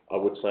 I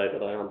would say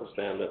that I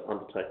understand that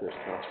undertaking this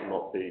task will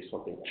not be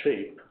something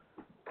cheap,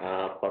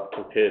 but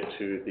compared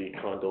to the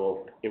kind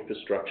of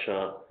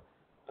infrastructure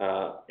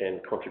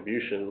and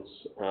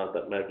contributions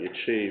that may be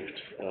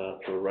achieved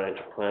through a range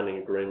of planning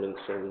agreements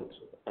and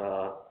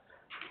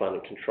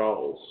planning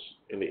controls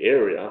in the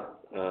area,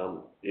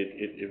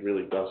 it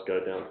really does go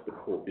down to the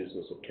core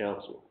business of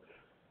council.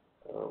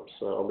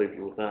 So I'll leave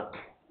you with that.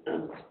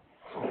 Thank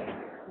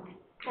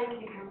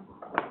you,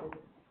 Councillor.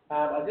 I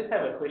just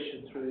have a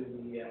question through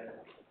the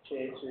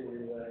chair to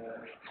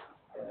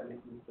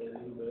Mrs.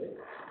 Lindbergh.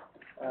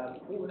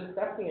 We were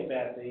discussing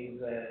about these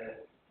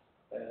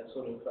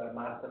sort of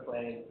master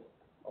plans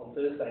on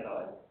Thursday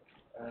night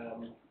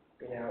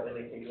in our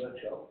LEP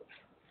workshop.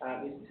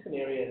 Is this an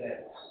area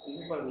is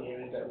this one of the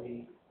areas that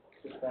we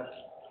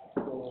discussed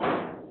for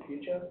the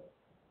future?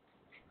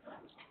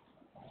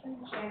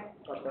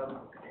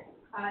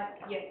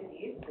 Yes, it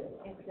is.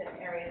 It's an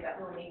area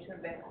that we'll need to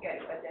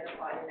investigate,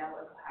 identify in our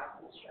local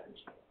housing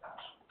strategy as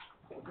such.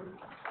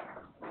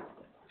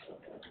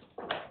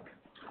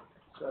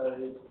 So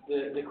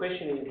the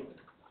question is,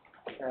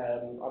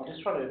 I'm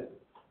just trying to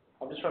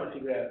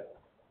figure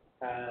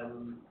out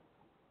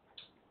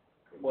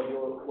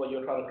what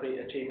you're trying to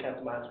achieve,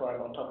 Councillor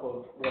Martin, on top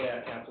of what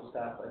our council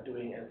staff are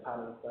doing as part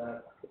of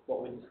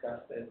what we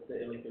discussed at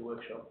the LEP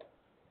workshop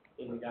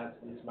in regards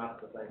to this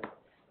master plan.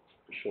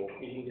 Sure.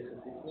 Can you just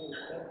assist me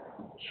with that?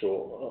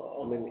 Sure.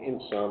 I mean, in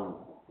sum,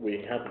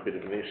 we have a bit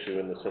of an issue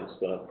in the sense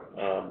that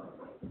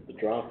the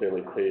draft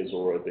LEP has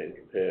already been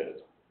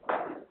prepared,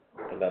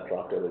 and that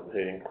draft LEP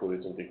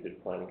includes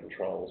indicative planning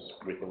controls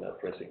within that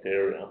precinct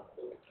area.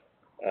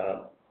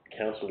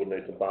 Council would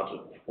need to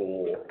budget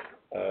for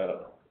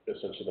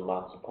essentially the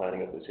master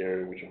planning of this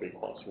area, which would be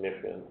quite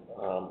significant.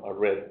 I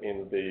read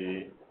in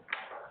the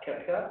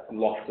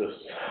Loftus.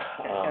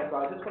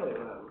 I just want to.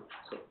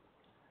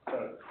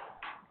 Sorry.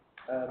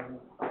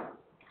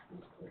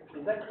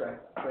 Is that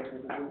correct?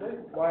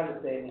 My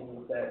understanding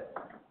is that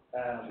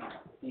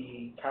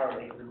the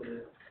current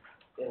exhibited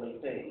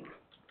LEP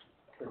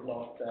does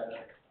not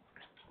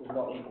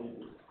include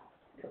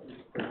this.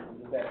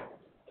 Is that?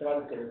 Can I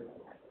understand?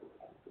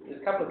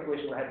 There's a couple of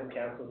questions I had with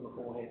council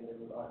beforehand.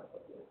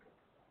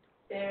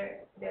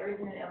 There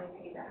isn't an LEP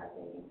that has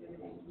been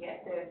exhibited yet.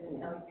 There's an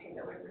LEP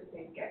that we've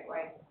received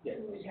gateway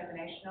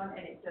determination on,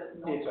 and it does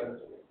not.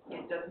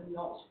 It does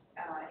not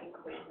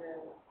include the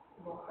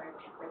North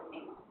Frontier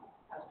precinct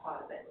as part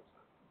of it.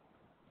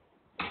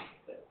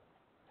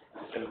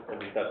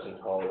 And that's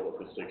entirely what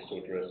this seeks to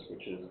address,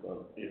 which is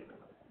if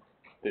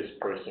this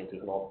precinct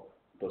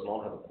does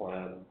not have a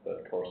plan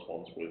that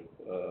corresponds with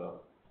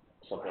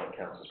something like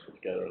council's put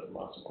together as a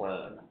master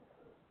plan,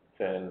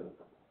 then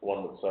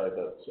one would say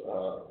that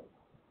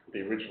the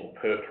original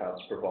per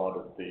cuts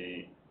provided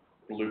the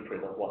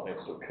blueprint of what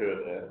needs to occur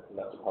there, and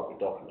that's a public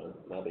document.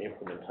 Now the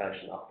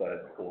implementation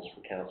update, of course,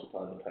 for council to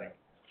undertake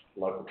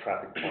local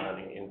traffic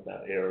planning in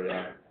that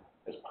area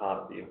as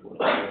part of the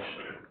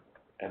implementation,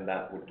 and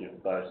that would give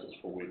the basis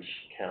for which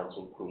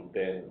council could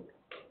then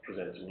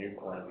present a new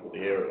plan for the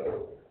area.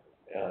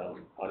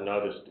 I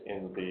noticed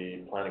in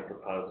the planning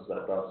proposals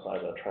that does say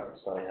that traffic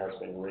study has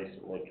been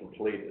recently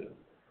completed,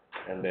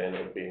 and then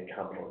it would be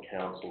incumbent on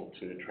council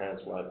to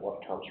translate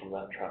what comes from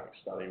that traffic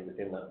study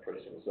within that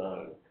precinct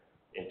zone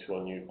into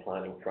a new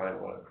planning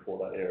framework for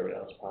that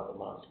area as part of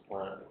the master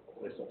plan.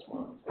 At least that's my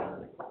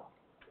understanding.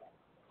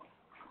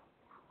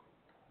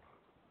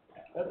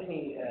 Have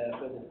any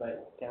further debate,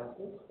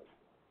 councillors?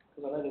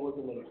 Because I know there was a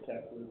lot of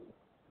councillors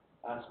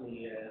ask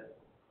me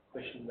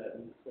questions about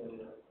this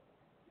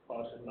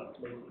prior to tonight's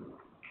meeting.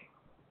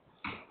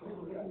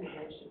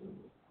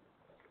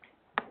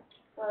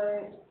 So,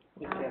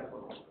 Yes,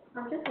 Councillor.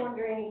 I'm just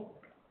wondering,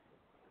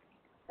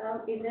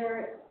 is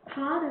there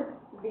part of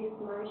this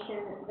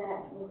motion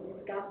that was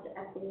discussed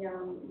at the,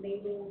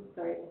 meeting,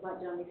 sorry, did I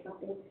miss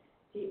something?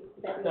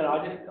 No,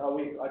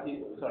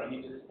 sorry,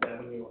 you just,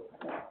 when you were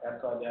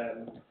outside,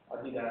 I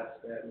did ask,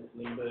 Ms.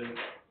 Lindbergh,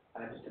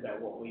 just about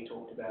what we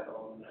talked about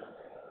on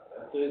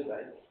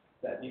Thursday,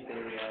 that this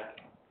area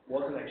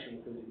wasn't actually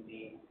included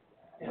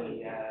in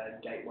the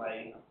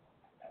gateway,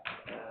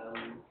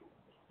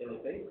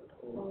 LFE,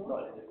 or not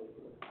LFE.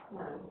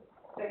 No,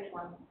 stage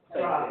one.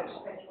 Right.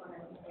 Stage one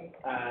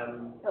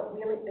and But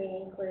will it be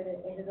included,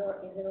 is it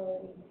already,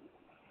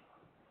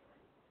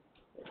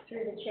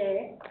 through the chair?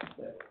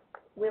 Yeah.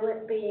 Will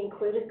it be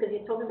included, because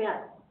you're talking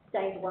about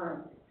stage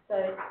one, so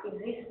is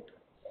this,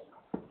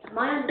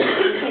 my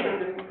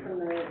understanding from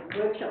the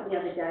workshop the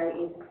other day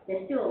is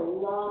there's still a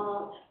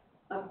lot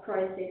of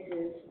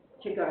processes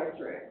to go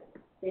through.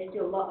 There's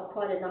still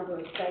quite a number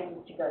of stages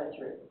to go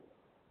through.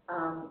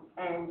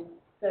 And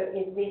so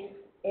is this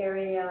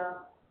area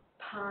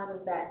part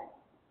of that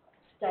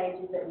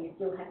stages that we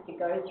still have to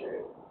go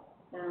through?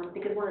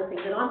 Because one of the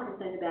things that I'm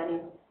concerned about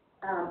is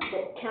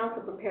that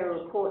council prepare a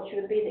report. Should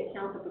it be that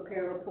council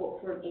prepare a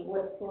report for the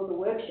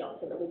workshop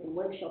so that we can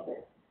workshop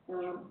it,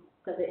 so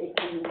that it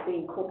can be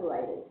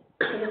incorporated?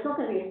 And it's not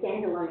going to be a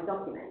standalone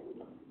document.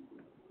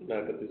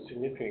 No, but there's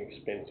significant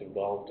expense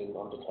involved in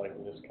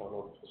undertaking this kind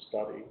of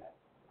study,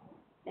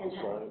 And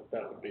so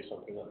that would be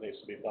something that needs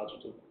to be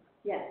budgeted.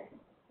 yes.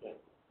 Yeah.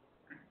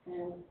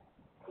 And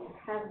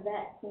have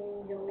that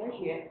in your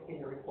motion? Yes,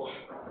 in the report.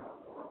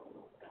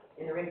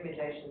 In the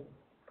recommendation,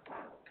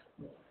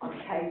 on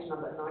page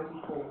number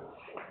 94.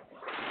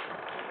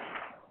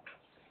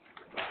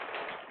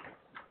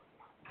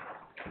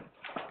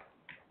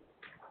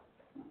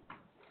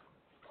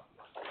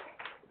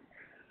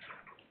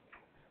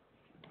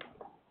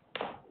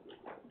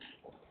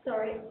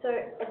 Sorry, so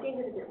at the end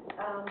of the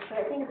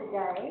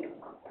day,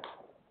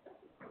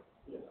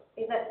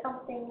 is that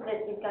something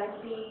that is going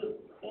to be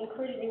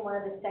included in one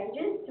of the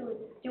stages?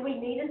 Do we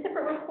need a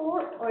separate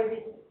report, or is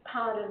it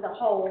part of the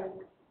whole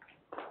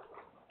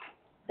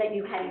that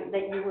you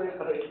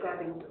were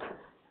describing?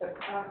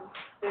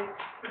 there's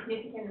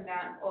significant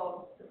amount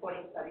of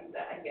supporting studies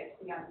that are yet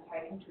to be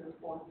undertaken to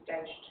inform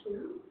stage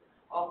 2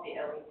 of the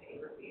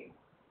LEP review.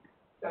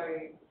 So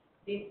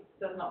this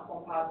does not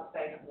form part of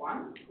stage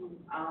 1,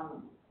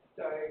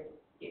 so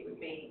it would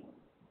be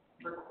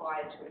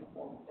required to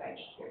inform stage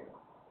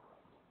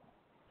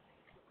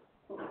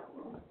 2.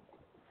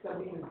 So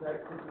we can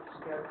vote for this to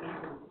go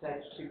into the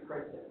stage 2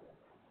 process.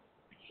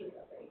 Should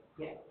that be?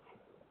 Yeah.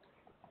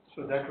 So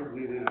that would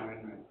be the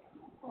amendment.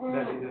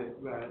 That is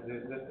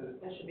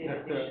That should be an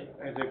addition.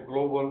 as a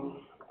global,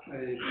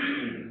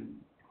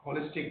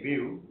 holistic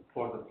view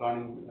for the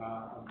planning,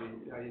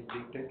 is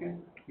being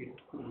taken. It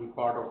could be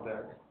part of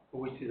that,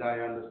 which is, I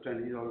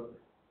understand,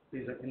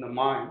 is in the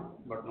mind,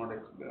 but not,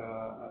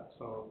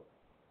 so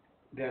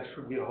there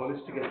should be a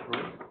holistic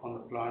approach on the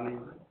planning,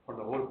 for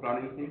the whole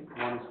planning thing.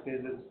 One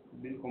stage has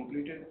been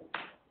completed,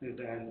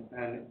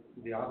 and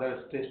the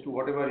other stage 2,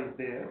 whatever is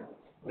there,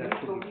 that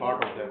should be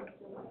part of that.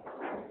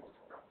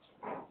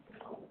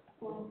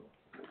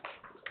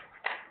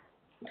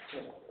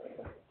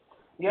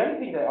 The only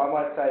thing that I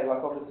might say,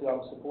 like, obviously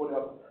I'm supportive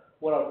of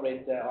what I've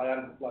read, we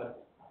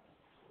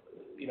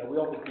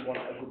obviously want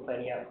a good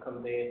planning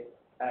outcome there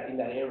in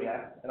that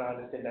area, and I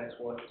understand that's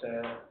what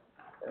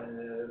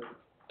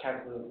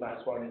Councillor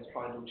Maswan is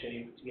trying to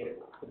achieve, to get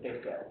the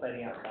best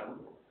planning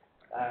outcome.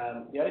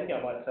 The only thing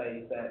I might say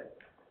is that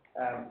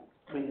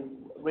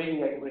when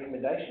reading that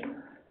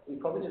recommendation, we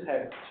probably just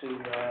have to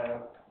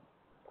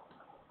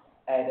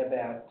add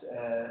about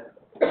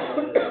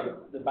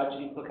the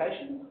budget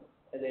implications,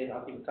 and then I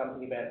think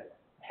something about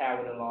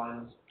how it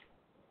aligns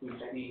with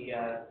the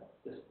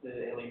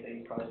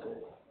LEP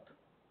process.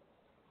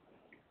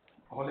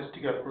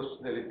 Holistic approach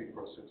to the LEP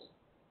process.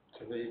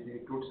 So it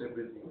includes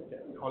everything.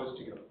 Okay.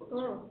 Holistic approach.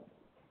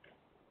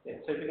 Yeah,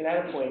 so if we can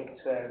add a point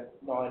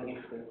 9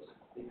 if it's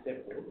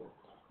accepted.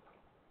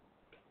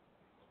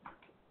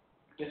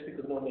 Just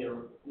because normally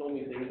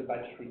if there is a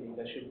budgetary thing,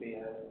 there should be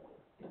a...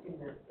 It's in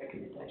the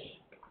recommendation.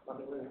 No,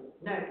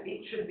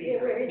 it should be.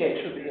 Yeah, where is it? Yeah,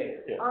 it should be,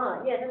 yeah.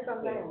 Ah, yeah, that's what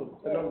I'm saying.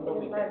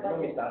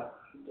 Normally staff.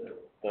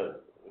 But,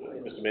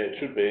 Mr Mayor, it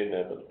should be in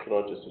there, but could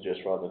I just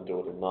suggest rather than do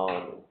it in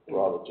 9,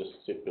 rather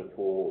just sit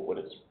before, when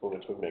we're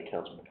talking about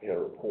council prepare a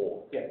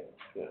report. Yeah.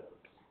 Yeah.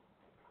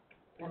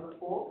 Number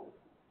 4?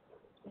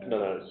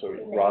 No,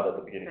 sorry, rather at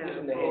the beginning. Just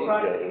in the head.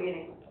 Right at the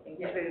beginning.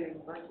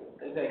 Including budget.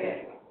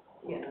 Exactly.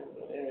 Yeah.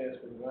 Areas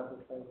with rather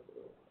things.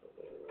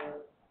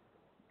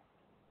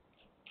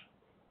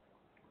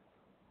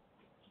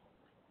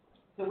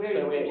 So where are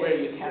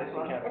you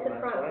Councillor? At the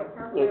front, the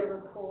councillor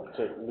report.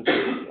 So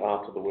literally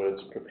after the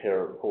words prepare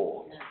a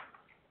report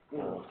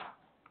of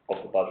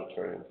the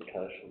budgetary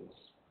implications.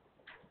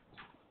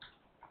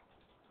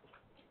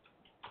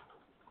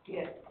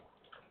 Yes.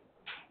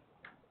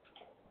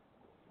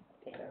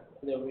 Okay,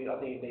 and then I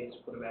think it needs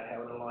to put about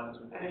how it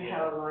aligns with. And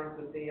how it aligns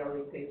with the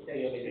LEP The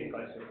stage LEP two.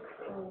 process.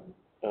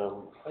 I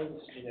think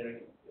it's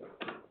generic.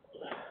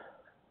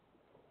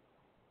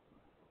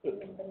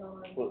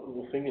 Well,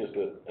 the thing is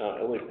that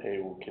our LEP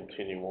will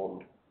continue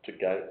on to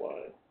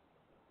Gateway,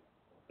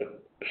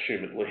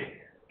 assumedly,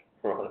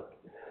 right?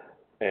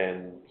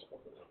 And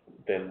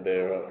then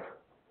there are,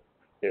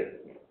 yeah.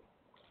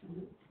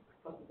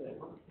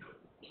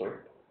 Sorry?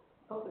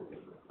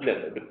 No,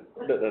 but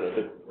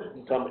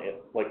some,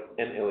 like,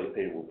 an LEP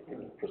will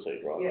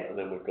proceed, right? Yeah. And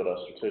then we've got our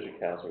strategic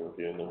housing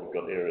review, and then we've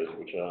got areas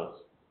which are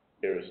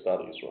area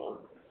studies, right?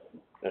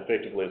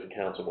 Effectively, as a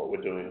council, what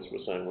we're doing is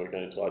we're saying we're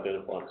going to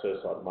identify and set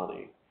aside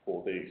money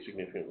for the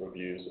significant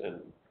reviews and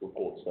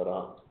reports that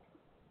are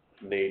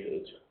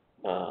needed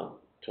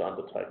to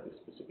undertake this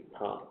specific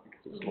part,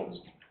 because it's not.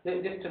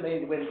 Just to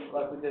me, when,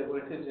 like with this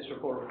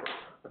report,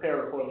 prepare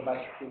a report on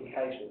budget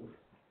implications,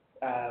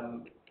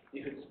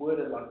 if it's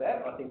worded like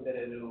that, I think that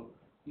it'll,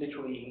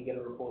 literally you can get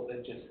a report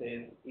that just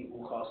says it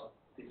will cost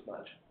this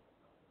much.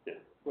 Yeah.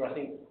 Where I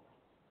think,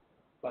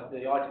 like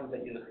the items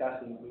that you're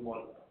discussing, we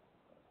want,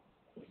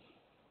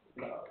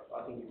 I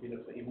think a bit of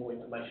more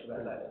information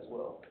about that as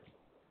well.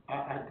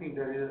 I think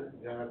there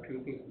are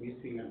few things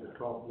missing at the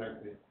top,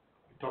 like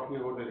talking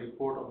about the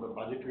report of the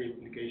budgetary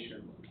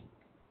implications,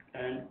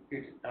 and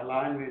it's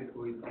aligned with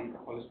the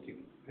holistic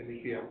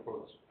LEP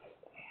approach.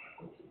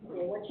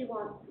 Yeah, what you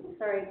want,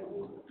 sorry,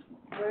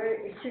 where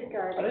it should go,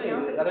 I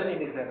don't need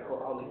to have a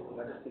holistic,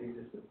 I just need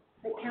to.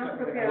 the council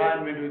prepares.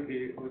 Alignment with the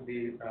LEP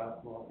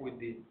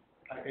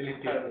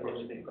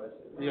approach. The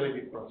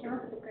LEP process.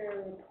 Council prepare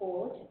a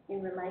report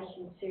in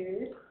relation to,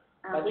 which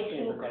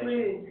Budgetary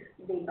includes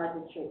the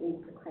budgetary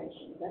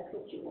implications, that's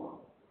what you want.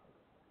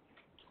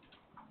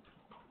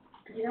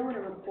 Because you don't want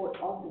a report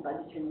of the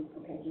budgetary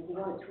implications, you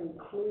want it to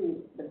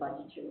include the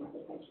budgetary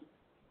implications.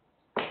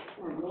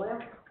 Come on, lawyer,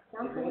 If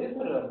we just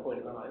put it on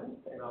point 9,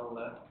 and I'll, I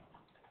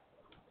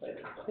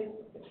think,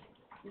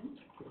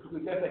 if we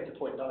go back to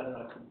point 9, and I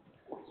can.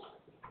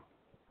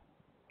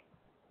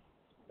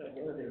 The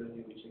other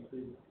review which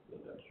includes the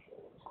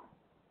industrial.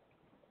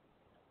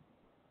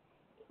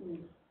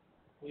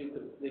 It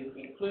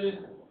includes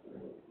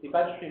the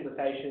budgetary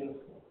implications.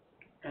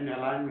 And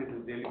alignment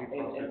with the LEP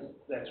process. And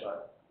that's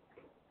right.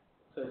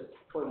 So it's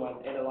point 1,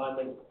 and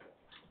alignment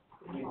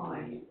with the,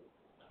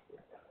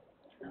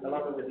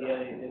 alignment with the,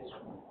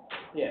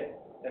 yeah,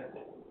 that's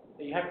it.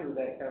 Are you happy with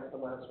that,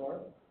 Councillor Manaswara?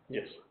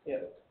 Yes. Yeah.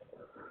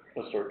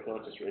 Oh, sorry, can I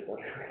just read that?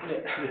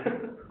 Yeah.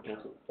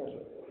 Council.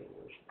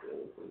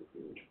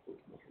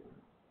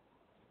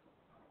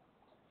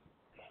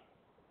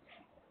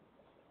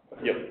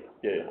 Yep,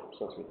 yeah,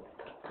 sounds good.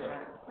 Yeah.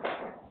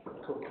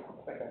 Cool,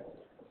 okay.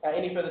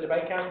 Any further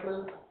debate,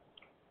 councillors?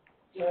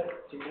 No?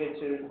 Do you need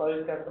to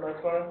close, Councillor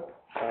Manaswara?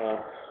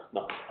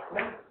 No.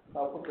 No?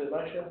 I'll put the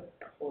motion.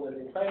 All those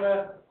in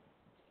favour?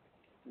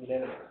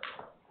 Unanimous.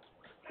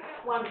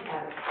 1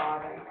 out of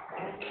 5,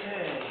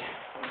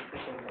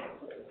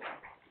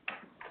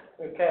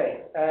 Okay,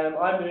 I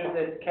move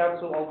that the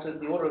council alters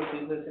the order of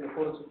business in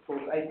accordance with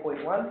clause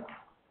 8.1.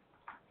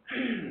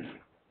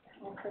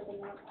 I'll second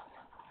that.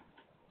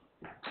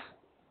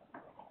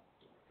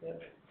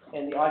 Yep.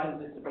 And the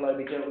items listed below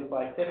be dealt with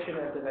by exception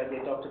after they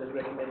be adopted as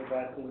recommended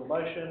by a single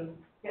motion.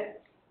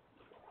 Yep.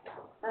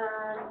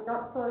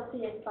 Not for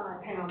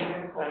CS5. Hang on, I'm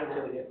going to call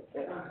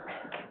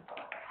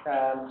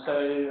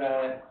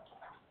that.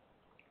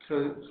 So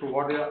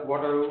what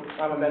are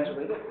I'm about to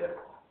read it, yep.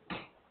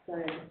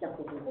 Sorry, just jump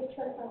in.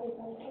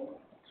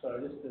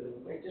 Sorry, just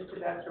We're just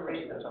about to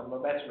read it. I'm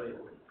about to read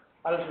it.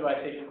 Items by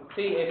exception.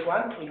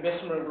 CS1,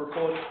 investment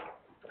report,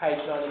 page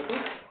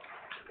 96.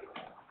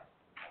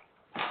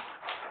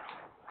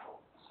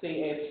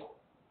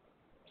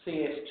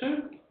 CS2.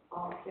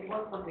 Oh, there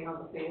was something on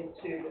the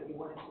CS2 that you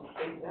wanted to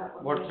speak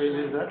about. what page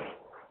is that?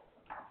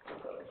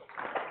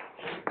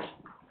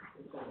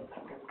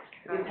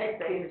 You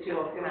take CS2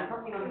 off, there was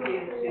something on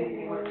CS2 that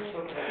you wanted to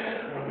talk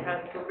about.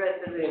 Council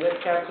resolution. Let's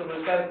cancel,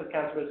 we'll start with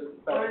council,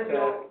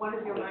 but, One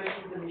of your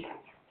motions and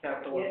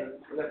council, Yeah.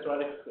 that's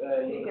right, if, you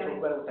you can talk can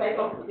about it. take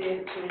off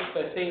CS2. So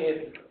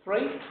CS3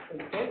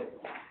 instead.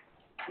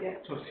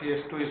 So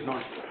CS2 is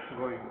not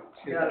going.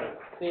 No.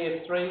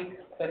 CS3,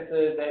 that's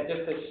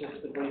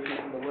just the briefing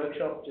from the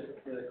workshop, just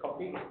the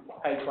copy,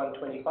 page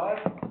 125.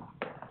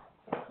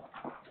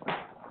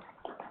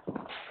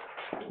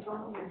 It's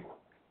on the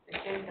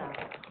agenda.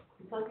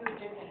 It's on your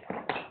agenda.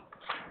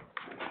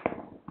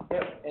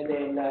 Yep, and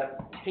then,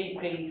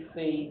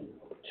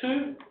 PPC2,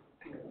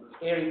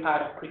 Airy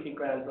Park Cricket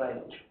Ground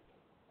Drainage.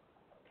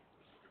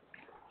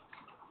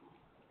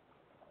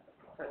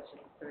 That's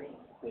just 3.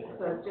 Yeah.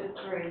 So just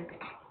 3.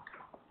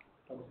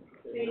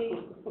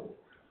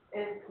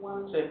 CS1,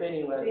 So if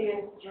anyone,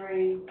 CS3,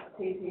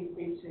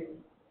 PPC2.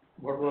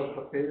 What was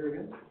the page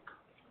again?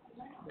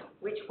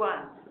 Which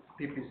one?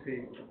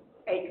 PPC.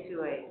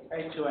 828.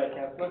 828,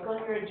 councillor. It's on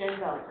your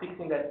agenda.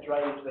 Fixing that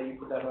drainage that you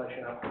put that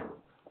motion up.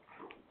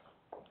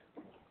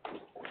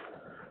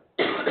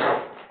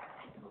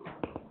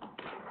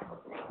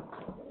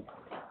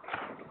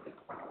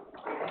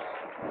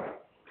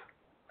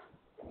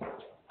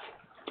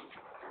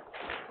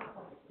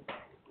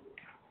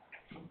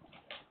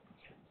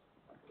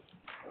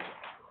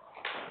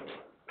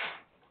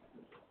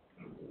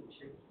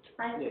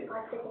 Yes. I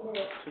seconded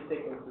it. She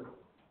seconds it.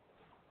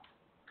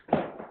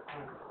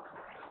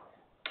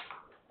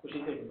 Well, she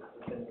seconds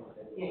it.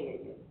 Yeah.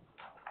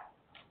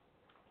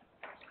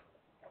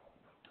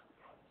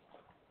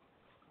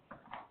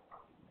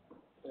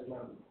 There's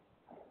none.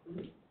 Thank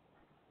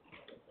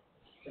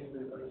you.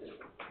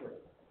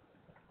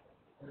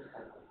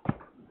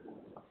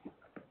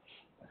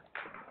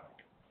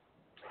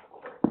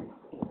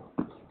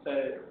 So,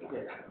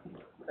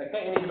 yeah.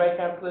 Okay, any debate,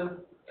 councillors?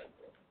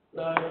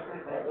 No?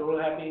 Okay, we're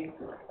all happy?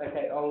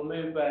 Okay, I'll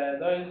move,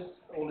 those,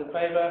 all in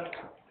favour?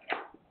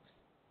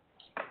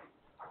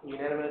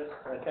 Unanimous,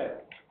 okay.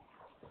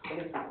 I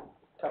guess a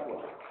couple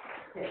of.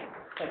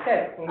 Okay,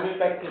 we'll move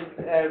back to,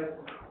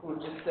 we'll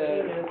just,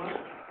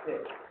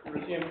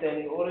 resume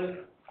standing orders.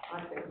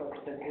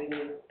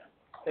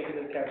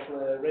 Seconded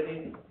Councillor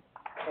Reddy.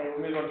 And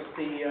we'll move on to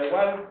CEO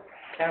 1,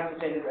 council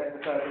tenders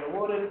advertised and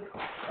awarded,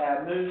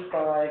 moved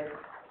by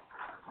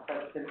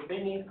Councillor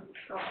Bini,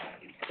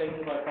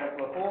 seconded by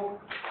Councillor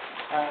Hall.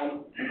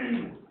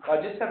 I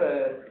just have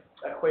a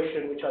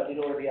question which I did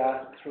already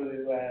ask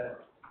through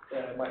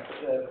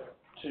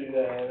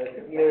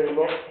Mary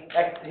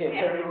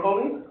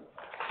Rawlings.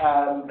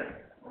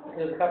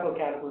 There's a couple of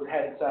councillors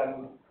had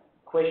some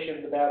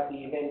questions about the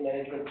event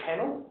management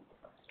panel,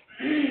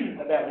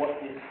 about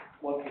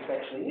what this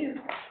actually is.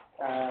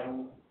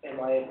 And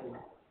I answered,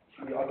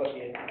 I got the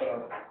answer, but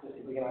I'll just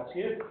if we can ask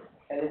you.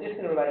 And then just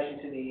in relation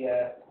to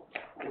the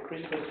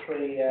Christmas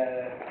tree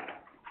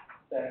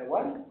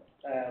one,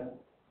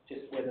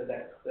 just whether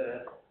that's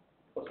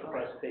what's the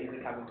process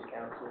are coming to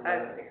council,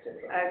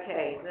 etc.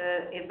 Okay,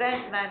 the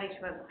event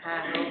management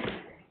panel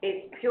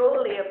is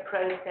purely a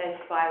process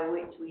by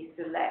which we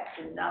select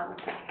a number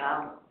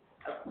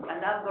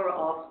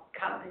of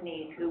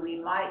companies who we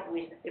might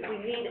wish, if we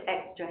need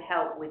extra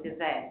help with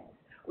events,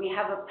 we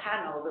have a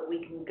panel that we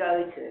can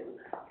go to.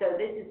 So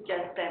this is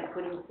just them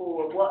putting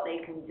forward what they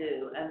can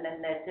do, and then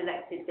they're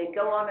selected. They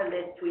go on a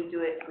list. We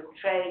do it for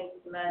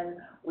tradesmen.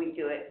 We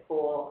do it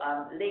for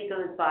legal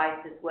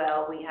advice as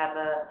well. We have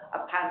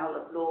a panel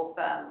of law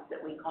firms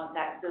that we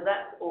contact. So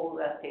that's all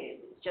that is.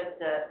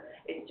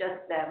 It's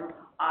just them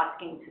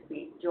asking to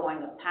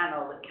join a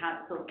panel that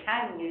council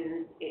can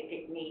use if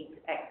it needs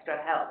extra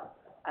help,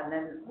 and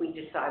then we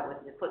decide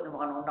whether to put them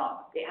on or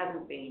not. It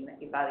hasn't been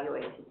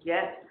evaluated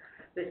yet.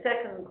 The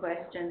second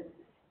question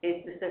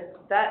is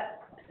that's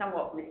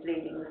somewhat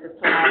misleading. The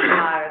supply and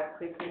hire of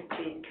Christmas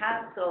trees.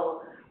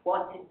 Council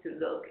wanted to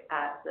look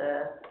at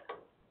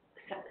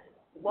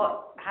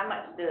how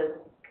much the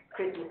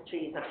Christmas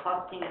trees are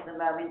costing at the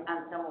moment,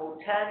 and some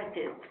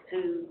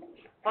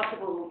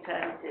possible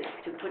alternatives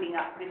to putting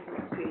up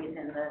Christmas trees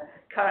in the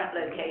current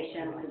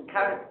locations and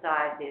current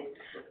sizes.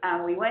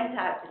 And we went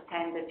out to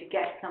tender to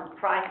get some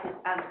prices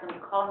and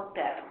some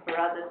concepts for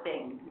other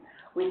things,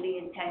 with the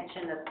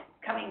intention of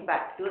coming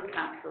back to a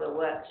councillor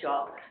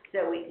workshop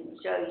so we can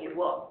show you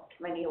what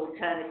many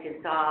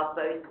alternatives are,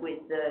 both with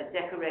the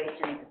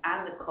decorations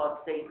and the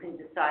cost, so you can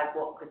decide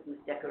what Christmas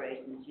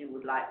decorations you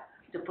would like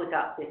to put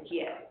up this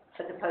year,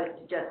 as opposed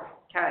to just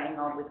carrying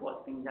on with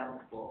what's been done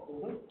before.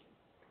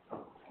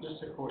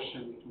 Just a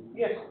question.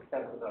 Yes,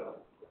 Councillor.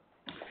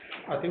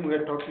 I think we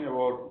are talking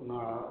about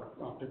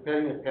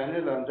preparing a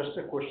panel, and just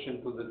a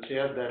question to the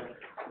chair that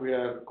we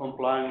are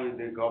complying with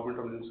the government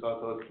of New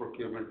South Wales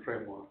procurement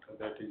framework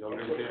that is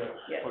already there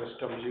for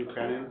establishing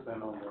panels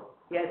and all that.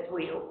 Yes,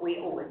 we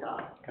always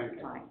are. Thank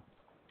you. Fine.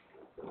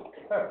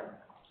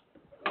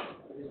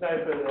 If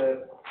there's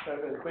no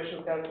further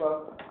questions,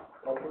 Councillor,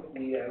 I'll put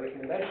the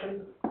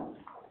recommendation.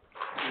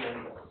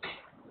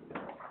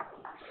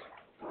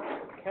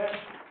 Okay.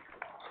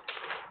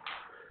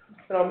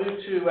 Then I'll move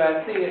to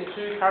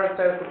CS2, current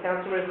status of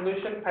council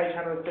resolution, page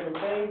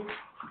 117.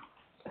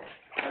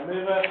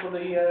 Mover for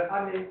the, I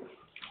move.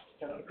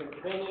 Councillor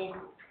Principini,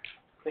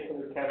 second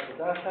is Councillor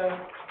Darto.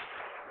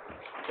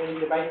 Any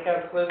debate,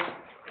 councillors?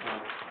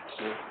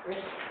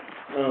 Yes?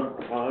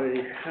 I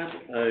had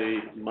a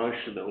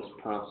motion that was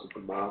passed at the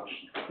March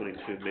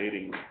 22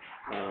 meeting,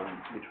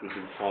 which was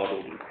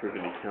entitled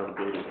Improving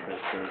Accountability and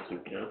Transparency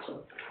of Council.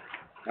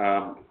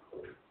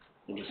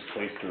 I'm just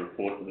pleased to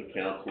report to the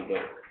council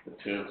that the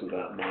terms of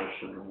that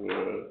motion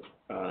were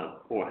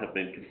or have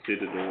been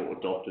considered or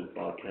adopted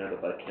by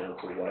Canterbury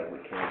Council,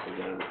 Waverley Council,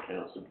 Randwick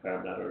Council,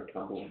 Parramatta and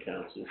Cumberland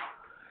Council.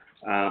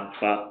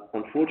 But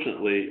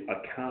unfortunately, I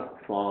can't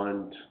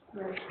find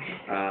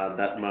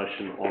that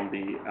motion on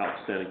the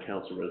outstanding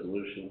council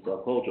resolutions. I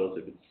apologise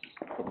if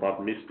I've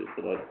missed it,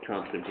 but I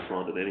can't seem to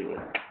find it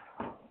anywhere.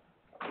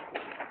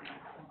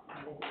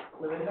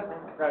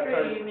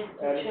 Through you,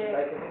 Mr. Chair.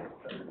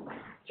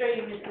 Through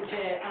you, Mr.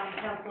 Chair,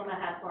 Councillor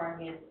Mahathwaran,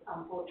 yes,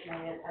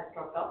 unfortunately it has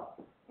dropped off.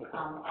 I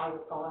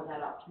will follow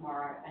that up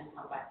tomorrow and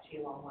come back to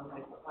you on when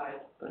we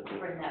propose to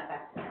bring that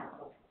back to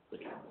council.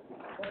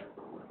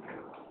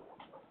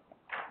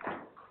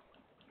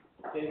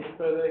 Any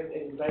further,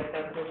 any debate,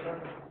 councillor?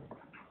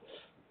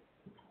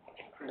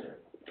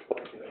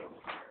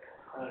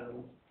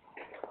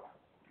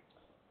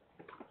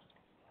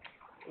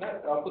 No,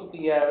 I'll put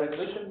the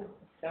resolution.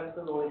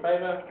 Councillors, all in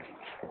favour?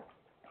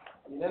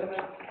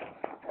 Unanimous?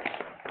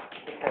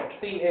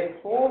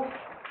 CF4,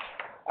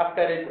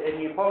 updated and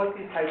new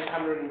policies, page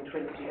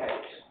 128.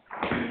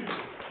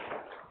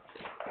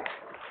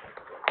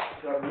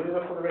 Do I have a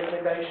mover for the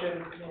recommendation?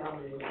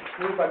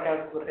 Moved by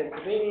Councillor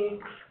Pennsylvania,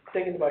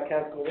 seconded by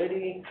Councillor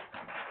Reddy.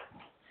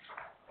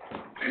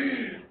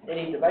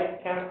 Any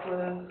debate,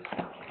 councillors?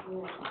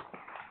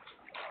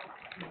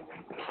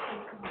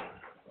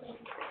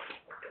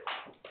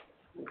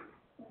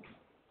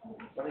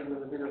 I think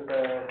there's a bit of,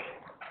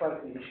 quite a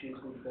few issues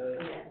with the,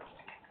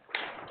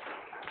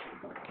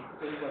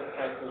 things like the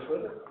councillors,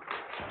 was it?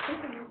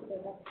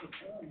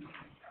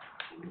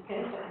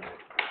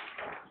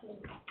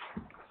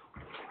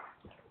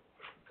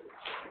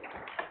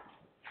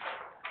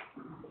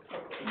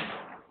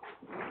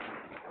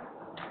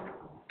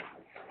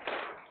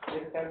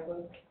 Yes,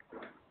 councillors?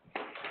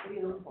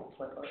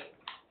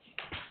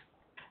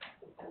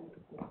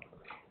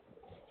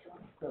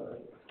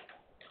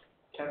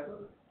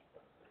 Councillors?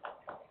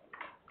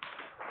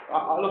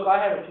 Look, I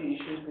have a few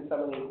issues with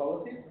some of these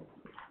policies.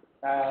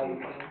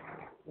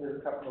 There's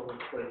a couple of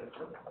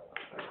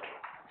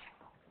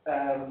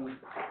them.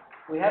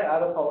 We have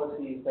other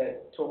policies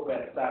that talk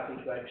about staff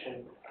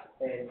interaction,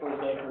 and for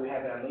example, we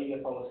have our media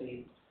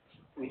policy,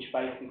 which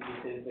basically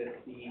says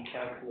that the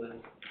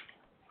councillors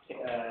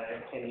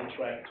can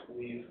interact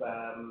with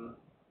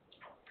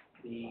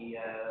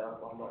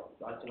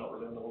I do not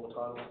remember all the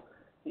time.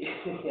 The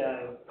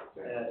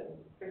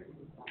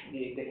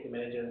executive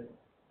manager,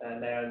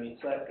 Naomi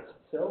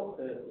Strathfield,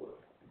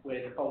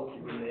 where the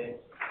policies in there,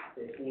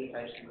 the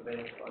communication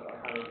events, I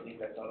can't remember the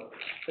exact title.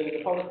 So there's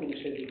a policy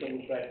which says we can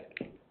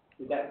interact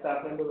with that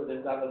staff member, but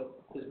there's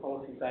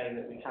policy saying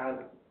that we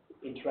can't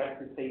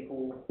interact with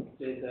people.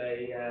 There's a,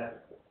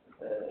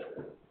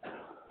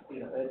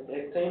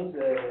 it seems, a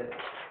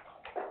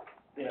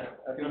bit,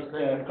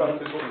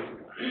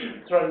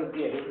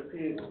 there's a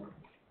few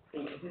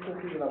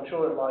inconsistencies, and I'm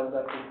sure it lines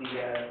up with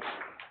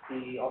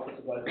the Office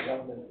of Local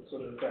Government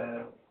sort of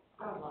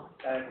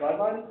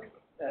guidelines.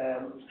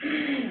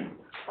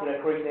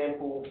 For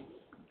example,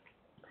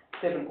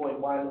 7.1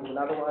 was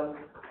another one,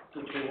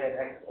 which we had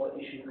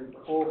issues with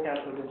before.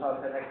 Councillors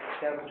entitled to have access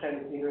to council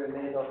chambers here in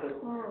Mayor's office.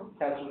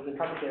 Councillors in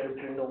public areas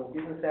during normal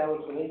business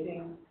hours for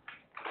meetings.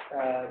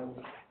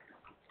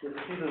 There's a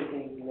few little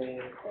things in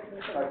there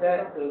like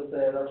that.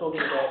 They're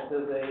talking about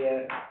there's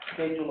a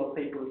schedule of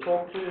people to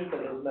talk to, but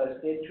there was no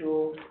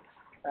schedule.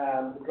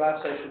 The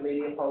draft social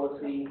media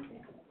policy,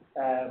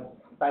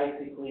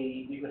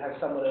 basically you could have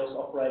someone else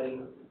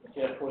operating,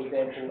 for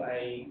example,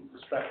 a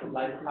Strathfield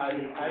Lane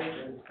party page,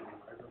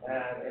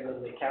 and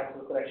then the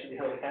council could actually be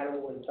held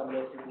accountable and someone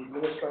else is the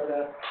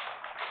administrator.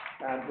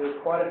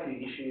 There's quite a few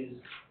issues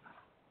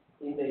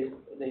in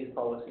these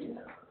policies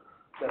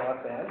that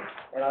I found,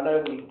 and I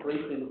know we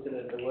briefly looked at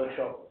it at the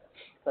workshop,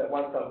 but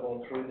once I've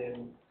gone through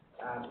them,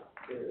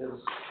 it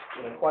was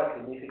quite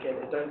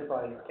significant.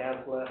 Identifying the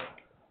councillor,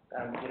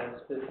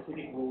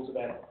 specific rules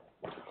about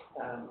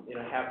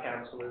how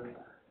councillors,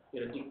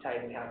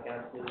 dictating how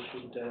councillors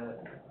should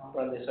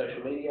run their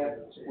social media.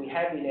 We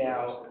have in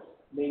our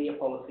media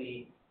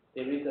policy,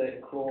 there is a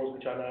clause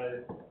which I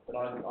know that I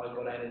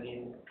got added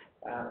in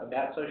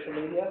about social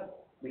media,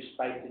 which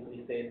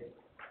basically says,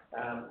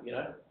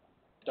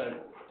 don't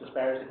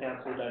disparage the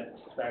council, don't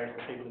disparage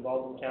the people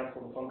involved in the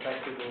council, the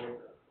contractors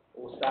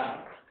or staff.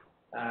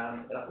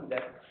 And I think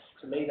that,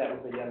 to me, that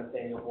would be the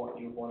understanding of what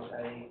you want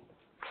a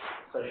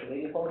social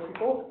media policy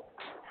for.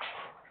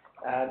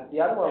 The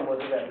other one was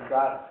about the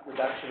draft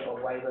reduction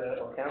of waiver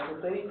of council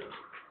fees,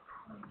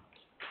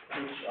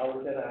 which I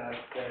was going to ask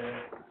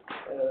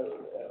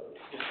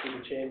just to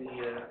the chair,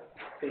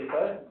 the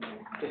CFO,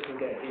 just to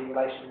get in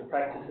relation to the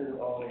practices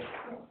of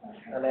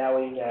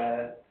allowing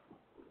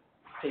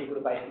people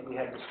to basically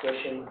have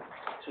discretion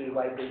to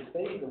waive these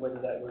fees, and whether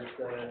that was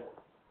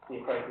the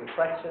appropriate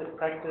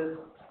practice.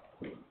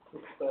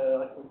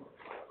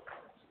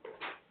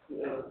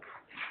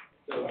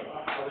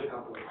 Other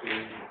companies do,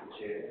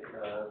 Chair,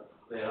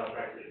 there are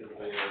practices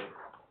where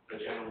the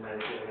general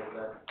manager has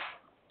that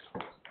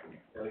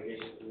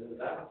delegation to do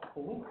that.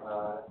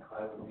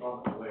 I'm not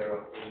aware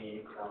of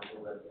any council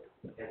that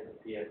has a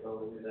CFO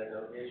with that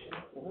delegation.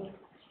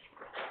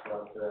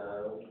 But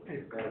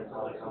then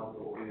other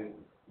councils do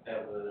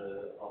have the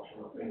option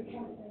of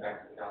bringing back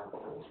to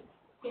council,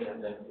 and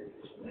then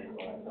decision made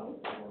by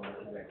council on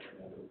the next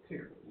level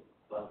too.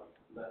 But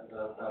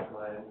that's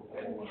my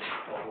understanding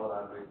of what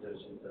I've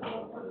researched in terms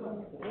of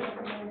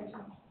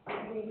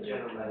the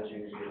general manager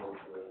usually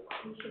holds the.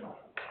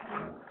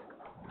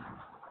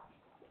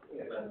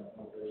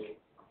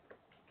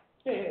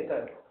 Yeah, it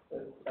does.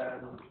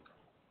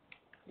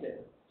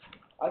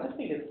 I just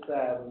think it's,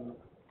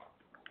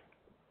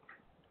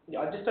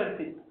 I just don't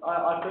think,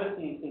 I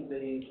personally think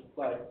these,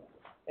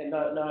 and no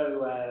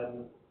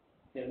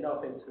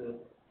offence to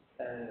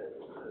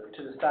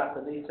the staff,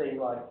 but these seem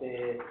like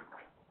they're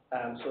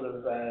sort of,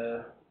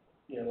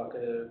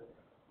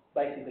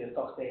 basically a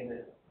stock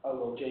standard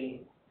OLG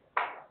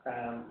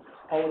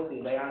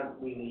policy. They aren't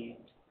really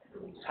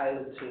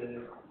tailored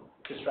to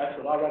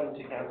Strathfield. I run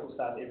into council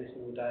staff every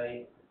single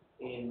day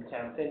in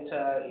town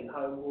centre, in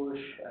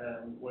Homebush,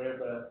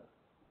 wherever,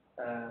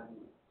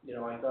 you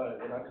know, I go.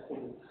 And I just think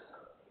it's,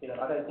 you know,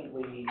 I don't think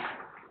we,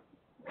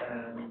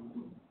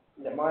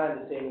 you know, my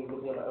understanding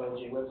looking on the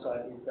OLG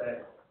website is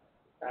that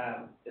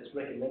it's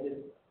recommended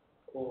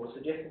or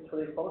suggested for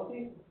these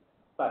policies,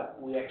 but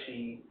we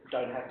actually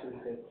don't have to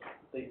accept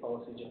these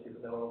policies just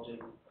because OLG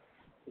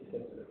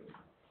accepted it.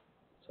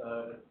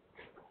 So,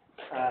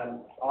 I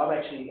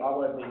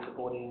won't be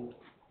supporting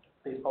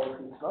these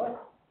policies tonight.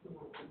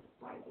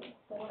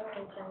 Would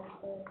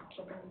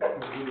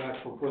you like to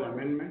propose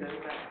amendment?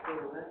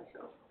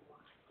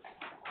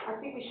 I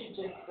think we should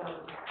just,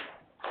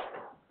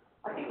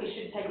 I think we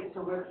should take it to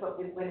a workshop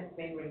when it's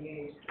been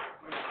renewed.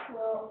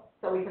 Well,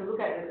 So we can look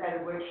at it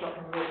at a workshop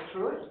and work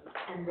through it,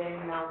 and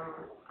then,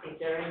 if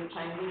there are any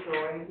changes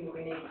or anything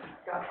we need to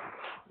discuss,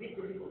 it's a bit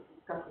difficult to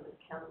discuss with the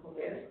council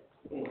there.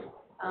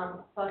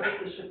 So I think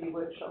there should be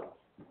workshops.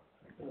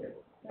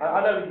 Yeah.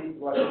 I know we did,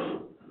 like,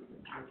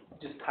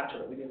 just touch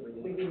on it, we didn't We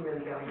really, didn't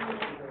really go into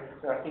it.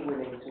 so I think we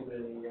need to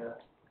really, yeah,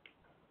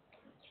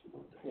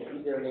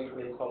 is there a need for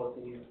these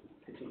policies,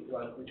 particularly,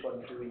 like, which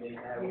ones do we need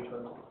to have, which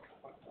ones?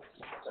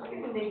 I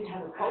think we need to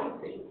have a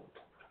policy,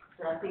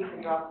 but I think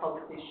the draft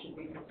policy should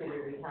be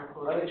considered in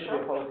council. I think it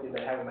should be a policy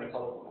that have a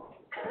policy.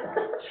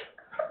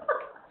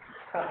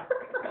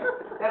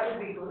 That would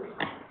be good.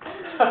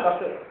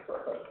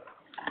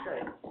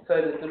 So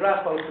the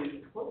draft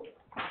policy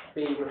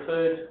be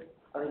referred,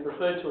 I think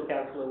referred to a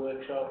councillor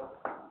workshop.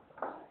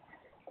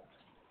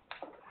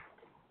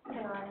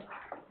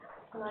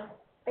 can I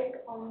speak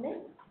on this?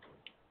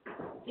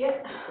 Yes.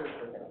 Referred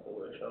to a councillor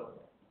workshop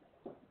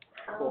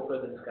for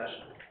further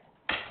discussion.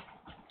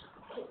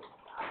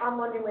 I'm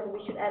wondering whether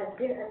we should add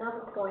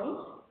another point,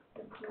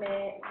 Mr.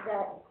 Mayor,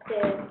 that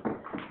says,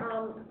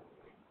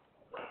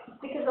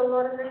 because a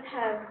lot of us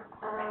have,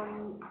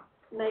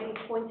 maybe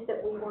points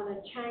that we want to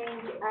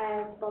change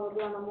as blah, blah,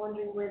 blah, and I'm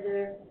wondering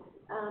whether,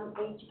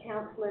 each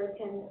councillor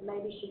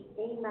should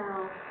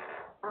email,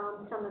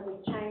 some of the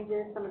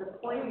changes, some of the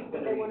points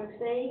that they want to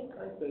see.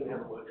 I think we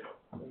have a workshop.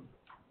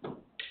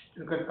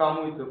 You can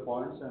come with the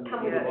points and.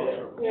 Come with it.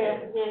 Yeah,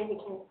 you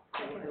can.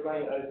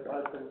 Remain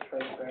open,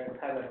 transparent,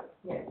 have a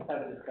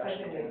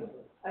discussion.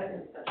 Open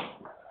discussion.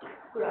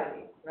 Good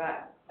idea, right,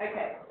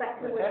 okay.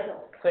 Back to the Okay.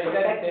 workshop. So is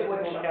that Back to accepted from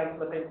workshop.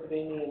 councillor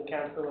Pennsylvania and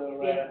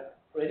councillor, Yes.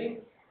 Reddy?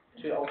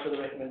 To alter the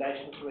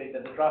recommendation to read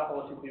that the draft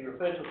policy be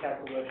referred to a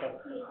council workshop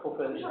for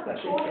further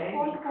discussion.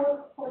 All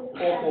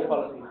four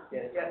policies,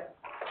 yes. Yep,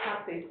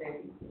 can't see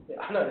Sandy.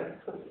 Yeah, I know.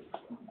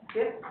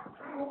 Yep.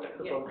 That's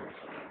the problem.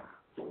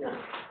 Yeah.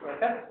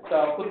 Okay, so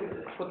I'll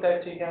put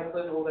that to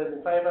councillors, all those in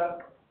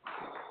favour?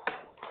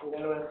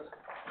 Unanimous?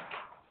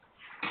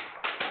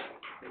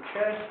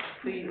 Okay,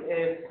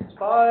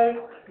 CS5,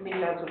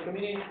 council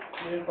committee,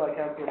 moved by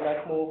councillor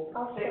Blackmore,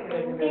 I'll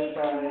seconded second.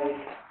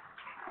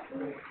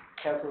 by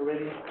councillor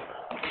Reddy.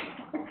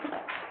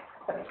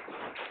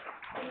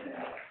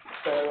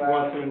 So,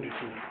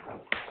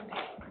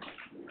 172.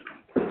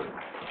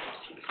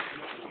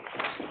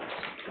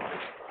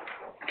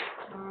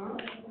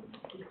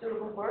 You still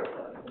looking for it?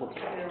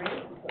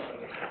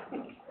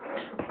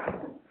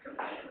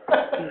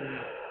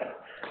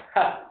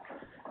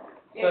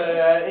 so,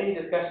 any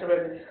discussion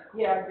about this?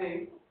 Yeah, I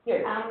do.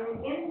 Yes.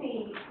 In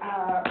the,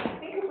 I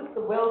think it was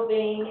the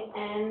Wellbeing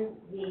and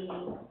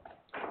the,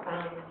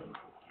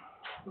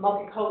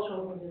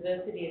 Multicultural and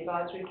Diversity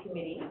Advisory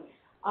Committee,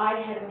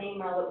 I had an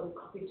email that was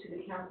copied to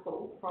the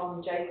council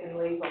from Jason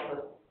Lee's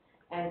office,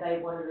 and they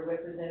wanted a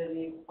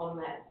representative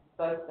on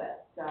both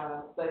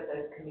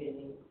those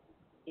committees,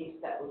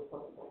 if that was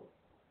possible,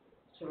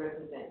 to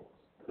represent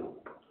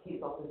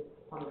his office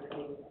on the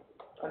committee.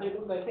 I think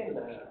they can,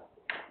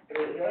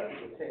 you're open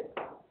to 10.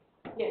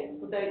 Yeah,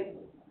 but they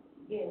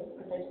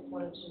just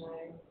wanted to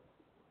know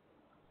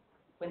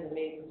when the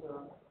meetings were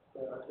on. I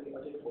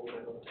did forward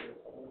it on to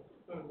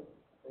someone.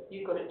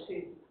 You got it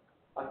too?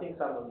 I think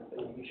someone,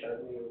 you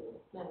showed me, or...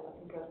 No,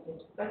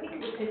 I think it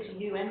was sent to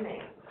you and me.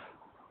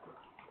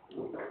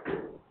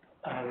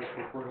 I have a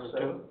proposal So,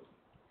 too.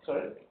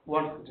 sorry?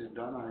 Once it is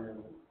done, I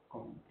will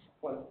come.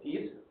 One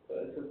is,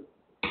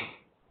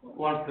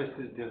 Once this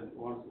is done,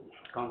 once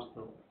it comes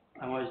through,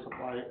 I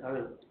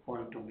will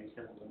point to make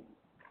as well.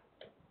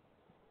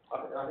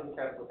 I think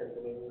council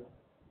Pennsylvania.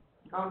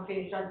 I'm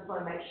finished, I just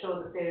want to make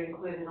sure that they're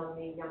included on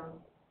the,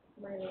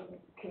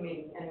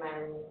 committee and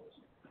mailing,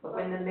 but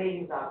when the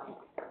meetings are,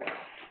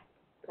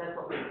 that's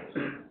what we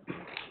do.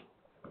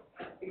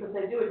 Because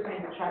they do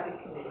attend the traffic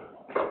committee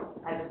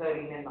as a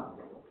voting member.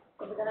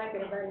 But they don't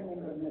get a voting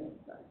member in it,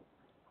 so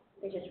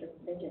they just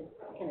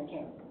can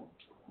attend.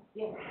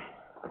 Yeah,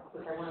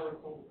 because they want to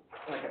attend.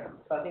 Okay,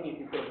 so I think if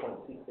you put a point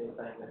 6 there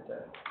saying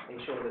that,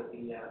 ensure that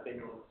the,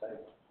 federal and state,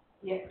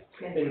 Yeah.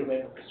 federal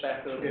member for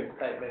Strathfield and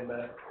state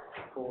member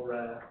for,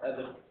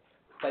 the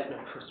state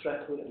member for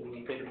Strathfield and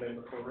the federal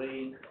member for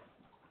Reed,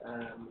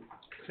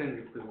 Send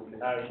it to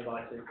the. are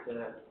invited, To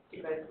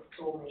go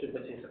to to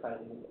participate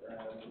in,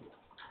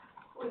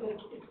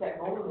 it's that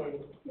whole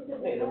meeting.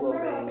 yeah, the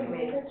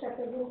wellbeing.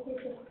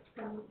 Representative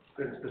from,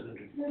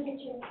 Representative. who did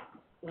you?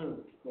 Is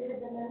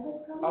it the members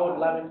come? I would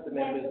love if the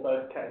members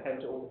both came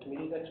to all the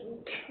committees actually.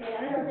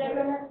 Yeah, so they're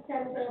gonna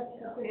send the.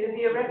 It'll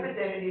be a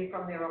representative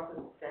from their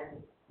office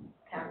and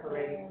council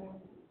meeting.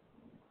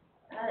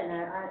 I don't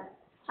know,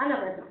 I'm not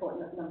gonna support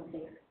number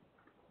 6.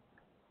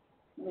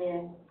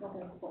 Yeah, not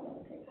gonna support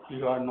number 6.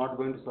 You are not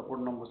going to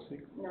support number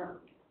 6? No.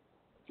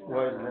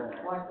 Why is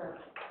that? Why so?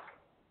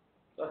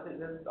 I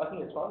think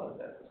it's fine with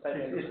that.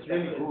 It's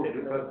really good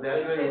because that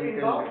way we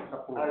can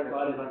support. Are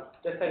invited.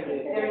 Just say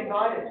They're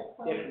invited.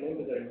 Yeah,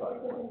 members are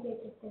invited.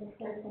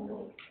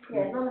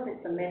 Yeah, as long as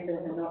it's the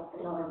members and not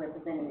a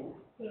representative.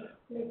 Yeah,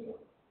 legit.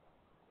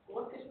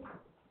 What's it?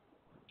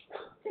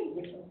 Big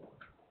difference.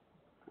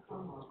 Oh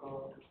my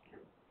God.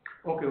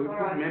 Okay, we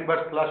put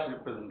member slash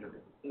representative.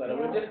 No,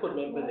 we'll just put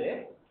member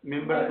there.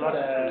 Member slash.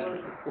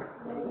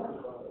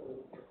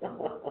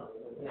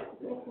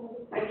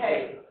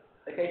 Okay.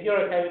 Okay, if you're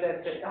okay with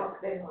that,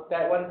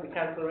 that one's the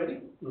council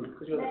already,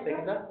 because you're the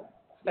seconder.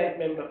 State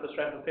member for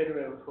Strathfield,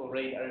 federal member for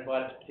Reid are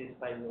invited to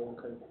participate in all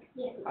committees.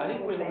 Yes. I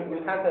think we can't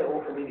say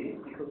all committees,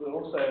 because we're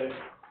also,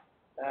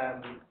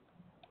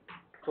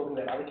 talking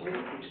about other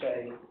committees, which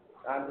they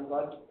aren't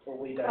invited, or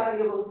we don't. So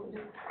you will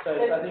So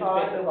I think specify the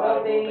specify will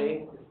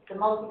wellbeing, be,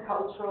 the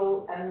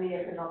multicultural and the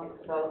economic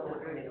development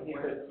committee.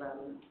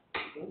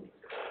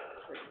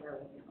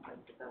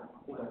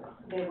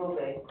 There will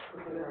be, if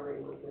we're gonna read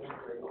it.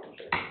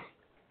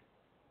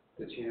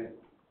 The chair.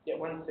 yeah,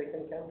 1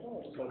 second, councillor,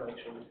 I just want to make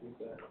sure this is,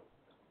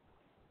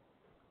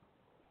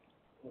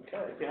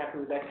 okay, if you're happy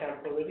with that,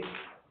 councillor, already?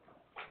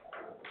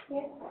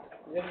 Yes.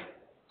 Yes.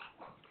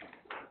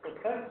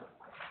 Okay.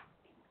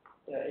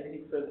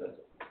 Anything further?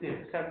 Yes.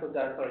 Councillor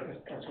Dunn, sorry.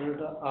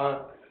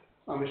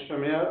 Mr.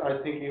 Mayor, I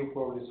think you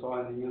probably saw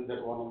an email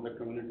that one of the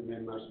community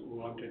members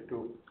wanted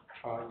to,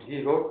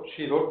 she wrote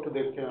to the,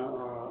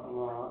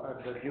 at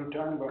the due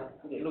time, but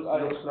Yeah, look,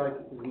 looks like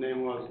his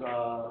name was,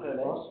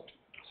 lost.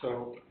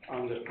 So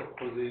I'm just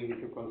proposing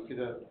to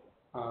consider,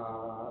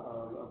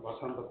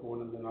 Basanta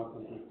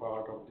Puvanandanathan to be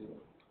part of the,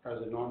 as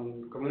a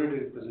non-community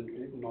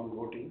representative,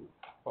 non-voting,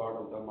 part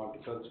of the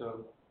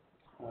multicultural,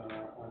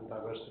 and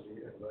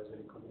diversity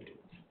advisory committee.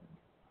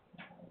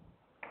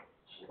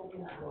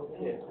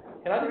 yeah.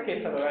 Can I just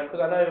get some of that,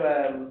 because I know,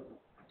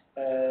 I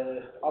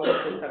was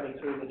just coming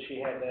through that she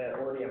had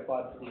already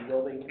applied for the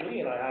wellbeing committee,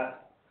 and I asked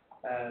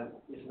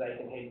Mrs.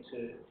 Aikenhead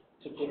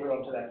to put her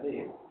onto that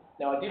list.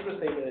 Now, I did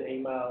receive an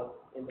email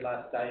in the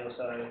last day or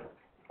so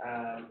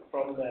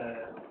from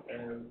the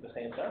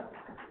centre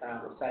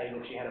saying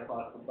that she had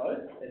applied for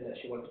both and that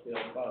she wanted to be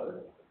on both.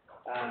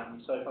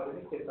 So if I could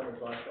just get some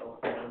advice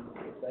of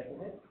Mrs.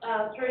 Aikenhead.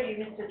 Through you,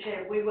 Mr.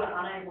 Chair, we were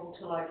unable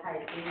to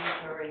locate any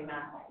of her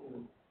email.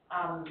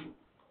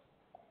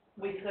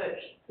 We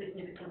searched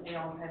significantly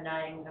on her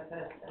name, her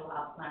first and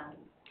last name,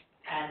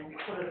 and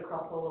put it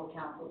across all of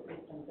council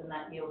systems, and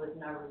that yielded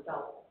no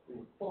result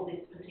for this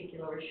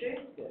particular issue.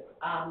 Yeah.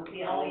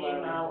 The only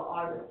email I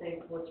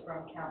received was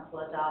from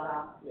Councillor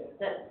Dada Yeah.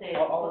 that said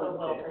I'll for the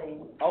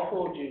wellbeing. I'll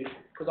forward you,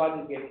 because I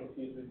did get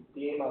confused with,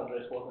 the email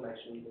address wasn't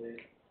actually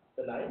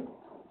the name,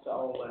 so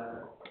I'll,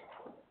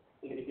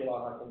 if you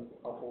like,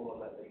 I'll forward on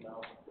that email.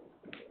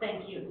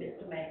 Thank you,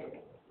 Mr. Mayor.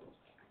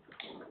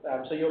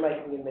 So you're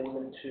making an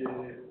amendment to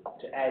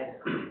add?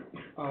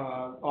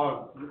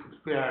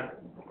 We add,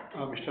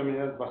 Mr.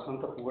 Mayor,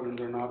 Basanta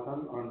Puvanandanathan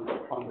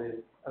on the,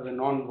 as a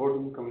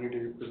non-voting community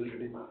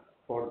representative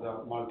for the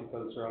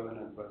multicultural and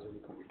advisory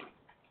committee.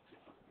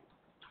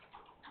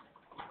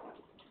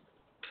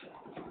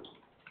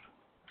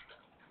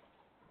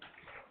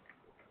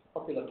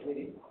 Popular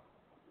committee.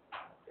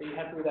 Are you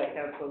happy with that,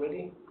 council,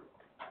 already?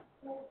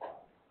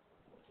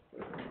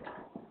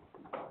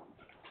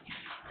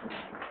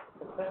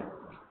 Okay.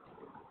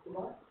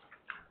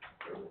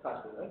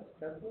 Pass me those,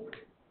 council.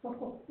 Look,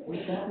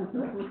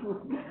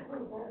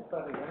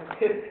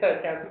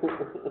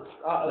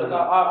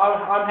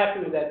 I'm happy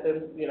with that.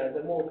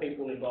 The more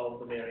people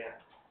involved, the merrier.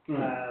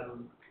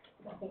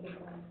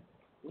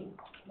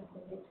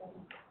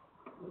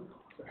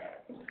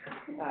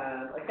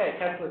 Okay,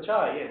 Councillor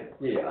Chai, yes.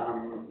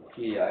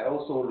 Yeah, I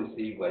also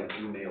received an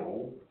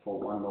email from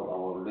one of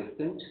our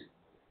residents.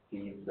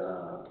 He's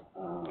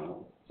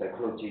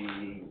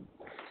psychology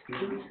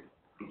student.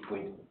 He's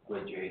going to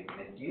graduate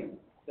next year.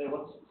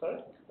 Sorry?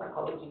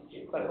 Psychology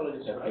student.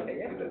 Okay,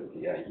 yeah.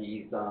 Yeah,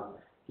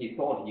 he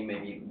thought he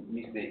maybe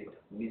missed the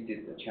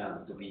chance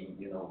to be,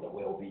 the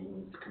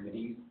well-being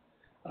committees.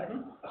 I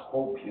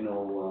hope,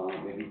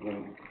 maybe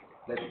can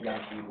let young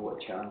people a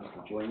chance to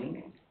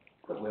joining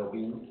the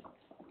well-being.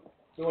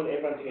 We want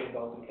everyone to get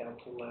involved in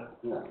council.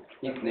 Yeah.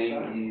 His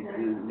name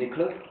is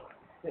Nicholas.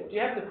 Do you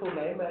have the full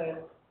name?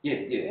 Yes.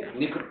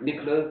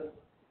 Nicholas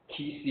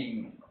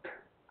Kisich,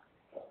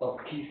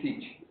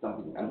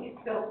 something.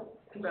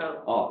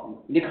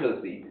 Nicholas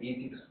is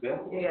easy to spell.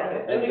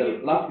 Yeah. And the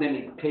last name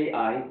is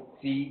Kiceec.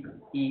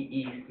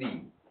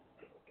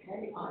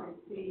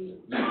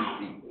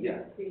 Yeah.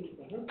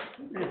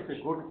 It's a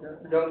good,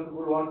 young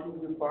people wanting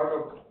to be part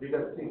of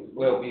bigger things.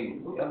 Well,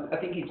 I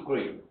think it's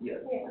great. Yeah.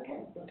 Okay.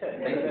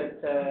 Nicholas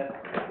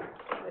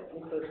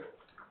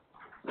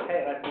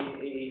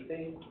Kiceec.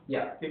 Steve?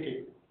 Yeah.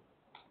 It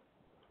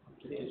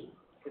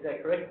Is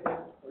that correct?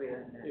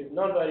 You've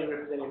non-voting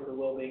representative for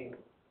Wellbeing.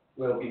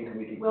 Wellbeing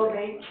Committee.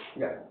 Well-being.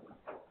 Yeah.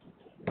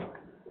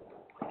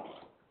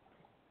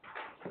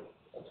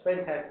 It's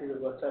fantastic,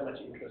 we've got so much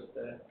interest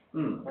there.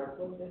 Mm.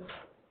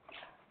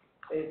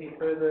 Anything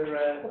further,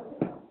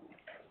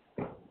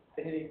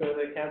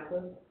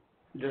 councillors?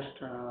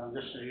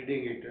 Just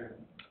reading it.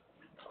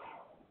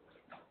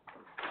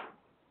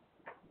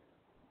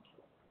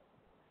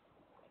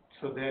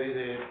 So there is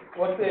a.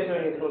 What they're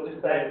doing is, we'll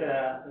just say,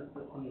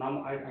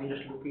 Now I'm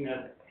just looking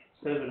at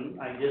 7,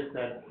 I guess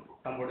that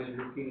somebody is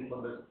looking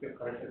for the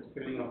correct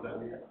spelling of the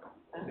name.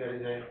 There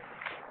is a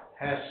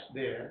hash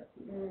there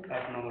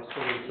at number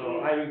 7, so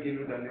I will give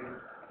you the name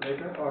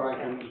later, or I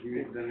can give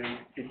you the name.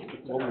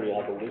 It's on the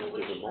other list,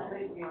 is it not?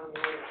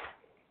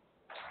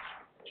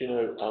 Do you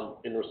know,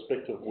 in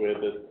respect of where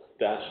the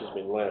dash has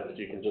been left,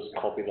 you can just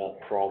copy that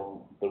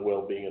from the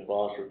Wellbeing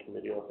Advisory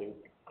Committee, I think,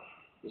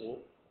 isn't it?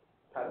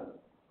 pardon?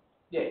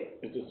 Yeah.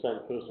 It's the same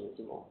person, is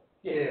it not?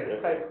 Yeah.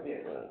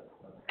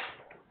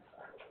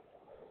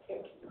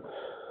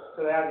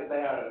 So they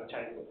are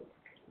changing it.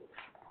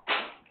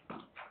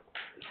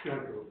 The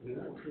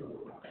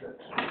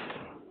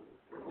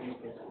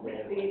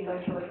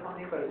local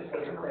economy. So just to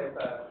say,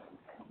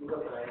 you've got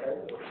the name,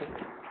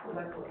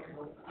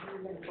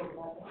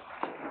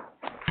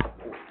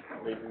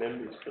 Need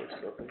members first, I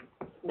think.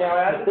 Now,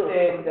 I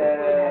understand,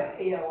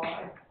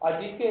 EOI. I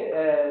did get,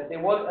 there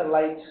was a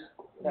late,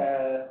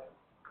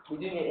 we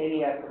didn't get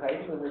any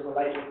application, and there was a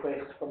late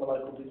request from a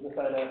local business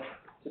owner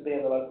to be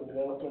on the local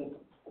development,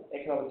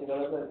 economic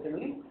development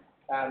committee,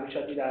 which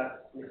I did ask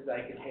Mrs.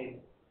 Aikenhead,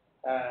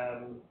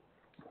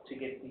 to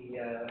get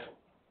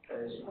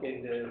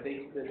getting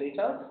the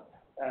details,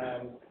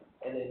 and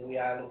then we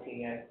are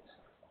looking at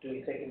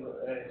doing second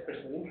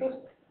expression of interest,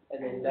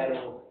 and then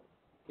that'll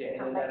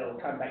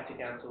come back to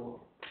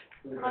council.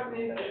 with a I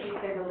move that recommendation. we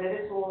send a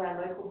letter to all our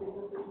local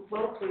businesses as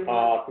well to.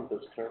 I think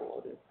that's a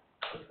terrible idea.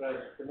 That's great,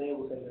 the mayor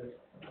will send it.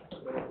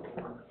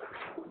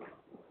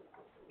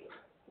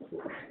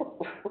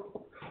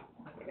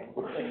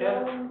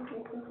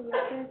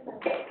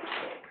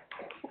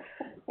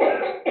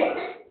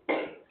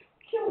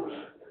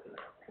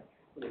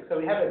 So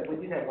we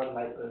did have one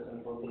late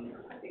person for the.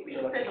 I think we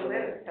should send a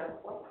letter to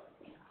council.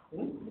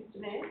 Mr.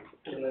 Mayor?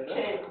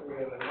 Chair.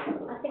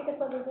 I think that's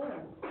what we're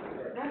doing.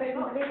 No, they're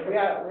not. We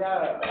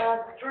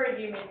are, Through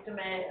you, Mr.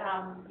 Mayor,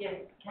 yes,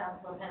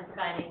 Council of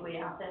Pennsylvania, we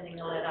are sending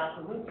a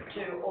letter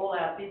to all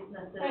our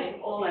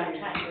businesses, all our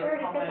Chamber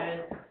of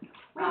Commerce,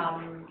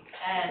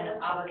 and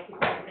other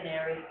significant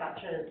areas such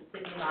as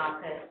City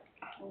Market,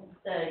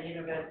 the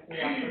University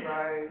up the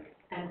road,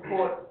 And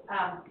Port.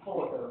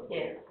 Port,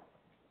 yes,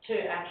 to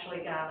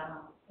actually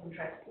garner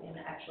interest in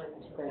actually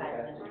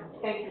participating in the committee.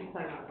 Thank you so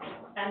much.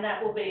 And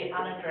that will be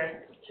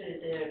unaddressed to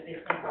the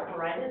business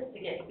operators, to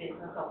get the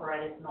business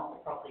operators, not the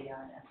property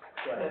owners.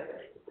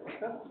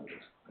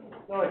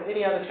 all right,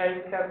 any other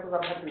changes, councillors?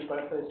 I'm happy with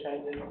both those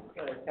changes.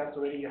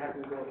 Councillor Reddy, you're happy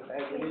with all this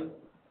as it is?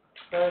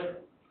 So,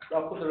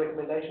 I'll put the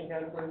recommendation,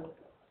 councillors.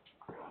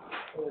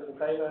 All those in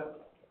favour?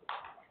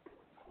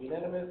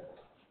 Unanimous?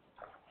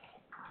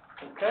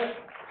 Okay.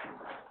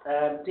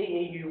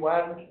 DEU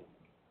 1,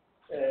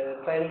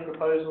 planning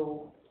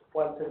proposal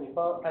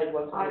 175, page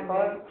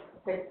 175.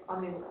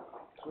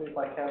 Moved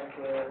by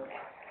councillor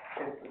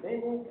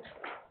Benny.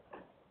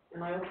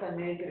 And I also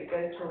move that it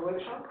goes to a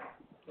workshop.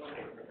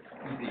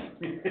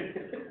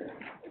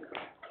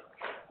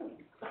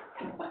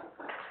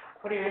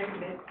 What do you reckon,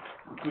 Ben?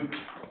 Good.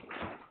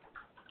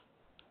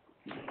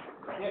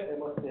 Yeah, and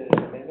what's the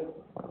amendment?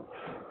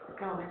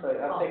 No, So,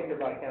 seconded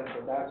by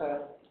councillor Data.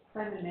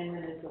 same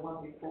amendment as the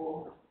one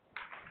before,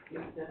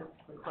 Mr.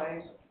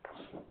 McQuaid.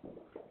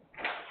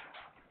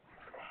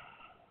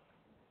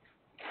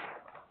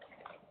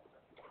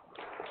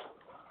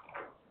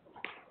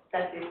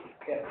 That's it.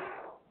 Yeah.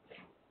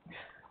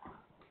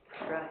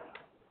 Right.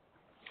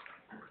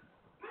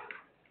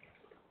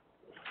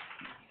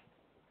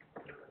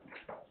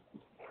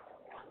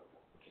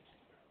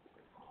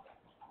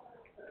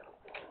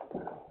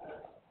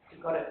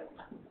 Got it.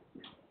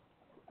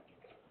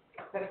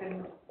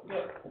 Second. Yeah.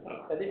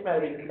 So this may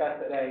be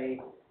discussed at a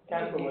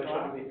council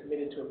workshop and be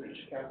submitted to a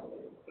future council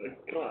meeting.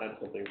 Can I add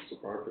something that's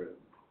appropriate?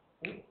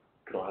 Can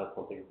I add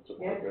something that's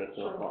Yes, appropriate?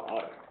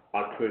 sure.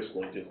 I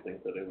personally just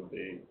think that it would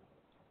be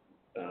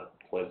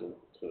pleasant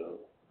to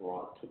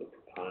write to the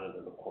proponent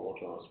and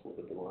apologise for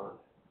the delay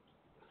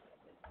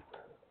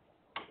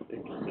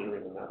in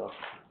considering the matter.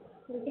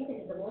 We think this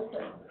is the worst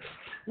one.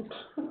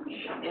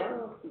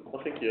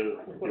 I think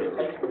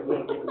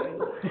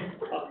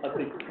I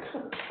think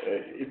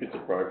if it's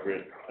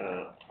appropriate, I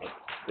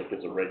think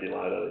as a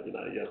regulator,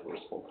 you have a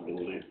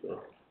responsibility to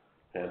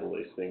handle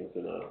these things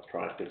in a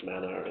proactive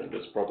manner, and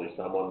there's probably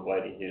someone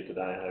waiting here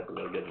today hoping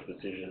they'll get a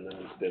decision, and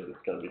instead it's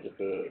going to be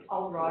deferred.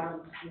 I'll write on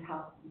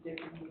behalf of the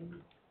deputy.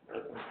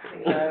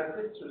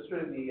 It's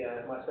through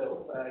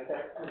myself,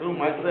 Through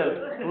myself,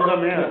 through the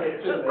mayor.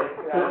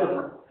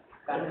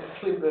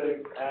 Mr.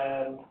 Lindbergh,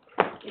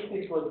 if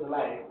this was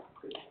delayed,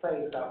 the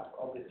same stuff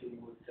obviously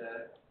would,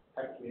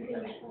 have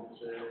communication with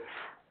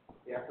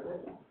the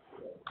applicant.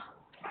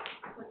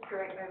 Would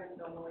direct members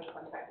normally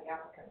contact the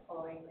applicant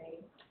following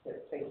the? Yes,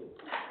 thank you.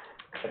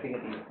 I think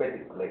it is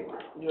pretty late.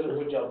 You're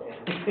doing a good job, Ken.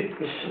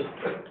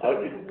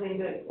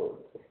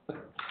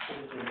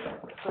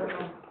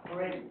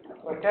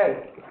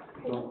 Okay.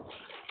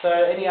 So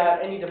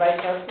any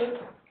debate, councillors?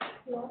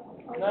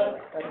 No?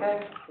 Okay.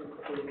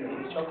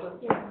 Chocolate?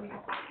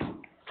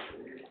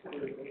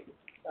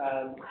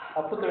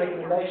 I'll put the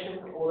recommendation,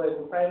 all those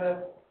in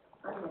favour?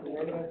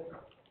 Unanimous?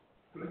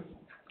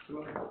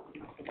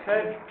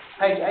 Okay,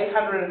 page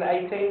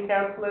 818,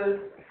 councillors.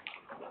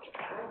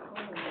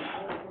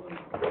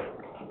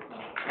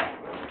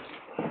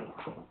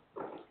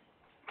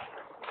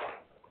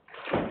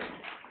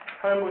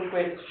 Homewood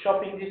West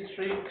Shopping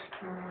District.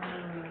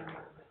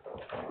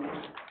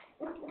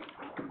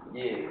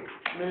 Yeah.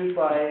 Moved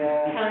by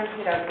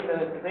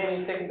Councillor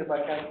Savani, seconded by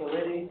Councillor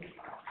Reddy.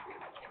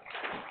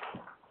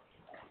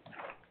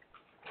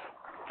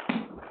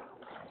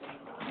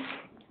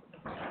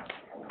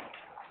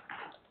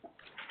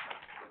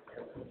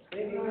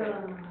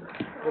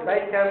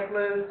 Debate,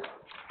 councillors.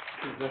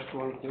 Just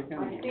one second.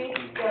 I think,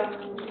 I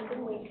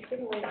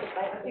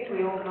think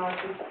we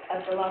organised this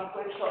at the last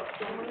workshop,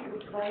 didn't we,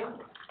 with Graham?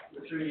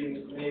 Through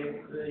you,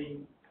 Mayor, the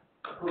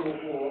approval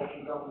for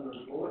options up in the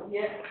report.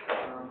 Yeah.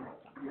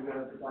 You're going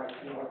to debate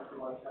the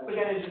location. We're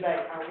going to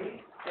debate, are we?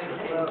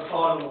 We'll decide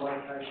on the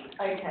location.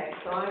 Okay,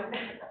 so I'm,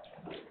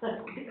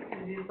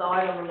 to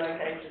decide on the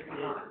location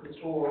tonight. There's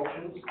 4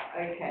 options.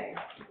 Okay.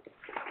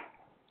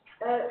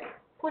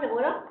 Point of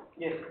order,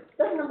 Yes.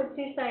 does number 2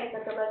 say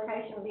that the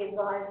location will be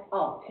advised,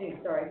 oh, 2,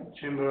 sorry.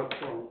 Chamber of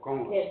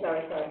Commerce. Yeah,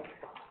 sorry.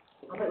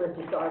 I thought it was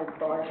decided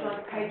by.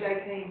 Page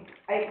 18,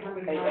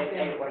 819.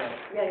 818.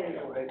 Yeah.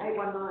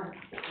 819.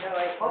 No,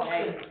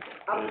 Option.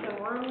 Option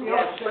 1. The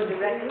Yeah, option, but the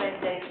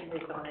recommendation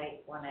is on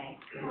 818.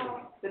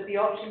 but the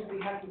options we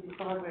have to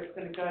decide where it's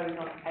going to go is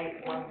on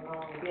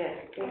 819.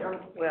 Yes,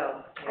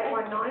 well,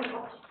 819,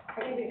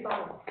 option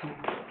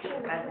 825.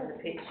 and the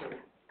pictures.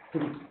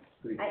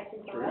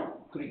 825.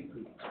 Three.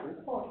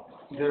 4.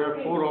 There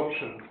are 4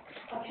 options.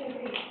 Option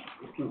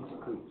 3.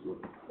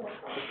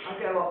 I'll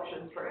go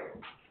option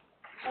 3.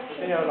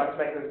 If anyone would like to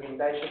make a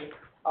recommendation,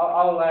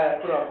 I'll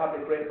put on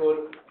public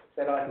record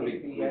that I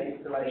think the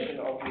installation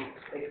of this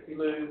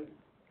Exiloo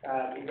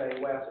is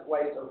a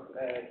waste of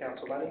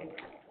council money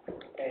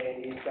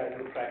and is going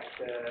to attract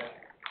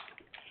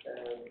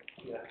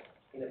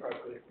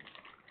inappropriate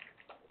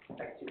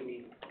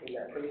activity in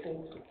that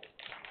precinct.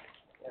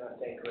 And I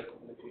stand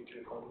corrected in the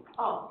future on.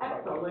 Oh,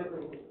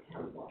 absolutely.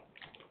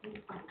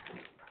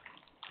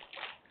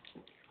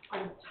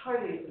 I'm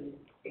totally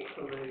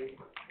excellent.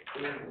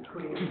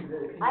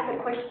 I have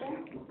a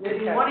question. We've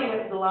been wanting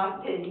it for the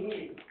last 10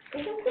 years.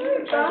 Isn't They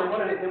there a draft?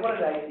 wanted an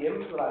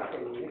ATM for the last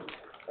 10 years.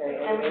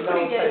 And we no couldn't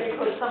one's get it taking,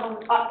 because someone,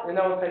 and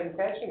no one's taking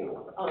cash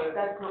anymore. oh,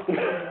 that's not true.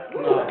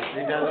 No,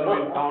 it hasn't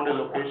been found a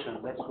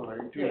location, that's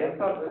why. Yeah, it's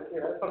not,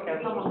 it's not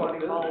council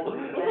responsibility.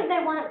 Isn't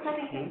there one at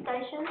Strathfield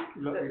Station?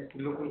 It's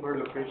looking for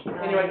a location.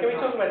 Anyway, can we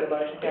talk about the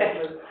motion,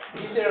 councillors?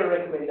 Is there a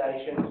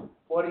recommendation?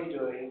 What are you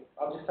doing?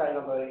 I'm just saying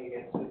I'm voting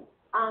against it.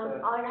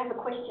 I have a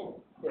question.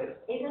 Yes.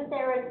 Isn't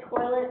there a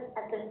toilet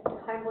at the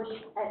Homebush,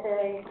 at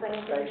the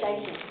Strathfield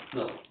Station?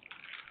 No.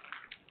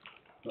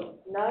 No?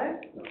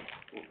 No.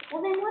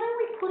 Well, then why don't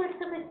we put it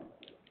to the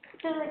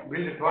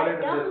Build a toilet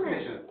at the government?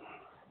 station.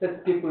 That's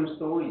different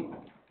story.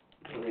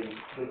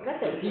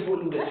 The people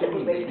in the That's a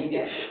city, good need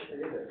it.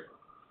 It is.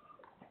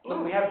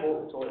 Look, we have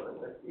bought the toilet,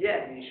 that's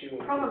Yeah. the issue.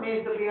 The problem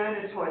is that we own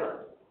a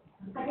toilet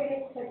I did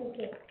it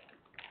 36.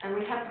 and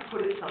we have to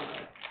put it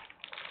somewhere.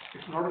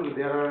 It's not only,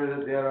 there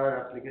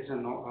are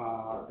application,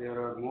 there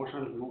are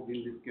motions moved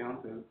in this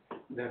council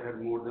that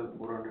had more than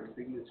 400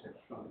 signatures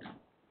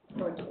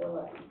For a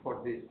toilet.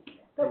 for this.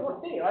 But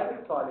what, Yeah, I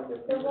just find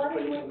it, So why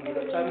didn't we you've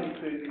got so many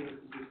food businesses,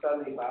 with so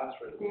many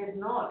bathrooms. There's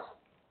not.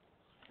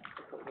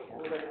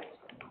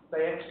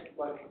 They actually,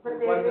 like, But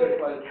there's ones that are you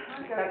closed,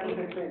 can't go that's in.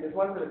 the thing, there's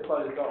ones that are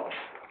closed off,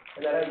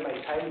 and they don't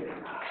maintain them,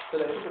 so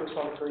they put the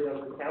responsibility on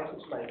the council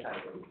to maintain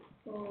them.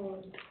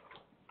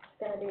 it's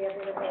gonna be a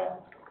bit of a,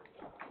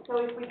 So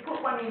if we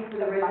put one in for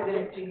the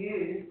residents to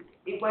use,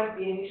 it won't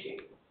be an issue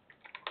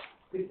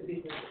with the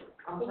businesses.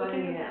 I'm Well,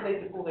 telling you they now. need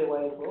to pull their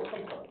weight as well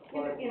sometimes.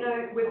 You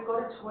know, we've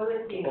got a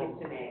toilet here,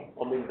 Mr. Mayor.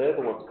 I mean, they're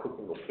the ones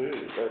cooking the food,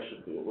 they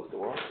should be with the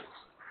ones.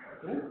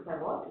 So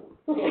what?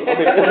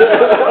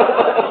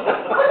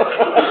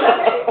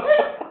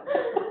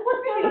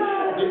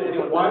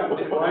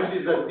 The point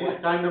is that this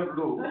kind of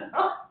loop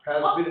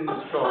has been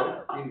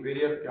installed in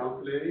various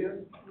council areas,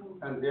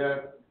 and they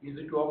are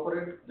easy to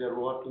operate, they are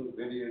working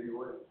very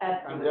well.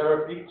 And there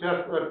are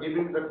pictures were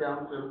given to the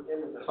council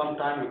some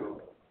time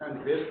ago,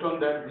 and based on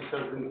that, this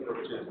has been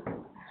purchased.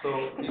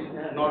 So this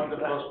is not the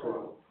first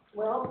one.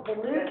 well, the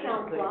new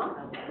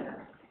councillor,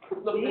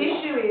 The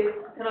issue is,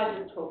 can I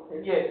just talk to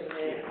you? Yes.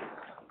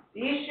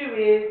 The issue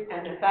is,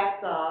 and the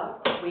facts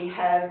are, we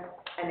have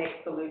an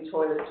Exiloo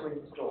toilet to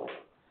install.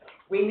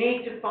 We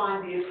need to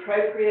find the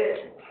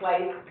appropriate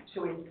place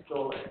to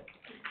install it.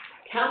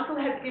 Council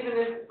has given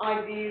us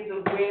ideas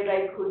of where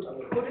they could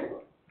put it,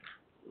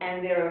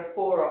 and there are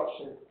 4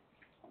 options.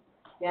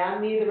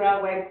 Down near the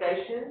railway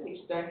station, which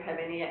don't have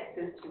any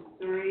access to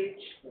sewage,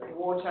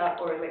 water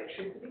or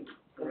electricity.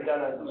 We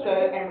don't own the So,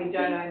 land. and we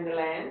don't own the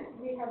land.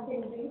 We have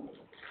been doing.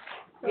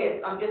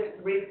 Yes, I'm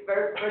just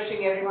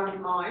refreshing everyone's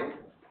mind.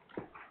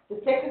 The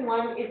second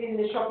one is in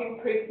the shopping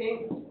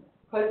precinct,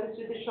 closest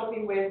to the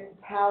shopping where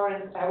power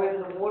and,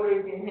 however, the water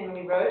is in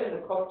Henley Road and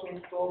the cost to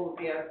install would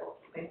be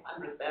approximately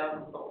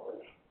 $100,000.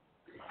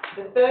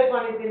 The third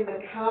one is in the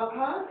car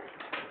park,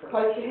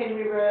 close to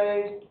Henley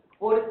Road.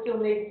 Water still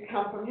needs to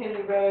come from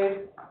Henley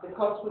Road. The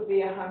cost would be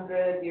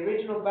 100. The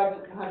original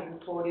budget's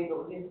 140, but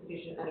was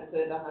insufficient, and a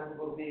further 100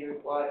 will be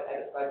required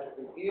at a budget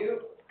review.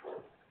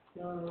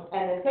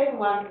 And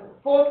the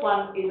fourth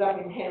one is up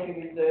in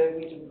Henley Reserve,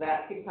 which is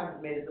about 600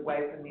 metres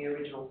away from the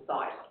original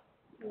site.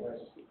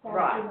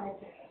 Right.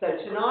 So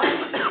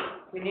tonight,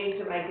 we need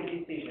to make a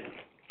decision.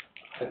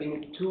 I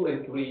think 2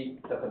 and 3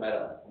 doesn't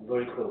matter,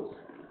 very close.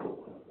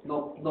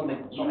 Not any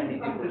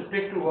difference.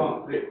 Stick to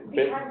one, please.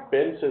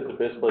 Ben says the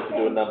best place to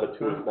do a number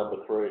 2 is number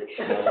 3.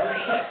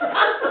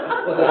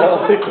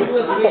 Well, 2 and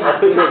 3. I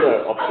think we'll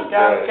go option 3.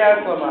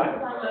 Councillor May.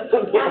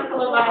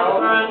 Councillor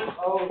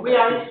May, we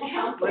are in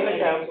council. We're in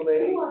the council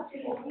meeting.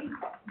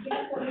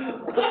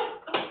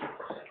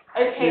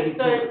 Okay,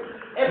 so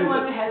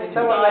everyone has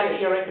Someone decided.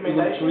 make your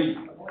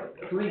recommendation.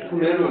 3 too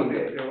many in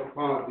there.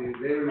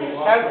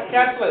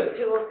 Councillors,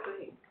 2 or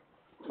 3.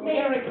 can we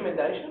get a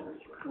recommendation?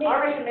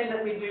 I recommend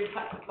that we do,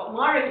 but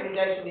my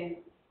recommendation is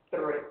 3,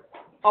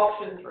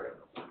 option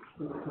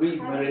 3. 3 is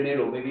very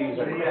narrow, maybe we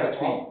can have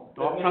 3.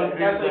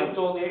 Council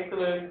install the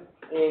excellent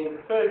in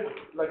preferred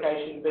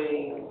location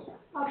being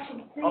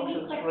Option 3.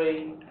 option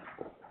 3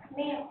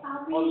 Mayor,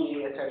 are on we,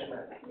 the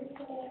attachment.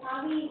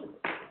 are we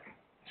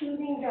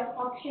choosing the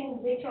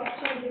option, which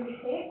option do we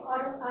take,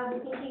 or are we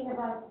thinking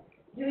about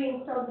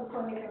doing so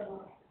before we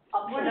go?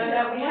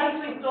 No, we have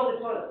to install the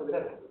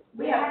toilet.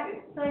 We have to.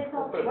 So it's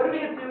option. What are we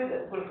going to do with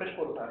it? Put a fresh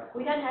water tank.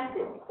 We don't have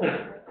to.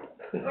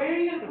 Where are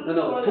you going to put the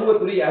No, toilet? 2 or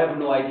 3, I have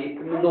no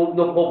idea, no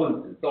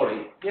problem,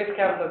 sorry. Yes,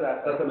 Councillor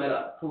Daff. Doesn't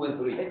matter, 2 and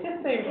 3. It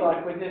just seems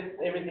like we're just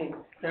everything,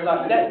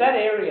 like that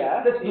area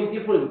That's no is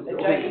difference,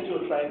 adjacent okay? to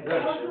a train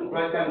station.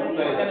 Right hand It's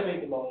side. going to be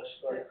demolished,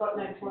 sorry. It's got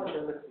no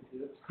toilet.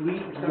 3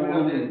 small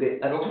rooms in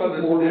there, 2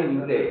 small rooms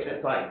in there,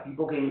 that's right,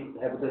 people can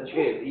have the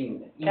chairs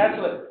in.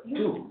 Councillor,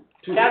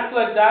 2.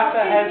 Councillor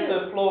Daffa has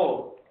the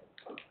floor.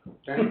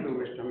 Thank you,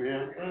 Mr.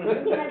 Mayor.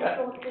 We had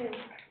option.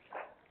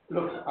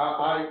 Look,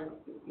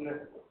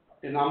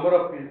 a number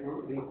of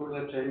people,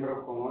 including the Chamber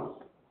of Commerce,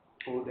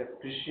 would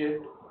appreciate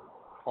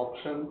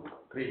option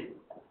 3.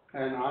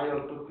 And I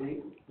also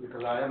think,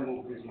 because I have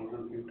moved this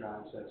motion few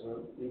times as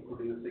well,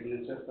 including the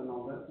signatures and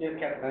all that. Yes,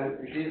 Councillor.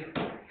 And it is,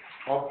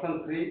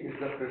 option 3 is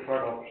the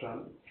preferred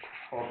option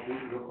of the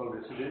local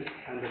residents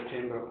and the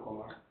Chamber of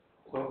Commerce.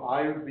 So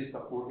I would be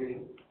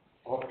supporting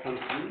option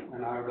 3,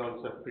 and I would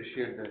also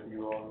appreciate that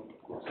you all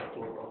could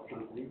support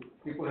option 3.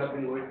 People have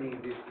been waiting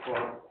this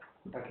for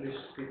at least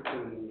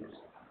 6-7 years.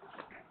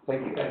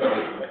 Thank you.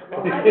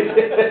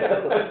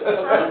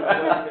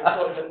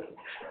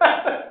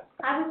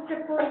 I would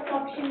support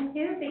option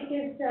 2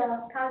 because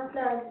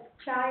Councillor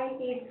Chai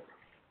is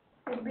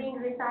being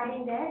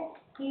residing there.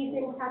 He's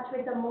in touch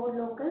with the more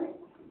locals,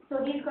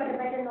 so he's got a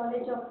better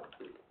knowledge of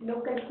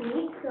local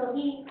needs. So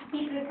he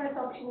prefers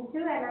option 2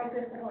 and I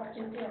prefer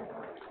option 2 as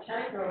well.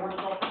 Chamber wants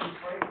option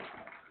 3.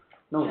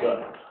 No,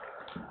 sir.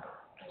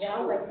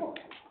 Yeah,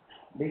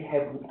 They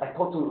have, I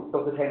talked to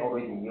Dr. Tang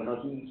already, you know,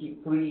 he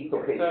 3 is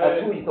okay,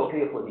 So- 2 is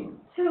okay for him.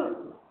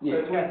 2.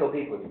 Yeah, 2 Okay. is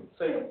okay for him.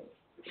 So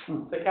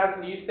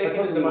Councillor, you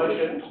seconded the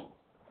motion,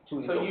 2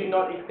 is so okay. you're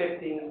not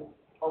accepting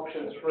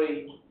option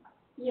 3.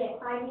 Yes,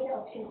 I need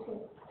option 2.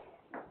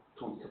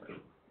 2 is okay.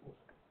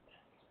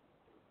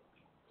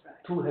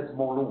 2 has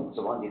more rooms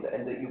around it,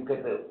 and you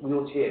get the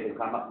wheelchair to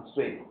come up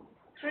straight.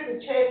 Through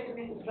the chair to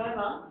Mrs.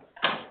 Roma,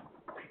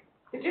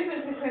 the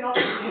difference between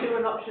option 2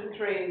 and option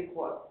 3 is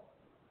what?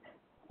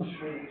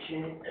 Through the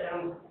chair,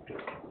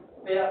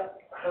 about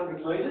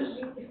 100 metres,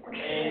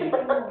 and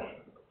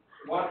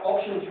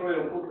option 3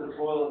 will put the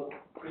toilet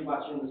pretty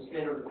much in the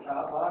centre of the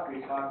car park,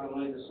 it's parked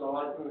on either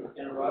side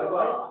in a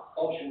roadway.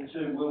 Option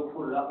 2 will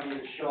put it up near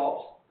the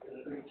shops,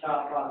 the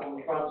car park on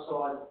the front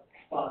side,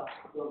 but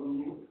the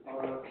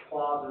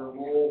plaza and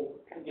mall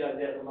goes out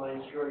the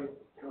main street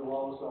to the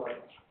lower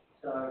side.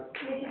 So,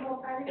 Is it more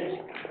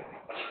privacy?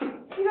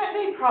 You don't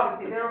need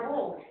privacy, there are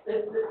walls.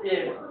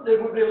 yeah,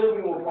 there would be a little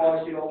bit more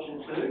privacy in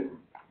option 2.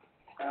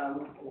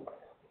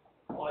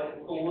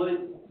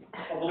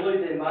 I believe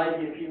there may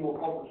be a few more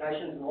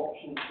complications in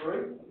option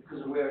 3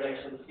 because of where it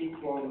actually sits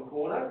right in the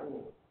corner.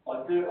 I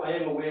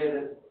am aware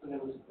that, and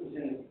it was in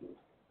the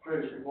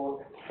previous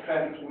report, the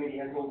traffic committee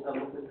has also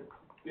looked at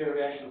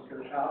variations to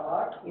the car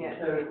park. Yeah.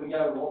 So if we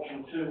go with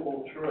option 2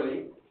 or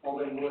 3, I'll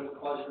then work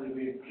closely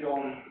with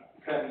John,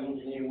 traffic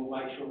engineer, and we'll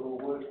make sure it all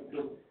works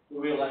because we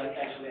will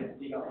actually have to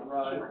dig up the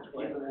road to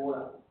get the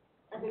water.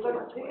 And they're going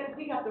to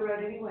pick up the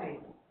road anyway.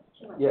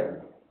 Yeah.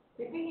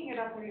 You're picking it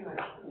up anyway.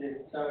 Yeah,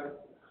 so,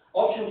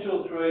 option 2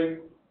 or 3,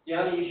 the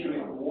only issue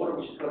is the water,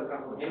 which has got to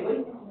come from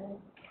Henley.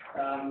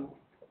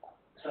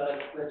 So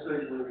that's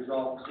easily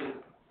resolved, it's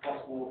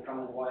possible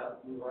coming away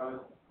up the road.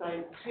 So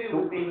 2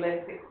 would be less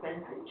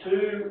expensive.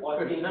 2, I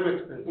think, It's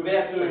expensive.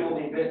 without doing all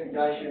the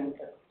investigation,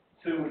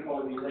 2 would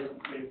probably be less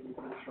expensive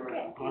than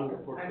 3.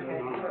 100%,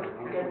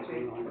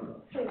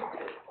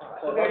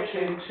 So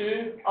option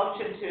 2,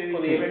 Option 2, For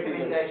the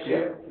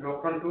recommendation. Yeah,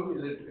 option 2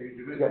 is it?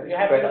 Yeah. you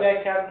happy with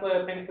that,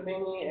 councillor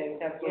Pennsylvania and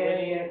councillor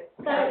Reddy?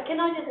 So can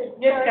I just?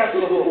 Yes,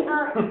 councillor Hall.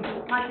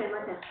 My turn.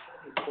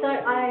 So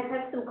I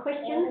have some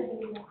questions,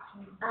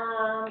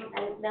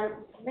 and now,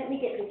 let me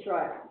get this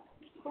right.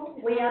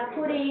 We are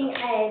putting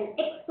an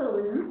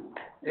Exelum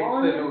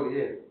on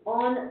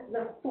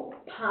the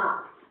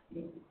footpath.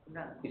 It's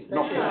not Actually, the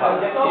no,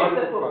 park. that's Not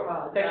the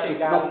footpath. It's actually a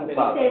Not garden bed.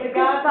 footpath. There's a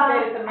Garden bed at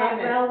footpath the at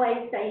moment. railway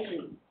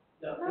station.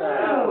 No.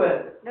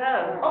 No.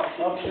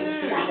 Option 2,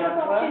 That was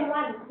councillor. option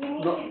 1, you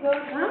need No. to go to,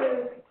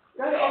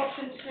 Go to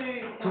option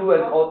 2. 2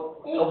 and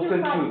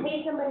option 825, 2.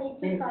 page number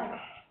 825.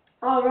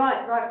 Oh,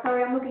 right,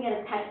 sorry, I'm looking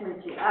at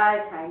attachment 2.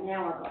 Okay,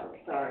 now I've got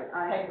it, sorry.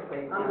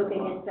 I'm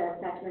looking at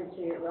attachment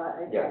 2,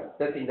 right, okay. Yeah,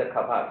 that's in the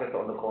car park, just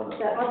on the corner.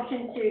 So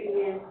option 2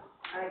 is,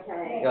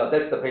 okay. Yeah,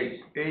 that's the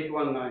page.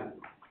 819.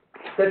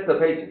 That's the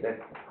page,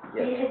 that's,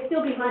 yeah. It's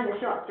still behind the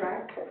shops,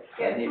 right?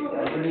 And it's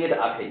near the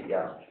arcade,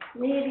 yeah.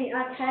 Near the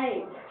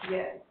arcade.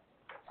 Yeah.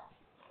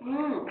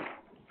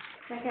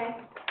 Okay.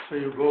 So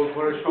you go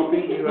for a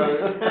shopping, you are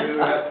in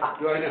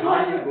a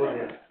hurry, you go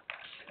there.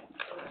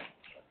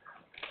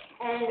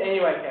 And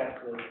Anyway,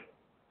 councillor.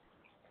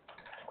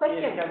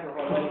 question, Yes, councillor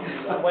Hall,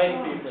 I'm waiting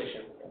for your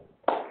question.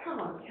 Come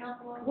on,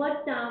 councillor.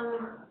 what's the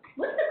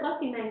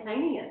cost in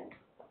maintaining it?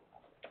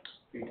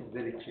 It is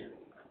very cheap.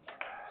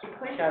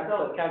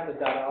 Councillor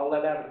Dana, I'll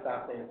let our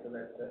staff answer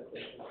that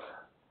question.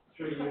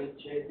 Through you,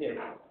 Chair. Yes.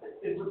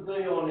 It would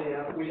be on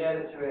our, we'd add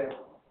it to our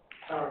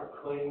current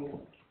cleaning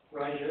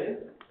regime.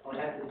 I'd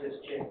have to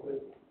just check,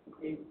 but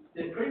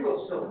they're pretty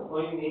well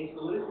self-cleaning, the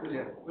exclusives,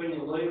 because when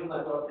you leave them,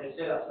 they're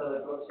set up so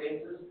they've got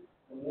sensors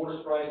and water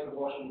sprays to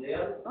wash them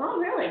down. Oh,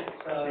 really?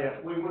 So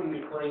we wouldn't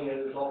be cleaning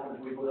it as often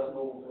as we would at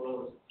normal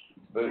toilets.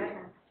 Very,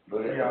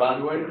 very Yeah,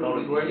 advanced going to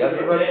technology. Yeah.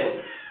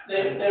 Liverpool.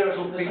 They're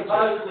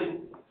supposedly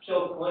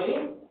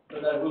self-cleaning, but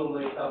they will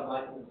need some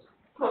maintenance.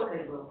 Of course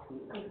they will.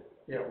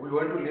 Yeah, we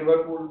went to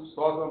Liverpool,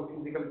 saw some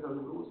physical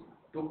rules,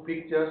 took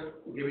pictures,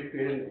 gave it to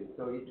Henry.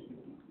 So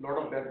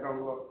lot of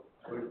background work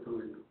going through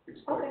it.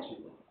 It's quite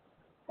cheap.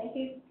 Thank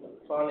you.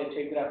 Finally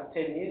checked it out for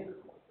 10 years.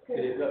 You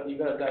got it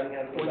done,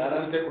 councillor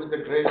Dana. With the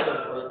grace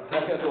of,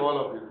 thanks to all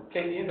of you.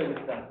 10 years and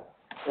it's done.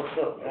 Thanks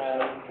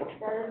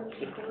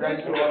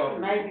to all of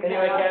you.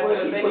 Anyway,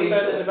 councillors, any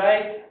further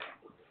debate?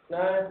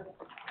 No?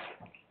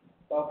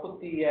 I'll put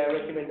the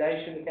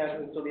recommendation to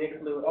council to the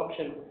excellent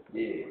option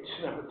Yeah.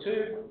 number 2.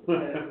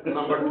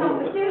 Number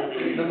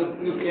 2. Number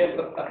 2. Yeah.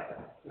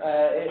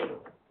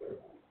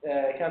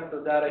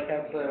 Councillor Data,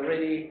 Councillor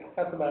Reddy,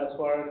 Councillor Mayor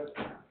Suarez,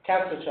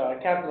 Councillor Chai,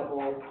 Councillor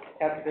Hall,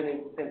 Councillor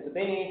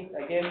Pensabini,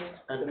 against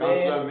And the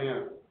Mayor. Councillor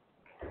Mayor.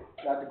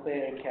 I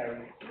declare it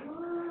carried.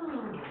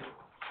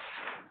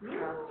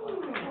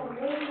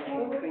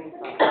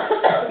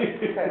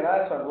 Okay,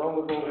 last one, long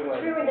with all the way.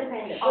 True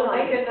independent. I'll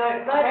make a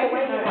note, Vote I'll for make a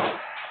Wayne. note.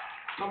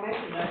 I'll make a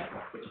note.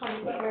 Which one is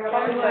that? Don't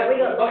worry, we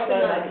got lots of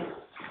notes.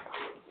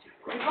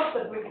 We've got the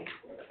brief.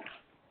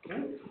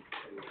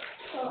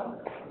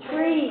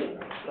 Trees.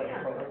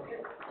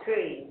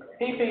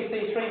 PPC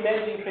 3,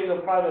 managing trees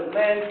on private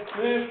land,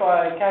 moved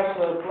by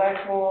Councillor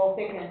Blackmore,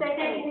 Second.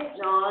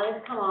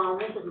 No, come on,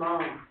 this is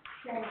mine.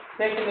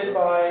 seconded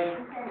by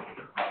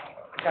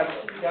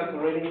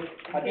Councillor Reddy.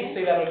 I did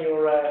see that on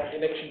your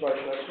election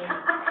brochure, actually.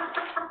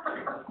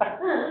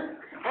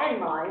 And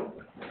mine.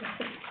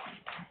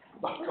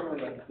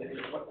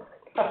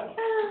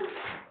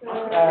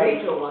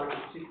 Read your one,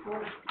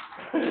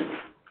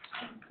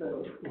 yes,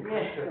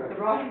 the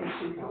writing is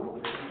too small.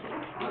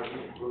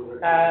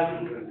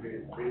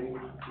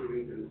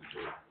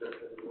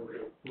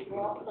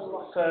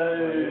 So, a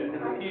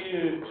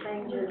few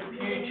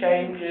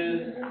changes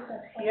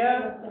here,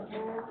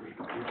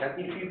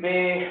 if you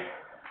bear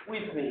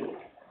with me.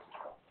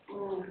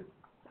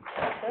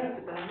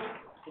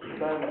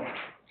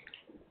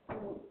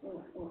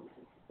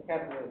 Okay?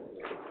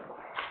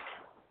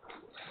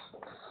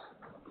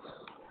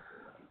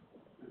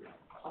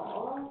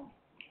 Oh,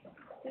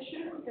 there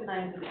should be the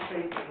names of the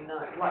trees we know,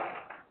 like,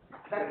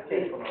 that's the,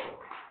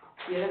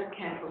 yeah, that's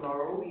camphor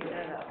laurel,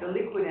 the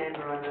liquid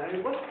amber I know,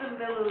 what's the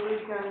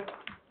melaleuca?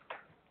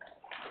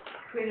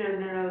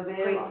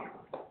 Quinonovera?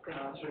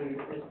 Through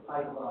this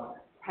paper bark.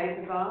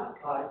 Paper bark?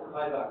 The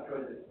paper bark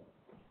tree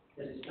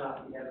that is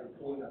starting to have a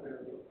pulling up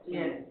everything.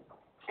 Yeah,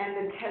 and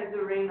the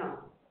casuarina.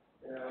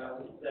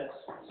 That's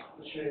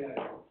the shea oak.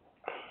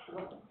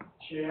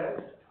 Shea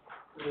oak,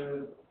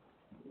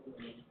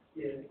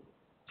 shea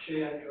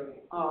oak tree.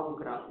 Oh, I'll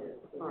look it up,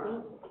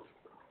 alright.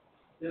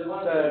 They're the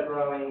ones that are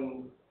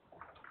growing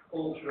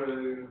all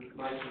through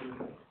making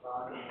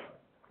garden.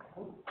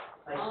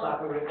 They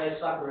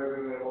sucker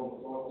everywhere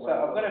all the So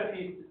I've got a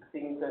few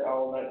things that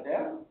I'll note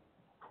down,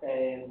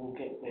 and we'll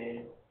get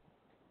there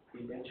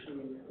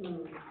eventually,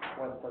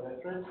 once I go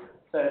through.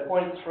 So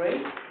point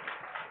 3,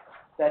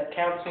 that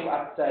council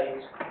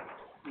update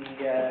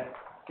the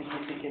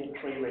significant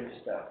tree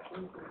register.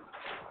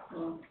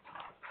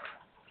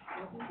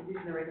 Is this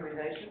the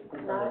recommendation?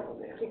 No,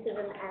 this is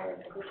an added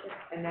addition.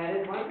 An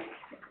added one?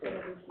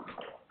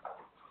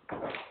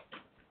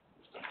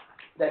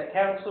 That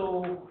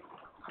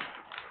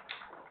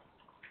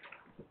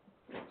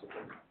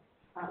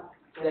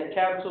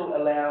council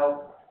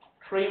allow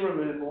tree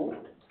removal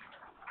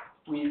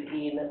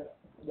within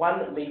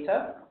 1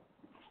 metre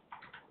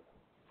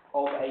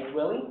of a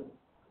dwelling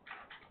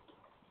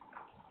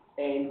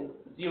and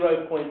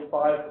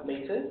 0.5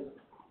 metres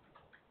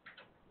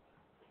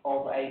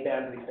of a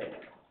boundary fence.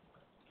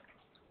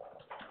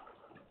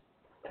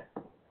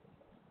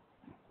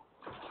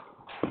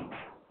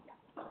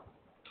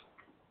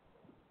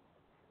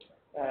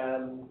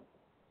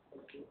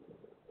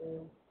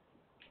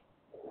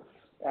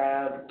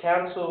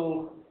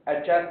 Council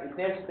adjust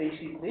exempt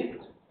species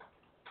list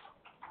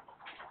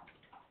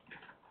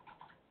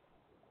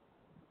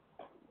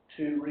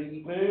to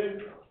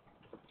remove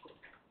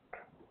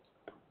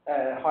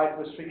height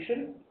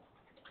restriction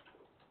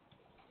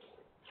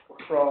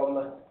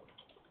from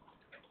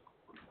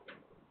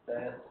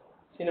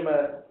cinema,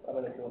 I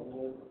don't know if you want the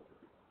word.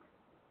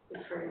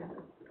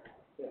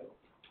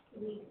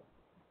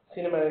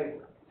 Cinema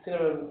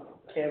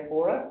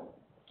Campora.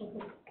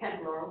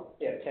 Camp Laurel.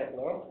 Yeah, Camp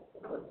Laurel.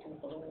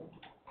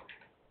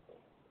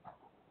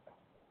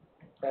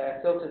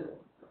 Filters.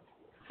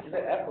 Is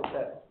that app or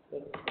that?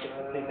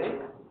 TV?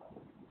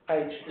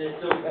 Page.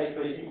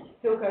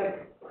 Still go.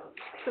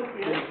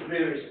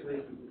 various species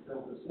of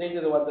filters. These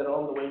are the ones that are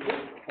on the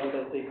website, on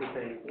the CCP,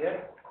 yeah?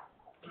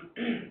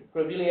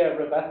 Grevillea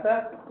robusta,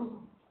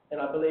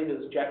 and I believe it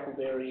was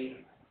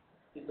Jackleberry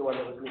is the one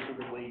that was missing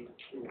the weed.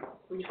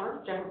 Which one?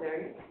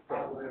 Jackleberry?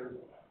 Huckleberry.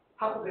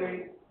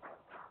 Huckleberry.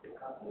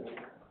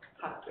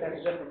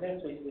 That's just the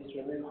next species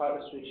to remove height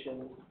restriction.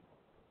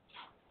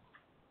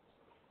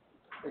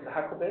 Is it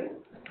huckleberry?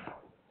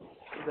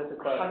 Is that the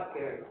quote?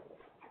 Huckleberry.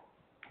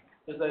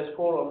 There's those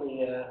 4 on the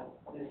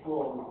There's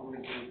 4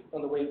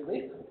 on the weed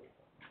list,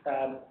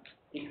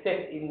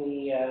 except in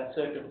the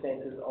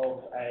circumstances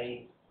of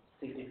a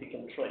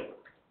significant tree.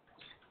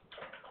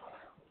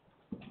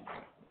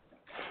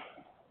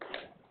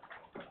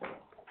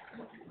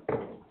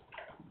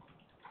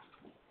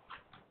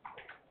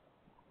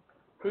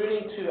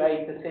 Pruning to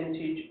a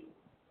percentage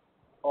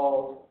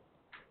of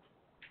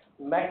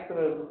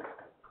maximum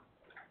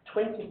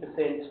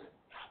 20%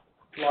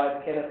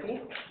 live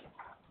canopy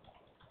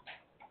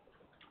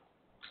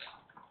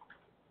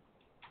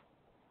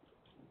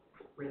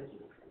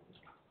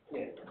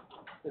yeah,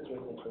 that's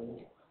resident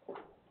pruning.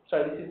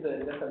 So this is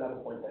that's another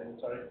point, David,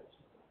 sorry.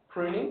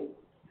 Pruning.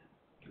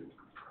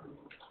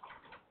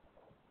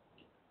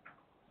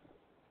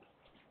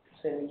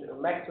 Percentage of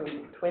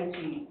maximum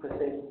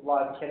 20%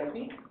 live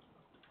canopy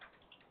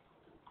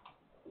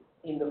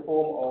in the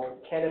form of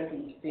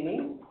canopy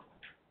thinning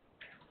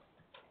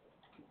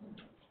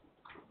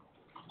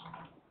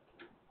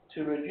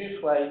to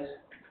reduce weight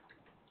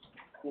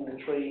in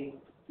the tree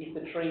if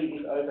the tree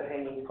is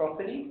overhanging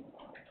property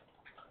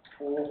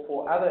or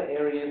for other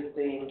areas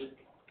deemed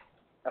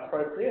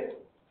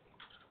appropriate,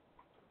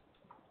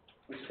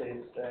 which says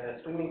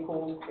swimming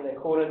pools in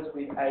accordance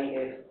with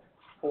AS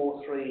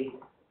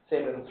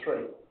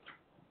 4373.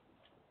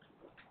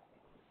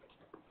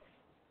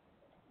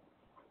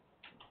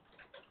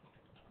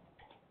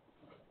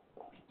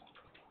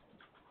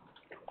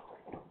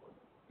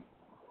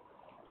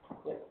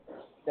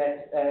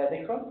 That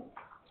next one.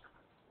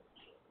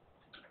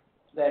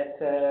 That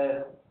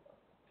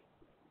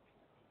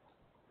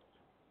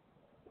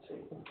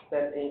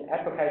in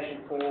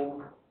application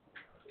form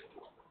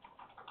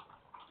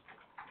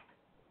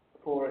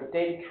for a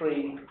dead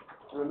tree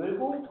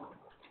removal,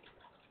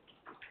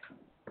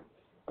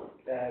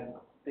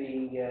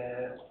 be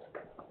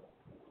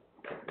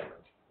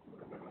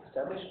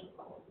established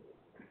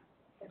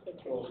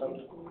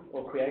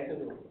or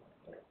created or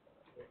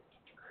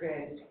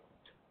Created.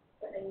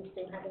 Are you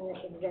still having it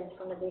exempt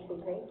from the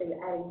DCP, so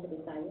you're adding to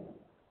the same?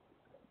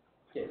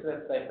 yeah, so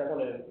that's, they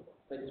want to,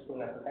 they just put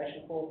an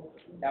application form,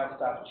 our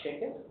staff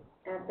check it.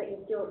 But you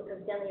still,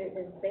 because down there it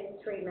says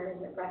best tree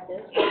management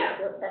practice,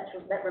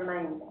 that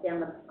remains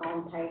down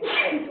on page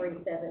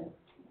 837.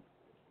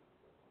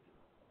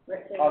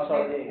 Oh,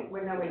 sorry, yeah.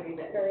 We're nowhere near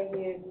that. So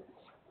you,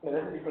 No,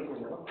 that's a different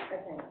thing.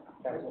 okay,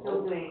 We're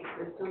still doing,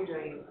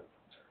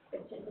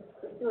 it's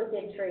still a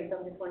dead tree, so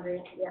I'm just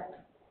wondering, yeah,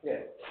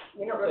 Yeah.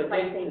 you're not So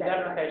replacing the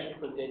that, right? application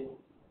for dead.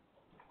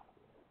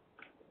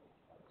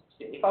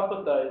 Yeah, if I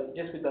put those,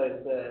 just with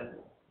those,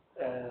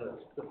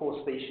 the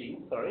 4 species,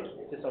 sorry,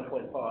 just on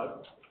point 5,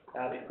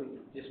 if we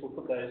just, we'll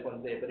put those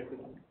ones there, but if we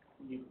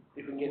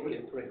can get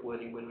the correct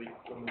wording when we do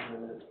the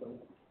minutes, please.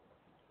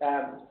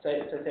 So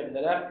 7,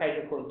 that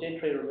application for dead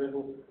tree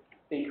removal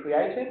be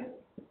created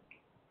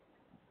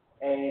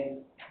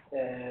and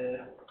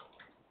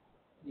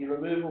the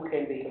removal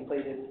can be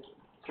completed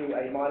through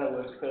a minor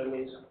works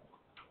permit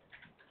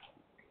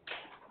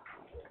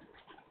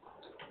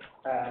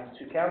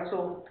to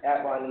council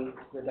outlining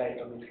the date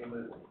of its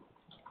removal.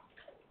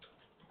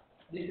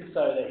 This is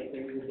so that if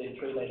there is a dead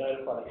tree, they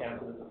notify the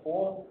council of the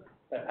form,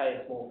 they pay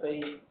a small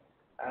fee,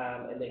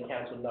 and then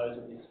council knows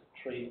that this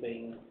tree is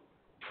being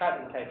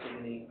cut in case of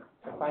any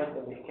complaints,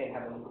 and we can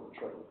have a look at the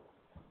tree.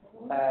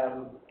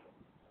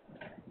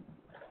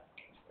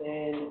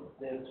 Then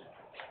there's,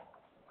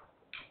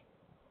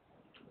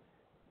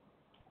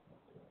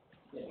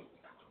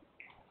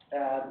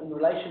 in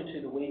relation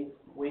to the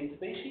weed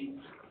species,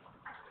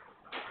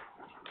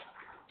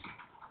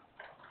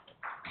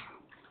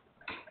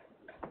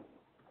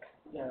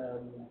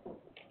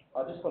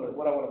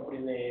 what I want to put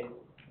in there,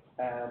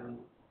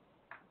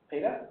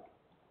 Peter,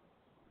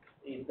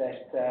 is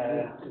that,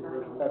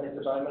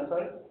 Mr. Bowman,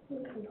 sorry,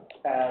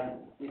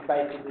 is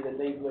basically that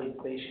these weed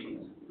species,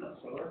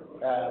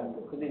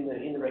 because in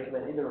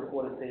the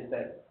report it says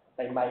that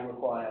they may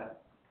require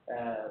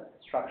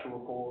structural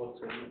reports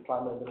and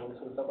plumbers and all this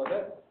sort of stuff like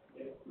that.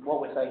 Yeah.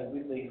 What we're saying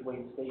with these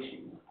weed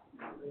species,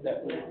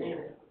 that we're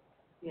there.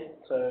 Yeah.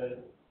 So,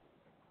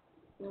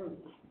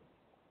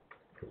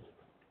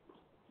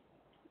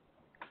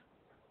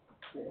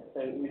 yeah, so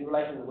in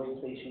relation to the weed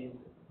species,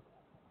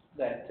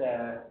 that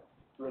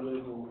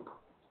removal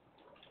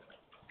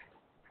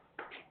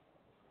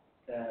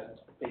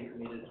be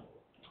permitted.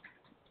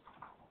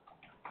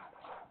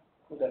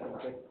 Would that be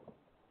correct?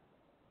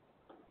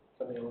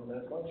 Something along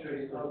those lines? Sure,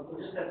 we'll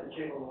just have to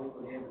check on the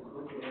liquid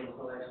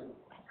installation.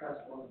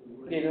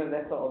 Yeah, no,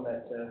 that's not on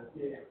that,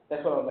 yeah.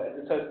 That's not on that,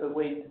 so it's the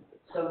weed.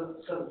 So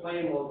the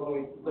plan was when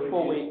we. The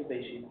 4 weed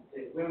species.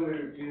 Yeah, when we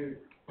reviewed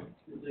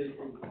the DC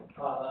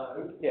part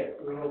O. Yeah.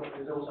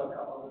 There's also a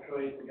couple of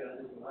trees we're going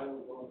to do some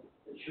homework on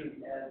that should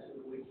be added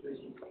to the weed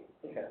species.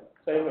 Okay.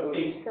 So,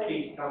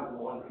 Keys come to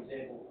mind, for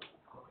example.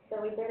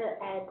 So we better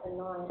add a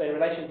 9. So in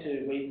relation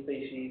to weed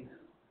species,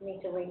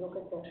 Need to relook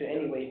at the. to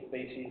any weed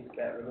species,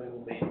 that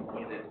removal be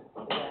permitted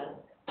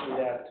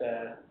without,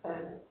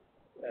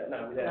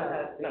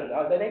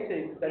 they need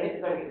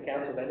to talk to the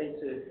council, they need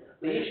to,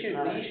 the issue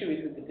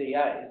is with the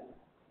DA,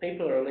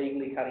 people are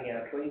illegally cutting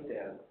our trees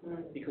down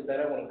because they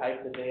don't want to pay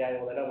for the DA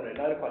or they don't want to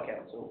notify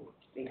council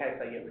in case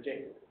they get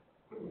rejected.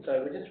 So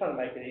we're just trying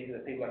to make it easy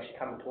that people actually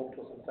come and talk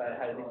to us and say,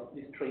 hey,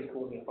 this tree's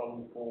causing a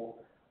problem for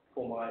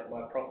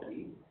my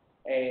property.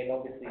 And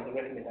obviously the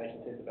recommendation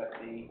says about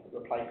the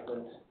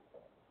replacement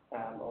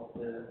of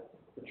the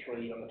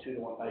tree on a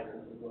 2-to-1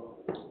 basis as well.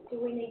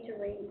 Do we need to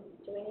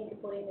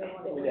put in there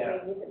that we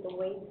Without. revisit the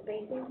weed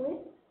species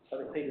list? I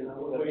think Peter's,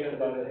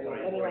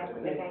 Anyway,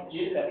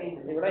 okay.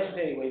 in relation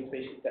to any weed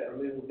species, that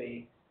removal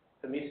be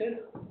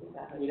permitted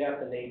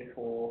without the need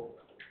for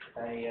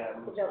a,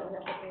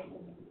 Development application.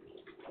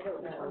 no,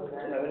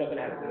 we're not going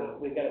to have to,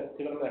 we're going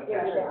to have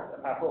to,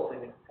 apart from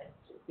the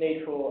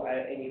need for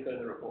any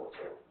further reports.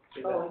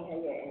 Oh, okay,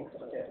 yeah.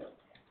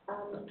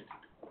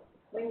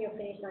 When you're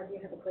finished, I do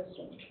have a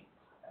question.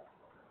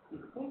 I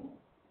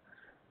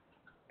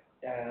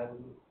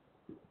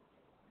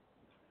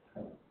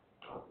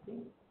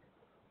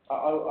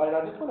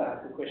just want to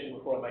ask a question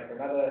before I make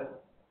another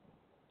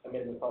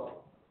amendment,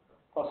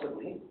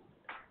 possibly.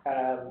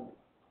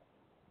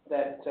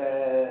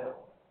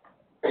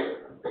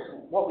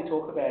 What we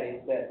talk about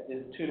is that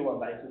there's a 2-to-1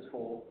 basis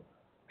for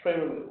tree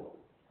removal.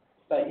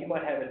 But you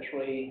might have a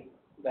tree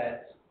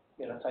that's,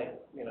 say,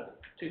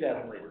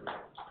 2,000 litres.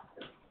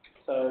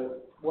 So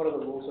what are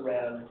the rules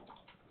around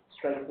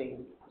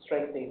strengthening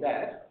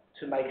that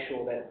to make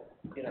sure that,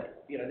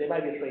 there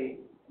may be a tree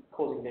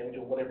causing damage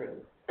or whatever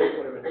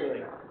it's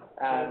doing.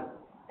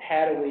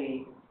 How do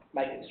we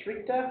make it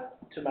stricter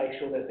to make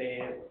sure that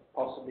they're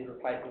possibly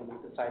replacing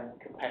with the same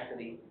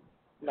capacity,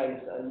 maybe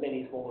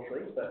many smaller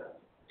trees, but...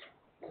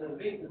 So the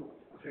big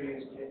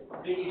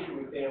issue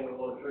we found with a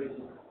lot of trees is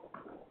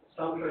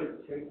some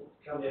trees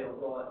come down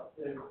right,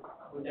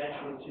 were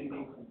naturally too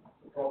big for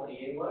the property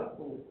anyway.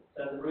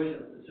 So the reason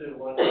for the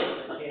 2-to-1 is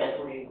they can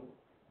put in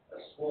a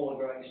smaller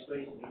growing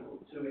species and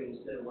put 2 in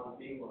instead of 1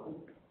 big one.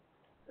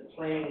 The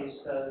plan is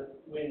so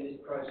when this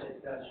process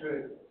goes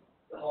through,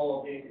 the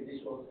whole objective of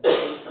this was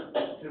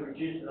to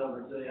reduce the number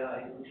of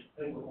DAs, which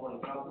people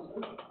find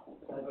cumbersome.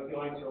 So by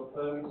going to a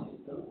permit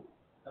system,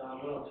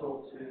 when I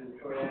talked to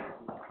Tree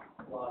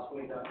last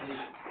week up here,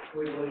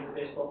 we believe the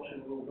best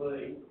option will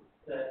be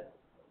that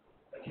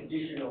a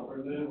condition of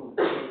removal of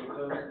the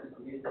permit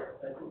system is that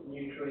they put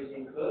new trees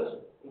in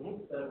first.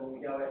 So when we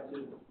go out to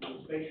the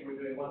inspection, we're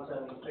doing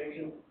one-time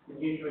inspection, the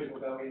new trees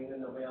will go in and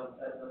then they'll be able to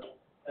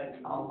take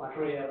the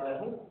tree out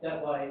later.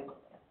 That way,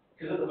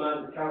 because at the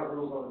moment, the current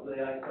rules on the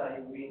DA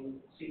say within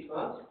 6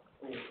 months,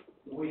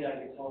 we don't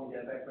get time to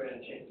go back around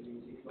and check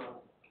within 6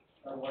 months.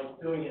 Otherwise,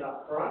 doing it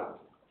up front,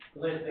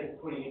 unless they're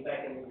putting it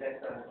back in the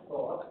exact same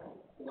spot,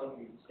 it won't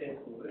be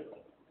sensible with it.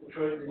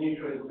 The new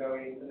trees will go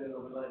in and then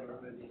they'll be later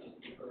removed into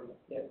the tree.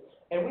 Yeah,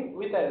 and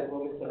with that as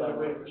well, Mr.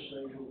 Very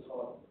procedural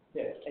type.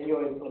 Yeah, and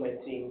you're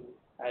implementing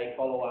a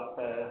follow-up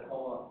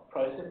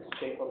process to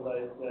check on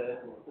those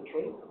the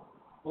trees.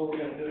 what we're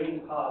going to do in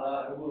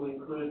part O will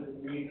include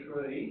that new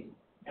trees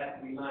have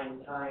to be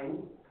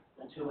maintained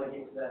until they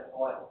get to that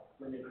height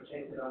when they're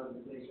protected under the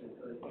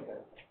DCP.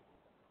 Okay.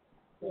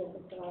 Yes,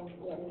 that's what I'm,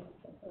 yeah,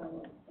 that's what I'm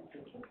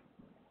thinking.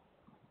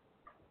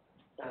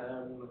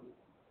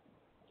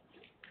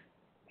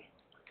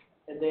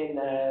 And then,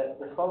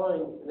 the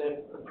following, the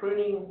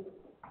pruning,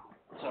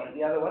 sorry,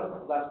 the other one,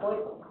 last point.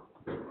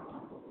 The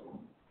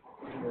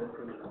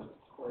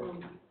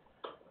pruning.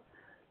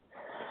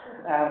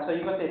 So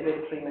you've got the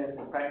dead tree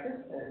management practice,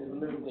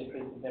 remove dead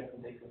trees exempt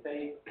from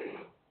DCP.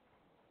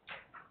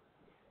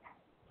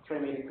 3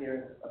 metre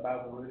clearance above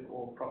the roof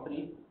or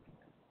property,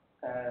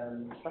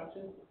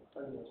 structures,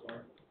 oh, that's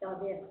fine. Oh,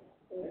 yes,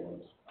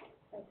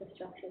 that's the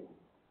structure.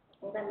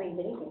 Well, that means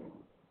anything.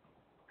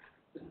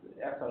 Just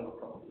outside of the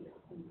property.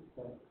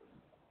 So,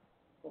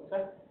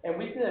 okay, and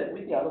with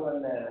the other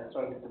one,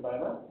 sorry, Mr.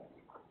 Bowman,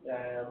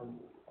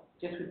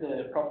 just with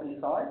the property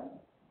size,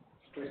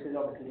 we said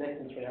obviously less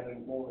than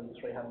 300, more than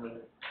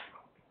 300.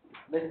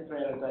 Less than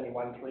 300 is only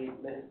 1 tree,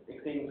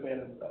 exceeding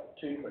 300 is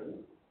 2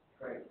 trees.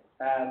 Correct.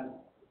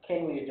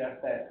 Can we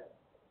adjust that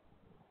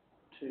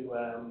to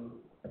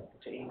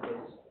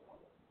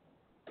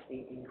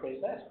increase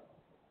that?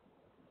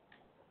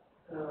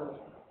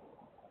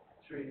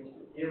 Trees,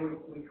 yeah,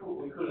 we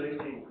could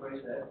easily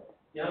increase that.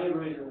 The only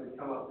reason we've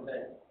come up with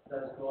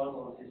those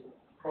guidelines is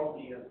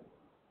property of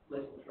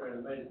less than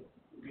 300 metres.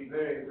 It'd be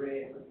very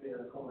rare for it to be able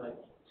to accommodate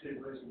 2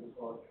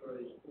 reasonable sized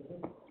trees.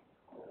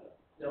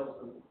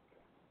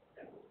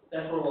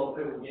 That's what a lot of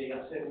people were getting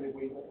upset with.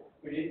 We'd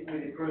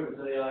approved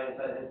the DA and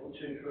say they put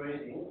 2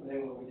 trees in, and then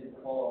when we did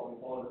the follow-up,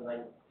 we found that they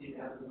didn't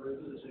have the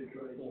roof of the 2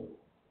 trees in.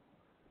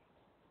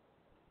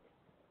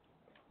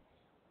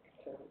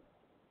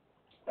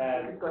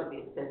 It's got to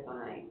be assessed on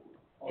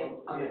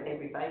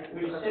every basis. We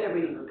set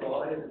every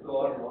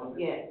guideline.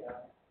 Yeah.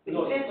 But if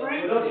there's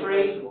room for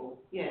 3,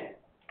 yeah.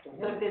 So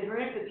if there's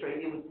room for 3,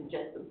 you would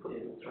suggest them put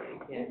in 3,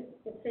 yeah.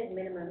 It says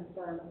minimum,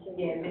 so I'm sure.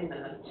 Yeah,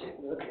 minimum of 2.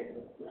 What do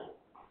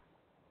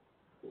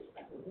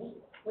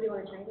you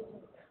want to change it to?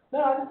 No,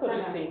 I just thought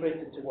just increase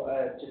it to,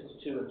 just to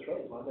 2 and 3,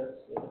 like that's,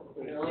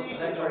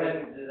 That's all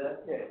right, to do that.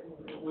 yeah.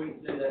 We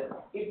can do that.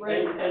 If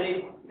room,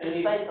 And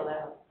space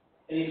allows.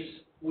 if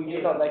we If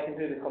get, not, they can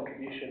do the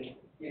contribution.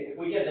 yeah, if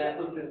we get an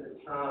applicant that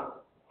can't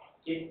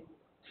get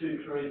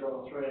 2 trees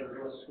on a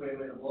 300 square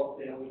metre block,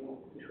 then we can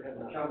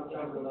come to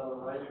another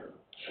arrangement.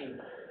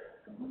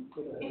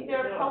 Is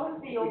there a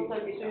policy also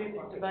too,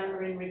 Mr.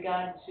 Bomer, in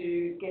regard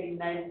to getting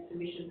neighbours'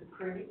 permission for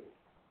pruning?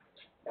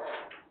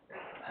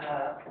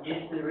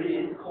 Yes, there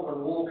is.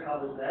 Common law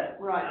covers that.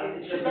 Right,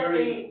 It's should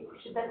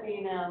that be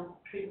in our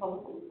tree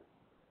policy?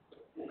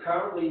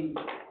 currently,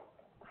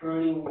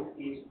 pruning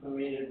is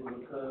permitted with a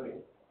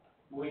permit.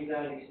 We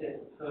don't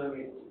accept a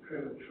permit to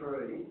trim a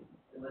tree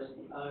unless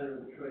the owner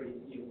of the tree is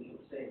given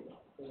consent.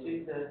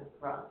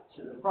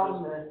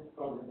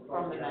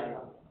 From the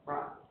neighbour,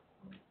 right.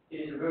 It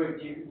is a very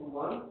difficult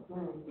one.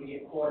 We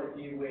get quite a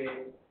few where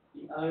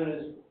the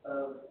owners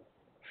of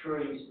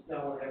trees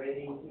don't want to have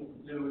anything to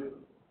do with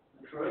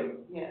the tree.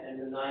 Yeah. And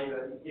the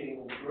neighbour is getting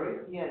all the grief.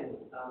 Yeah. And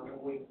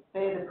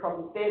They're the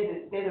problems, they're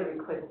the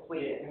requests we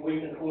get. and we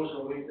can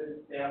unfortunately,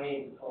 our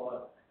hands are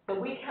tied. So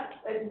we can't,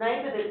 a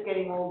neighbour that's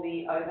getting all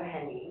the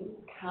overhanging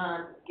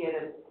can't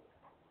get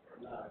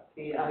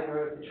the owner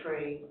of the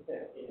tree.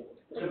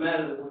 It's a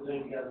matter that would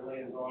need to go to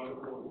land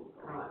environment board.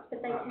 Right.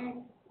 But they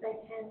can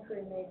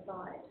prune their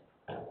side.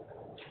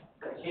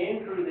 They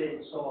can through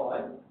their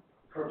side,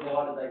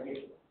 provided they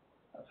get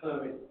a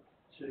permit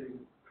to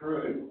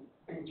prune,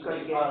 And which is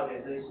part of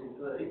their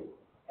DCP.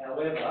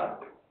 However,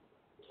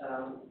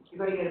 you've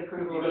got to get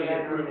approval you've of got to the get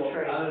owner of approval the of the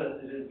tree. owner to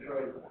do the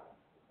tree.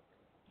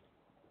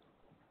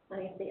 And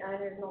if the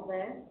owner is not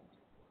there,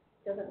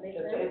 doesn't live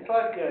there. It's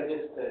like, I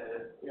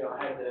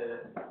had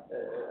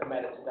a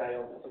matter today,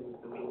 obviously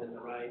with the wind and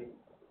the rain,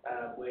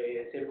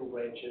 where several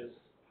branches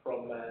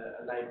from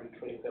a neighbouring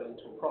tree fell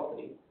into a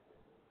property.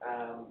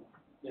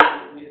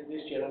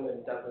 This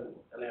gentleman doesn't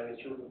allow his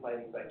children to play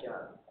in his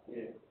backyard.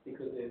 Yeah.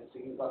 Because there's,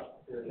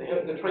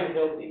 the tree's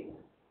healthy,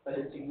 but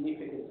there's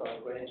significant size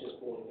branches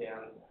falling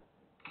down.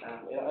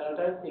 And I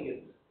don't think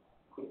it's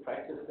good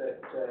practice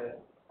that,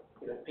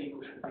 people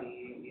should be,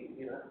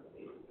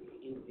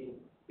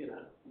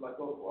 like,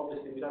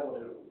 obviously we don't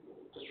want to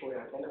destroy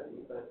our canopy,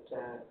 but,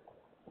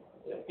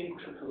 people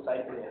should feel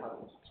safe in their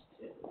homes.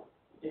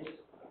 It's,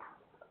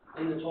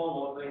 in the time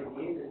I've been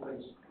here,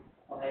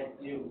 I've had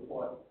to deal with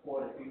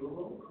quite a few of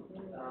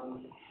them.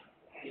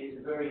 It's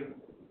a very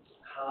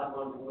hard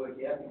one to work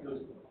out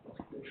because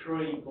the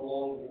tree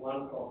belongs in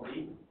one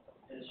property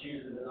and it's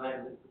usually the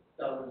neighbour that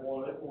doesn't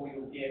want it, or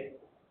you'll get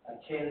a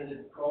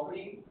tenanted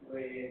property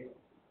where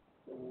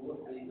the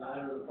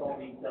owner of the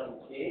property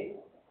doesn't care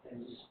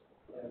and just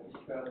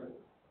discard it.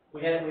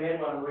 We had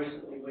one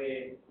recently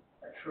where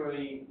a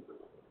tree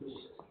was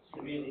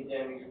severely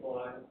damaged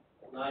by a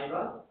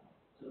neighbour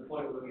to the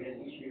point where we had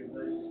to issue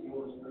emergency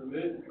orders to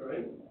remove the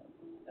tree,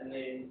 and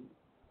then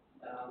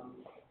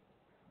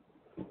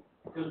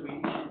because we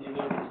issued the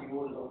emergency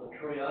orders on the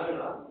tree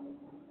owner,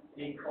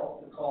 he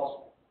copped the cost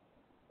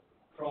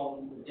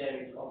from the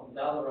damage of the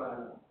other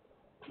owner,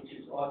 which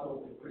is, I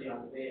thought was pretty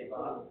unfair,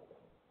 but,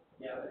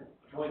 you know,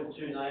 between the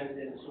two neighbours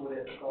then to sort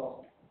out the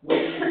cost. We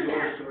should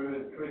yours to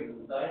remove the tree because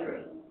it's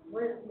dangerous.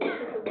 What if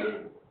it's a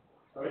weed?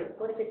 Sorry?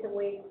 What if it's a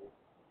weed?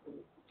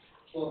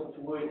 Well,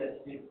 to word that's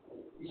different.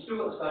 You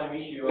still got the same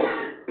issue of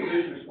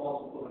who's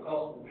responsible for the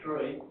cost of the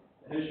tree,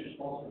 and who's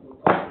responsible for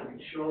the cost of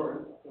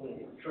insurance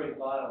if the tree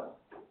fails.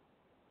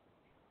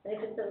 If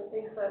it's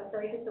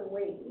a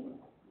weed,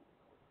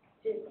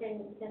 can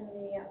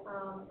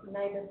the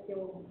neighbour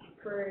still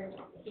prune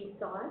his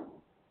side?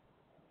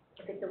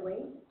 If it's a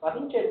weed? I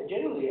think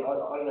generally, I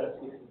don't know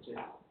if this is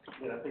just,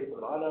 you know, people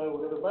that I know, or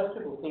whatever, most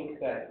people think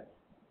that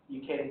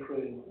you can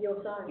prune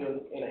Your side?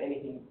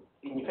 anything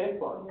in your fence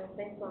line. On your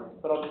fence line?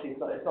 But obviously it's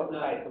not the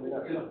case, I mean,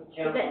 that's not.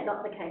 Is that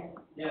not the case?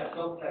 Yeah, it's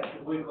not the case,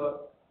 because we've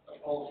got a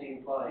policy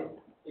in place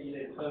that you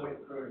need a permit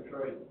to prune a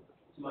tree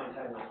to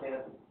maintain the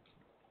canopy.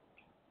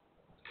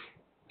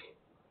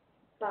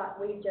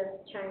 But we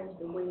just changed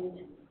the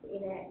weed we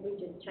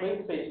just Weed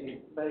changed. species,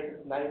 but if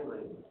it's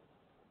neighbouring,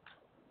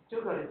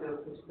 Still got to do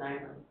it with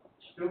neighbour.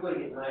 Still got to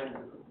get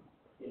neighbours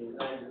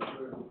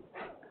approved.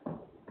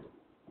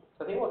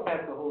 I think what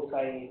Councillor Hall's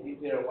saying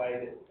is there a way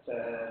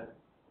that,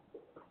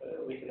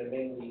 we can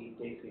amend the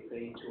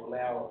DCP to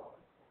allow,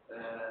 a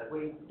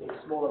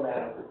small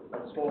amount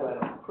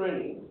of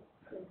pruning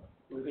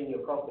within your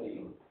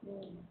property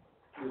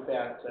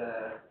without,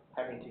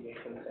 having to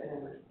get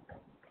consent?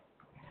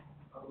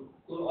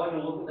 Look, I can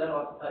look at that,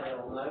 I can take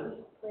that on notice.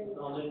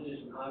 I'll need to do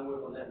some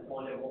homework on that and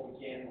find out what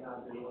we can and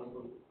can't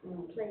do.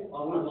 Please.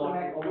 I wouldn't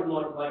like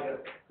to make a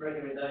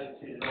recommendation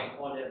to you tonight and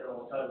find out that I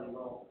was totally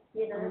wrong.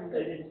 You know,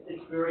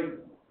 It's very,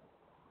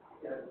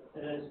 you know,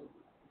 and as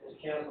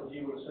councillors,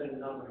 you would have seen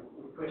the number of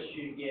requests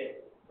you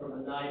get from a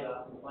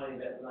neighbour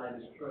complaining about the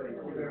neighbour's tree.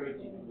 It's very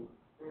difficult.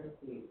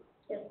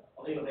 Yes.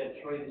 I think I've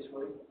had 3 this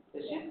week.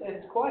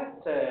 It's quite,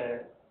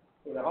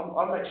 you know,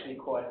 I'm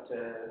actually quite,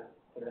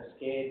 you know,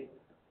 scared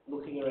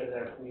looking around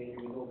our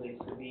community with all these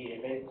severe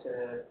event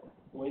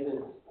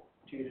weathers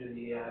due to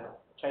the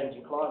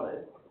changing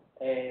climate,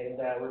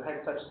 and we've had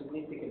such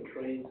significant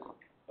trees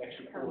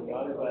actually falling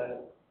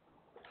over,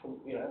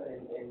 you know,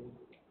 and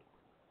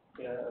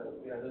you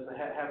know, there's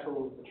how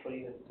tall is the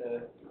tree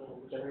that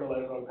fell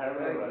over on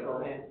Parramatta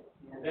Road?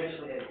 We've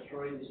actually had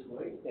 3 this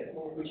week,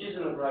 which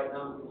isn't a great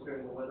number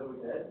considering the weather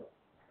we've had.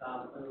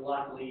 And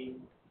luckily,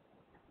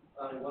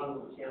 only one of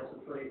the council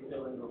tree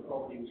fell into a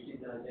property which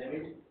did no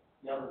damage.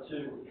 The other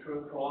 2 were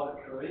true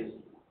private trees,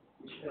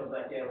 which fell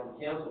back out on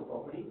council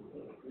property,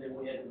 and then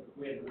we had to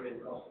bear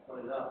the cost to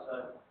clean it up.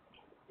 So,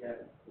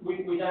 yeah, we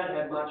don't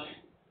have much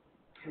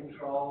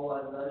control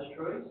over those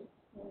trees,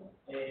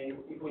 and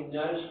if we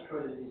notice a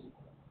tree that is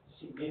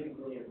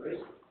significantly at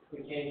risk, we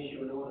can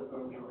issue an order for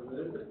them to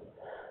remove it.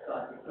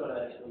 But we've got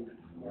to actually,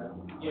 you know,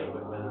 get a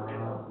wet weather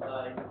event on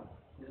today,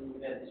 and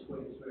we've had this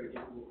week, it's very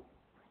difficult.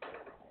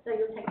 so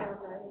you'll take that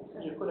on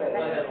notice? You put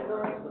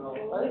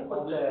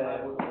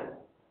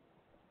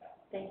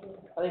Thank you.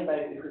 I think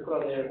maybe if we put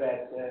on there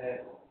about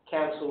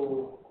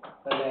council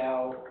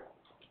allow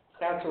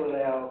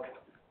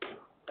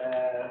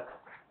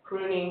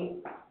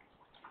pruning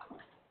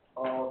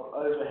of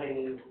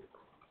overhanging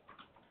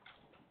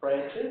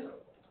branches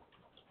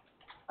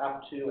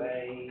up to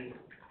a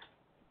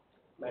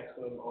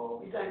maximum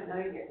of. You don't know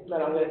yet. No,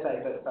 I'm going to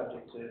say that's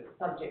subject to.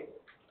 Subject.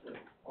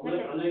 I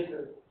need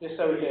to. Just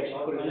so we can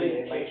actually put it in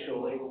there and make sure.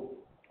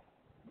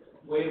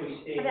 Where we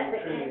stand How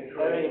about in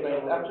trimming the Overhanging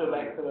trees. branches up to a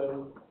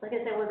maximum. Like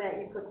I said, what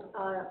about you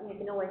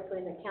can always put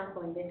in the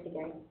council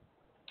investigate.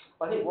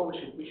 I think what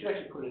we should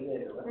actually put it in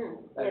there, don't we?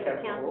 Yeah,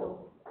 the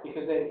council.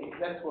 Because then, if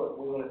that's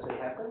what we want to see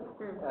happen,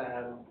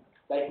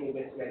 they can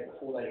investigate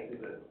before they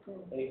exhibit it.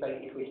 And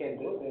if we can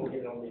do it, then we'll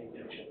get it on the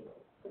exhibition.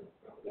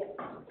 Yep.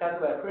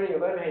 Councillor, pruning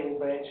of overhanging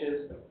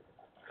branches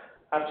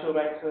up to a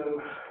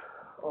maximum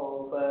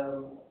of,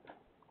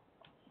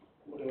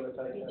 what do you want to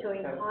say?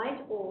 Between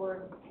height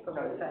or from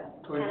the fence?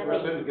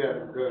 20%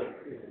 gap.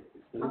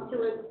 Up to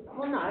a,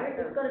 well no,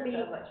 it's got to be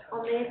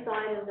on their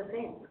side of the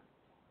fence.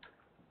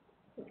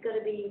 It's got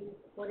to be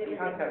whatever. You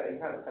can't cut it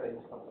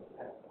into something.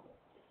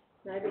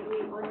 No, but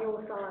you, on your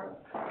side.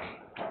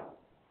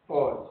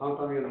 Or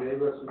sometimes your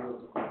neighbors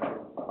will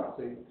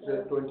say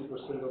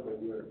 20% of the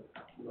year,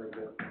 like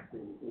that.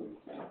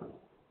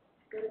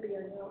 It's got to be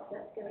on your,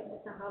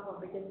 that's a hard one,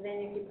 because then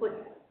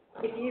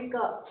if you've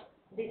got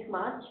this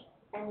much,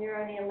 and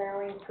you're only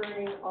allowing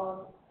pruning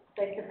of,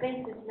 so if the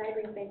fence is,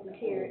 neighbouring fence is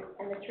here,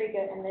 and the trigger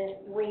and the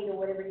weed or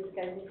whatever it is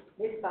goes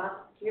this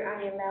far, you're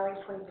only allowing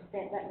 20%,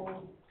 that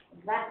means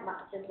that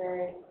much of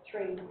the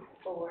tree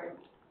or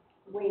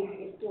weed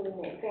is still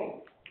in their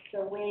fence.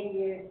 So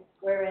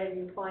whereas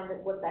you find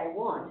that what they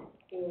want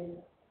is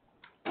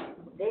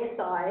their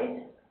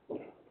side.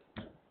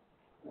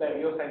 No,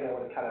 you're saying they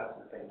want to cut out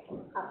the fence.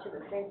 Up to the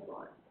fence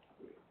line.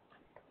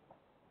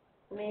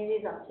 I mean,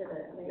 it is up to the,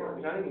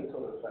 I think it's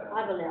sort of,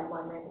 I've allowed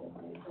my neighbours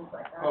and things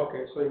like that.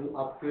 Okay, so you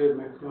up to a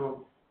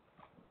maximum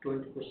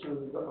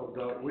 20% of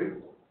the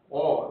width,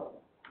 or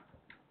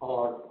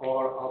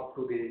up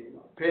to the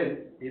fence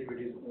if it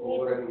is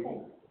over and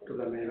to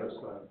the mayor's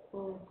side.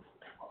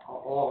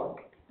 Or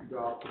go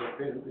up to the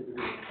pin,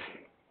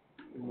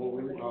 it will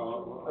moving,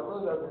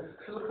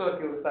 This looks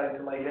like you were starting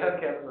to lay down,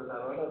 councillor,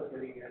 no, I'm not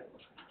getting it.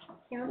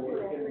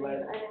 Councillor, overhanging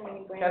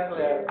branches.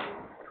 Councillor,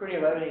 pretty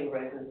of overhanging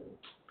branches.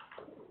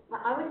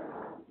 I would,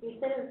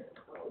 instead of,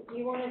 do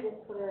you want to just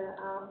put a,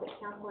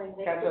 council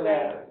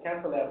investigate?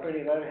 Councillor,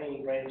 pretty of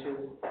overhanging branches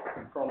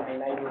from a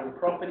neighbouring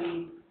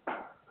property.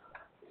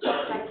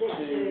 Subject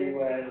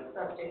to,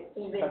 Subject.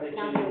 council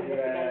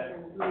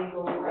investigation,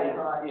 Legal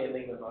advice. Yeah,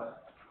 legal advice.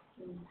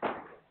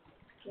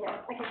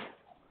 Yeah, okay.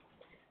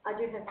 I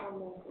do have one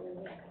more for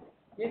you.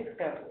 Yes,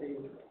 councillor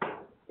Stevens.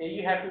 Are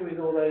you happy with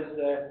all those,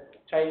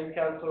 changes,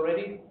 council,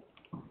 already?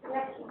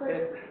 Yep,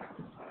 good.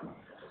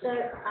 So,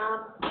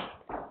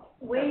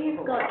 where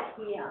you've got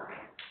here,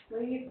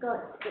 where you've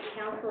got the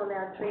council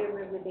allowed tree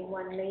removal within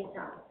 1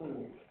 metre,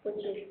 which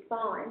is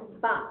fine,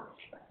 but,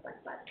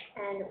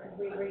 and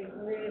we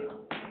remove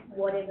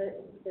whatever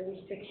the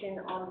restriction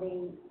on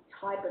the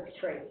type of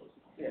tree.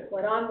 Yeah.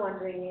 What I'm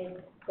wondering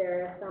is,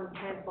 there are some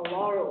camphor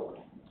laurels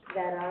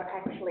that are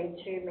actually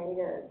 2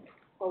 metres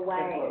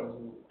away.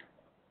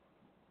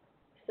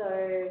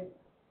 So,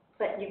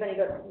 but you've only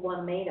got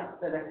 1 metre.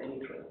 No, that's any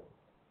tree.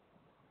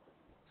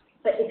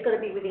 But it's got to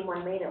be within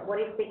 1 metre. What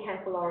if the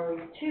camphor laurel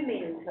is 2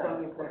 metres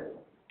from your property?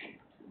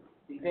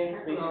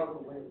 Exempt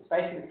species,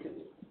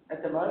 basically,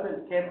 at the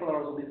moment, camphor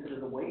laurels are listed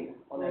as a weed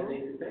on our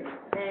DCP.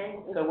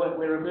 And So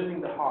we're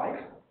removing the height,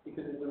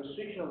 because there's a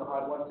restriction on the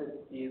height once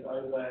it is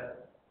over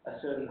a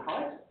certain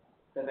height,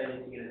 that they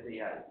need to get a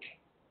DA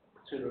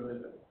to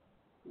remove it.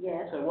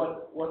 yes, So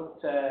what we're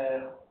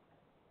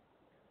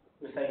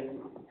saying,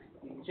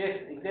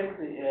 adjust the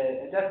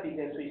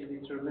exempt species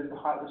is to remove the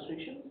height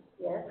restrictions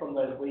yes, from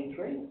those weed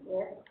trees.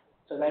 yes.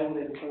 So they will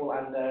then fall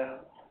under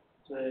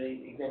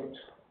the exempt,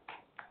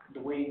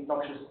 the weed,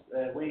 noxious,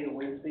 weed or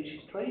weed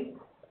species tree,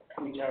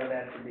 which are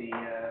allowed to be,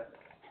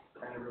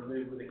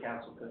 removed with a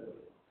council permit.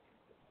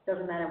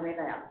 Doesn't matter where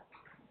they are.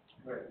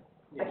 Right.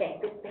 Yeah. Okay,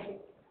 good, thank you.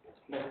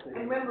 That's the-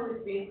 And when will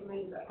this be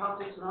implemented? Can't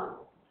do tonight?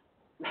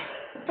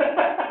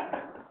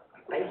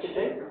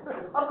 Basically,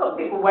 I've got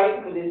people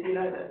waiting for this, you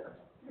know that.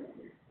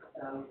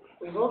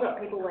 we've all got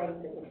people waiting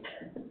for this.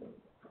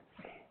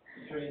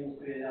 Dreams,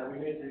 we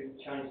need to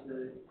change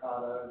the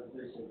colour and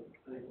do some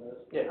things.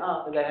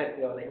 Yeah, and that has to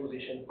be on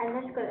acquisition. And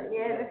that's got to,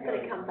 yeah, that's got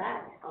to come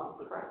back. Oh,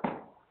 great.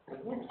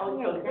 That's I was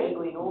 28 going to days.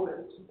 people in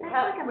August. That's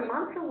like a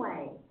month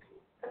away.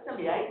 That's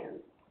only acres.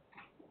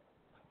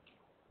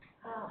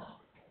 Oh,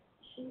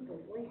 Jesus,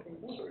 Lisa,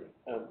 Sorry,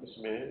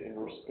 Mr Mayor, in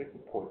respect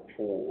of point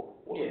 4,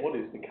 Yeah. what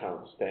is the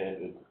current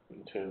standard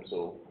in terms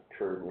of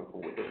tree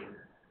removal within,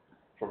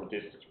 from a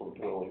distance from a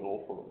dwelling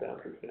or from a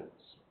boundary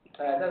fence?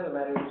 It doesn't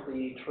matter if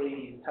the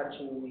tree is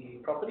touching the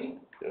property,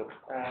 Yep.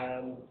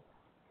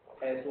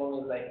 as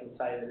long as they can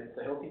say that it's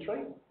a healthy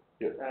tree,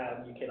 Yep.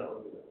 you cannot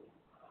remove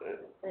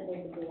it. that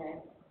needs to be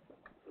there.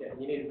 Yeah,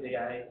 you need a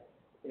DA,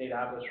 you need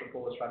arborist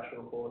reports,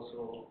 structural reports,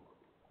 or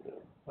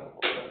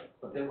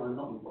But they will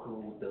not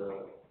include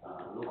the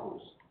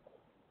locals,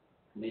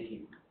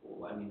 native,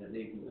 the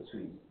native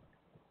trees.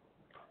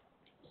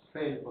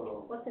 Same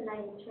for What's the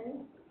name of the tree?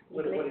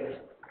 what is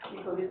it?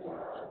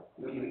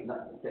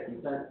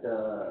 Is that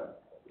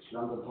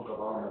Shlanga talk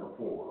about number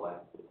 4,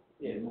 like,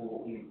 Yeah.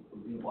 move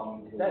in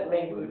 1 meter? That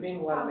means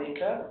within 1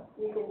 metre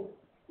You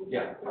can.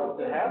 Yeah. of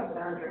the house.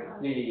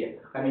 Yeah.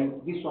 I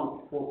mean, this one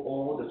for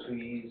all the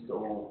trees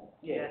or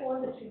Yeah. all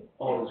the trees?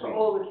 All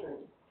the trees.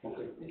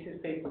 Okay. This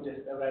is people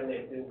just around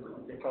their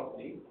building, their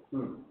property,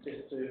 Hmm.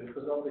 just to,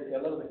 because obviously a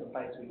lot of the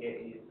complaints we get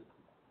is,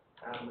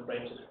 the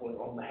branches falling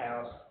on the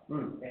house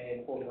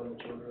and falling on the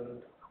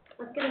children.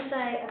 I was going to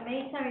say, a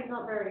metre is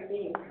not very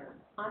big.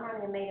 I'm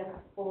only a metre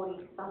 40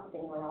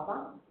 something or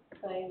other.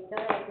 So you've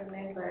got to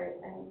remember,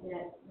 and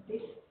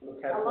this,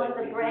 Look, a lot of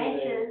the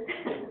branches.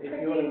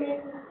 If you want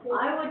to,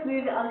 I would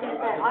move it, I was going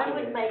to say, I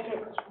would make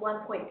it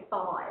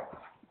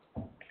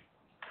 1.5,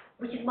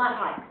 which is my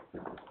height,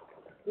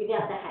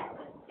 without the hat.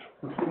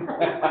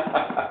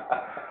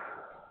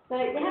 So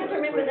you have to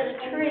remember that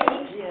a tree,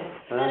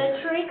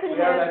 could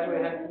we are have, allowed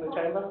to have in the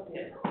chamber?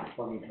 Yeah.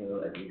 1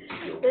 meter at least.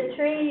 the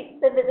tree,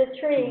 the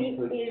tree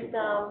is,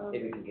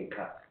 Everything get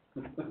cut.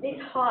 this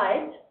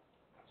height,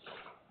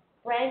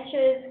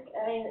 branches,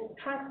 I mean,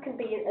 trunks can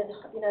be as, as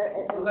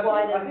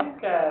wide I as.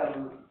 think,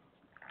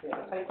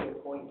 I take your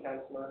point,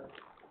 councillor,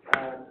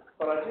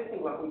 but I do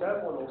think, like, we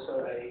don't want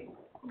also a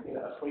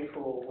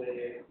free-for-all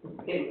where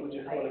people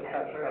just want to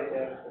cut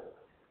down.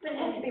 It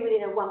has to be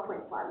within a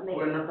 1.5 metre.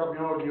 we're not talking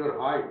about your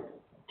height.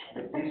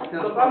 The distance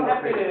Look, from I'm the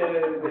happy to,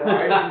 fence.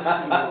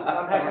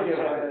 I'm happy to,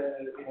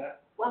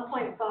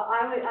 1.5,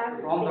 I would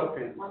From the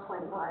think fence.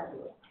 1.5.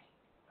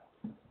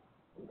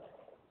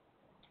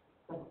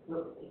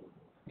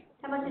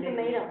 How much is a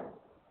metre?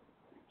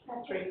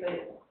 3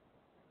 feet.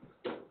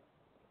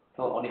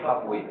 So only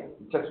halfway,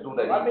 just do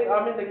that. I'm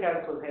in the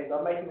council's hands,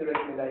 I'm making the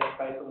recommendation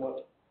based on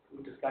what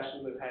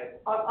discussions we've had.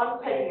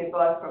 I'm taking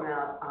advice from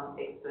our,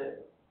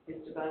 expert,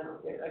 Mr. Bowman.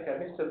 Yeah,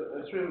 okay,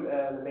 through,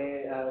 the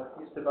Mayor,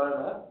 Mr.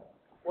 Boma,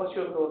 What's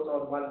your thoughts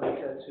on 1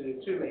 metre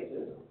to 2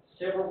 metres?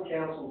 Several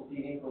councils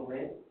did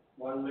implement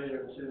 1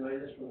 metre and 2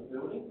 metres from the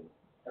building.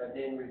 They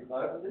then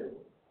revoked it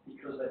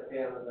because they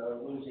found that they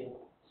were losing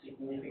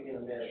significant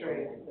amount of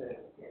trees.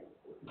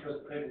 Because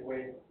people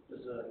went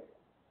berserk.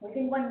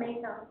 Within 1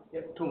 metre.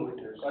 Yep, 2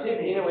 meters. I think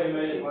 2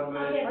 metres, 1 Oh,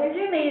 metre. yeah,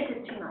 2 metres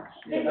is too much.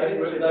 Yeah, they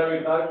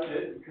revoked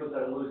it because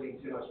they were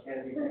losing too much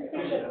canopy. Stick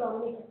with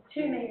 1 metre,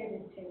 2 metres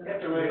is too You much.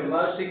 have to remember,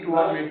 most, Stick to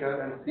 1 meter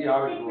and see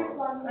how it Stick with goes.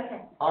 1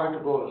 metre. How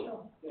it goes.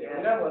 Yeah,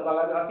 you know what,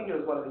 like, I think it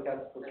was one of the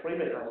councils for 3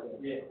 metres.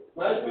 yeah,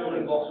 most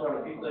building blocks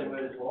are 15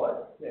 metres wide.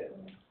 Yeah.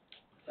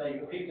 So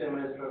you've got 15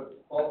 metres for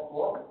a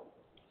block,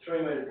 3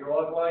 metre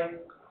driveway,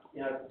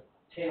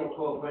 10 or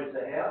 12 metres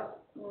a house.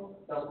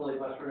 Doesn't leave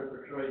much room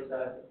for trees,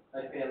 so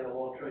they found the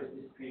wild trees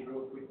disappeared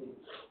real quickly.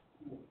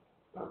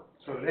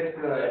 So let's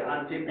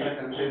keep it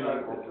and then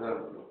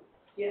observe.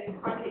 Yeah,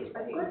 I think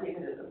we'll keep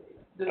it as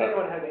a. Does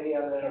anyone have any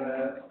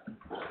other,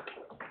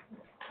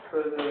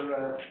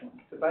 further,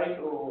 debate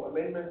or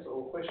amendments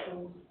or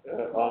questions?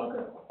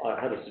 I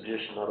had a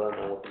suggestion, I don't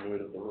know what the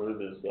mood of the room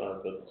is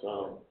though, but,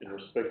 in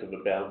respect of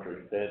the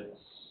boundary fence,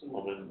 I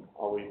mean,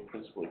 are we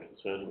principally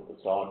concerned with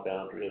the side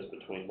boundary as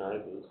between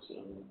neighbours,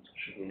 and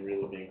should we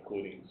really be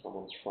including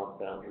someone's front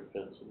boundary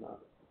fence in that?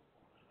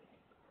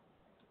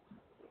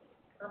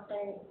 I'm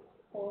saying,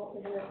 or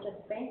isn't it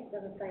just fence,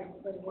 doesn't say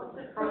What's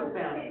the front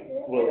boundary?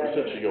 Well,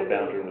 essentially your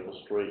boundary with the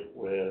street,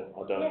 where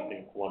I don't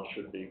think one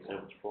should be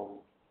exempt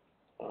from,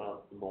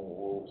 normal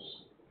rules,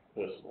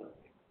 personally.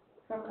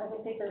 from, as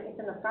I said, it's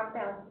in the front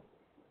bound.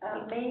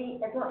 As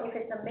long, if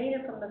it's a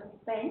metre from the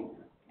fence,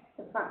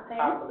 the front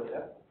Half fence,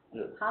 a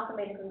metre. half a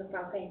metre from the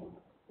front fence,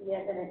 yeah,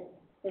 then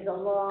there's a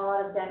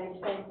lot of damaged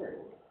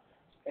fences.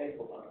 And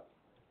footpath.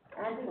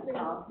 And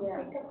footpaths,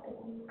 yeah.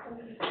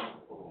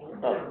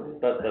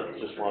 That's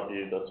just my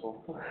view, that's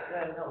all. No,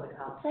 not with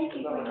half. Thank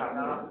you for your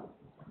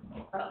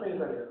Half view.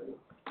 metres only.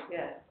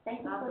 Yeah,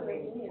 Thank you for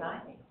your view.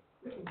 tiny.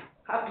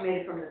 Half a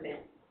metre from the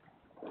fence,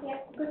 Yeah,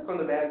 good. From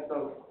the bound,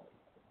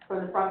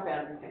 from the front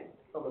boundary fence.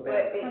 from the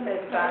Where bound. it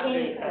says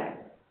boundary fence.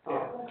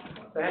 Yeah.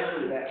 So it has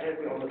to be that, it has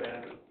to be on the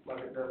boundary, like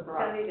it does.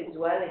 Don't need a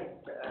dwelling,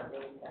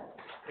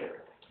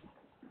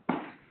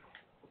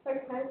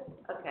 Okay.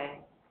 okay.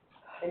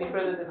 Any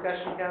further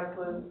discussion,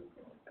 councillors?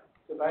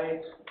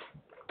 Debate?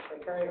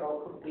 Okay, I'll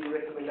put the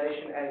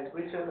recommendation as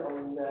written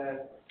on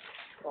there.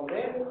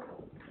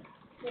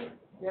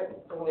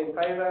 Yep, all in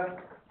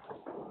favour?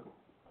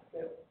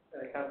 Yep,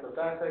 councillor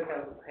Darto,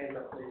 councillor, hand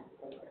up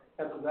please.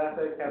 Councillor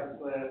Darto,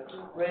 councillor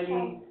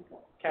Reddy,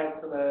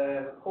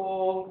 councillor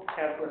Hall,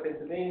 councillor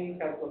Pennsylvania,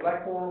 councillor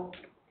Blackmore,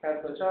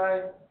 councillor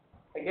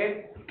Chai,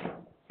 against,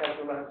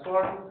 councillor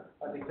Mahatswaran,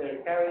 I declare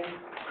it carried.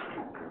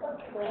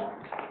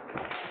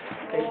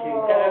 Thank you.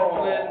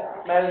 Councillors,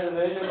 matters of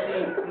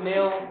urgency,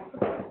 nil,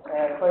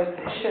 closed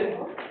session,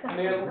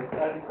 nil,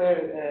 I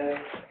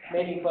declare,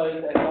 meeting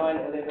closed at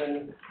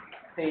 9:11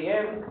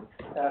 PM.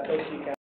 Thank you, councillors.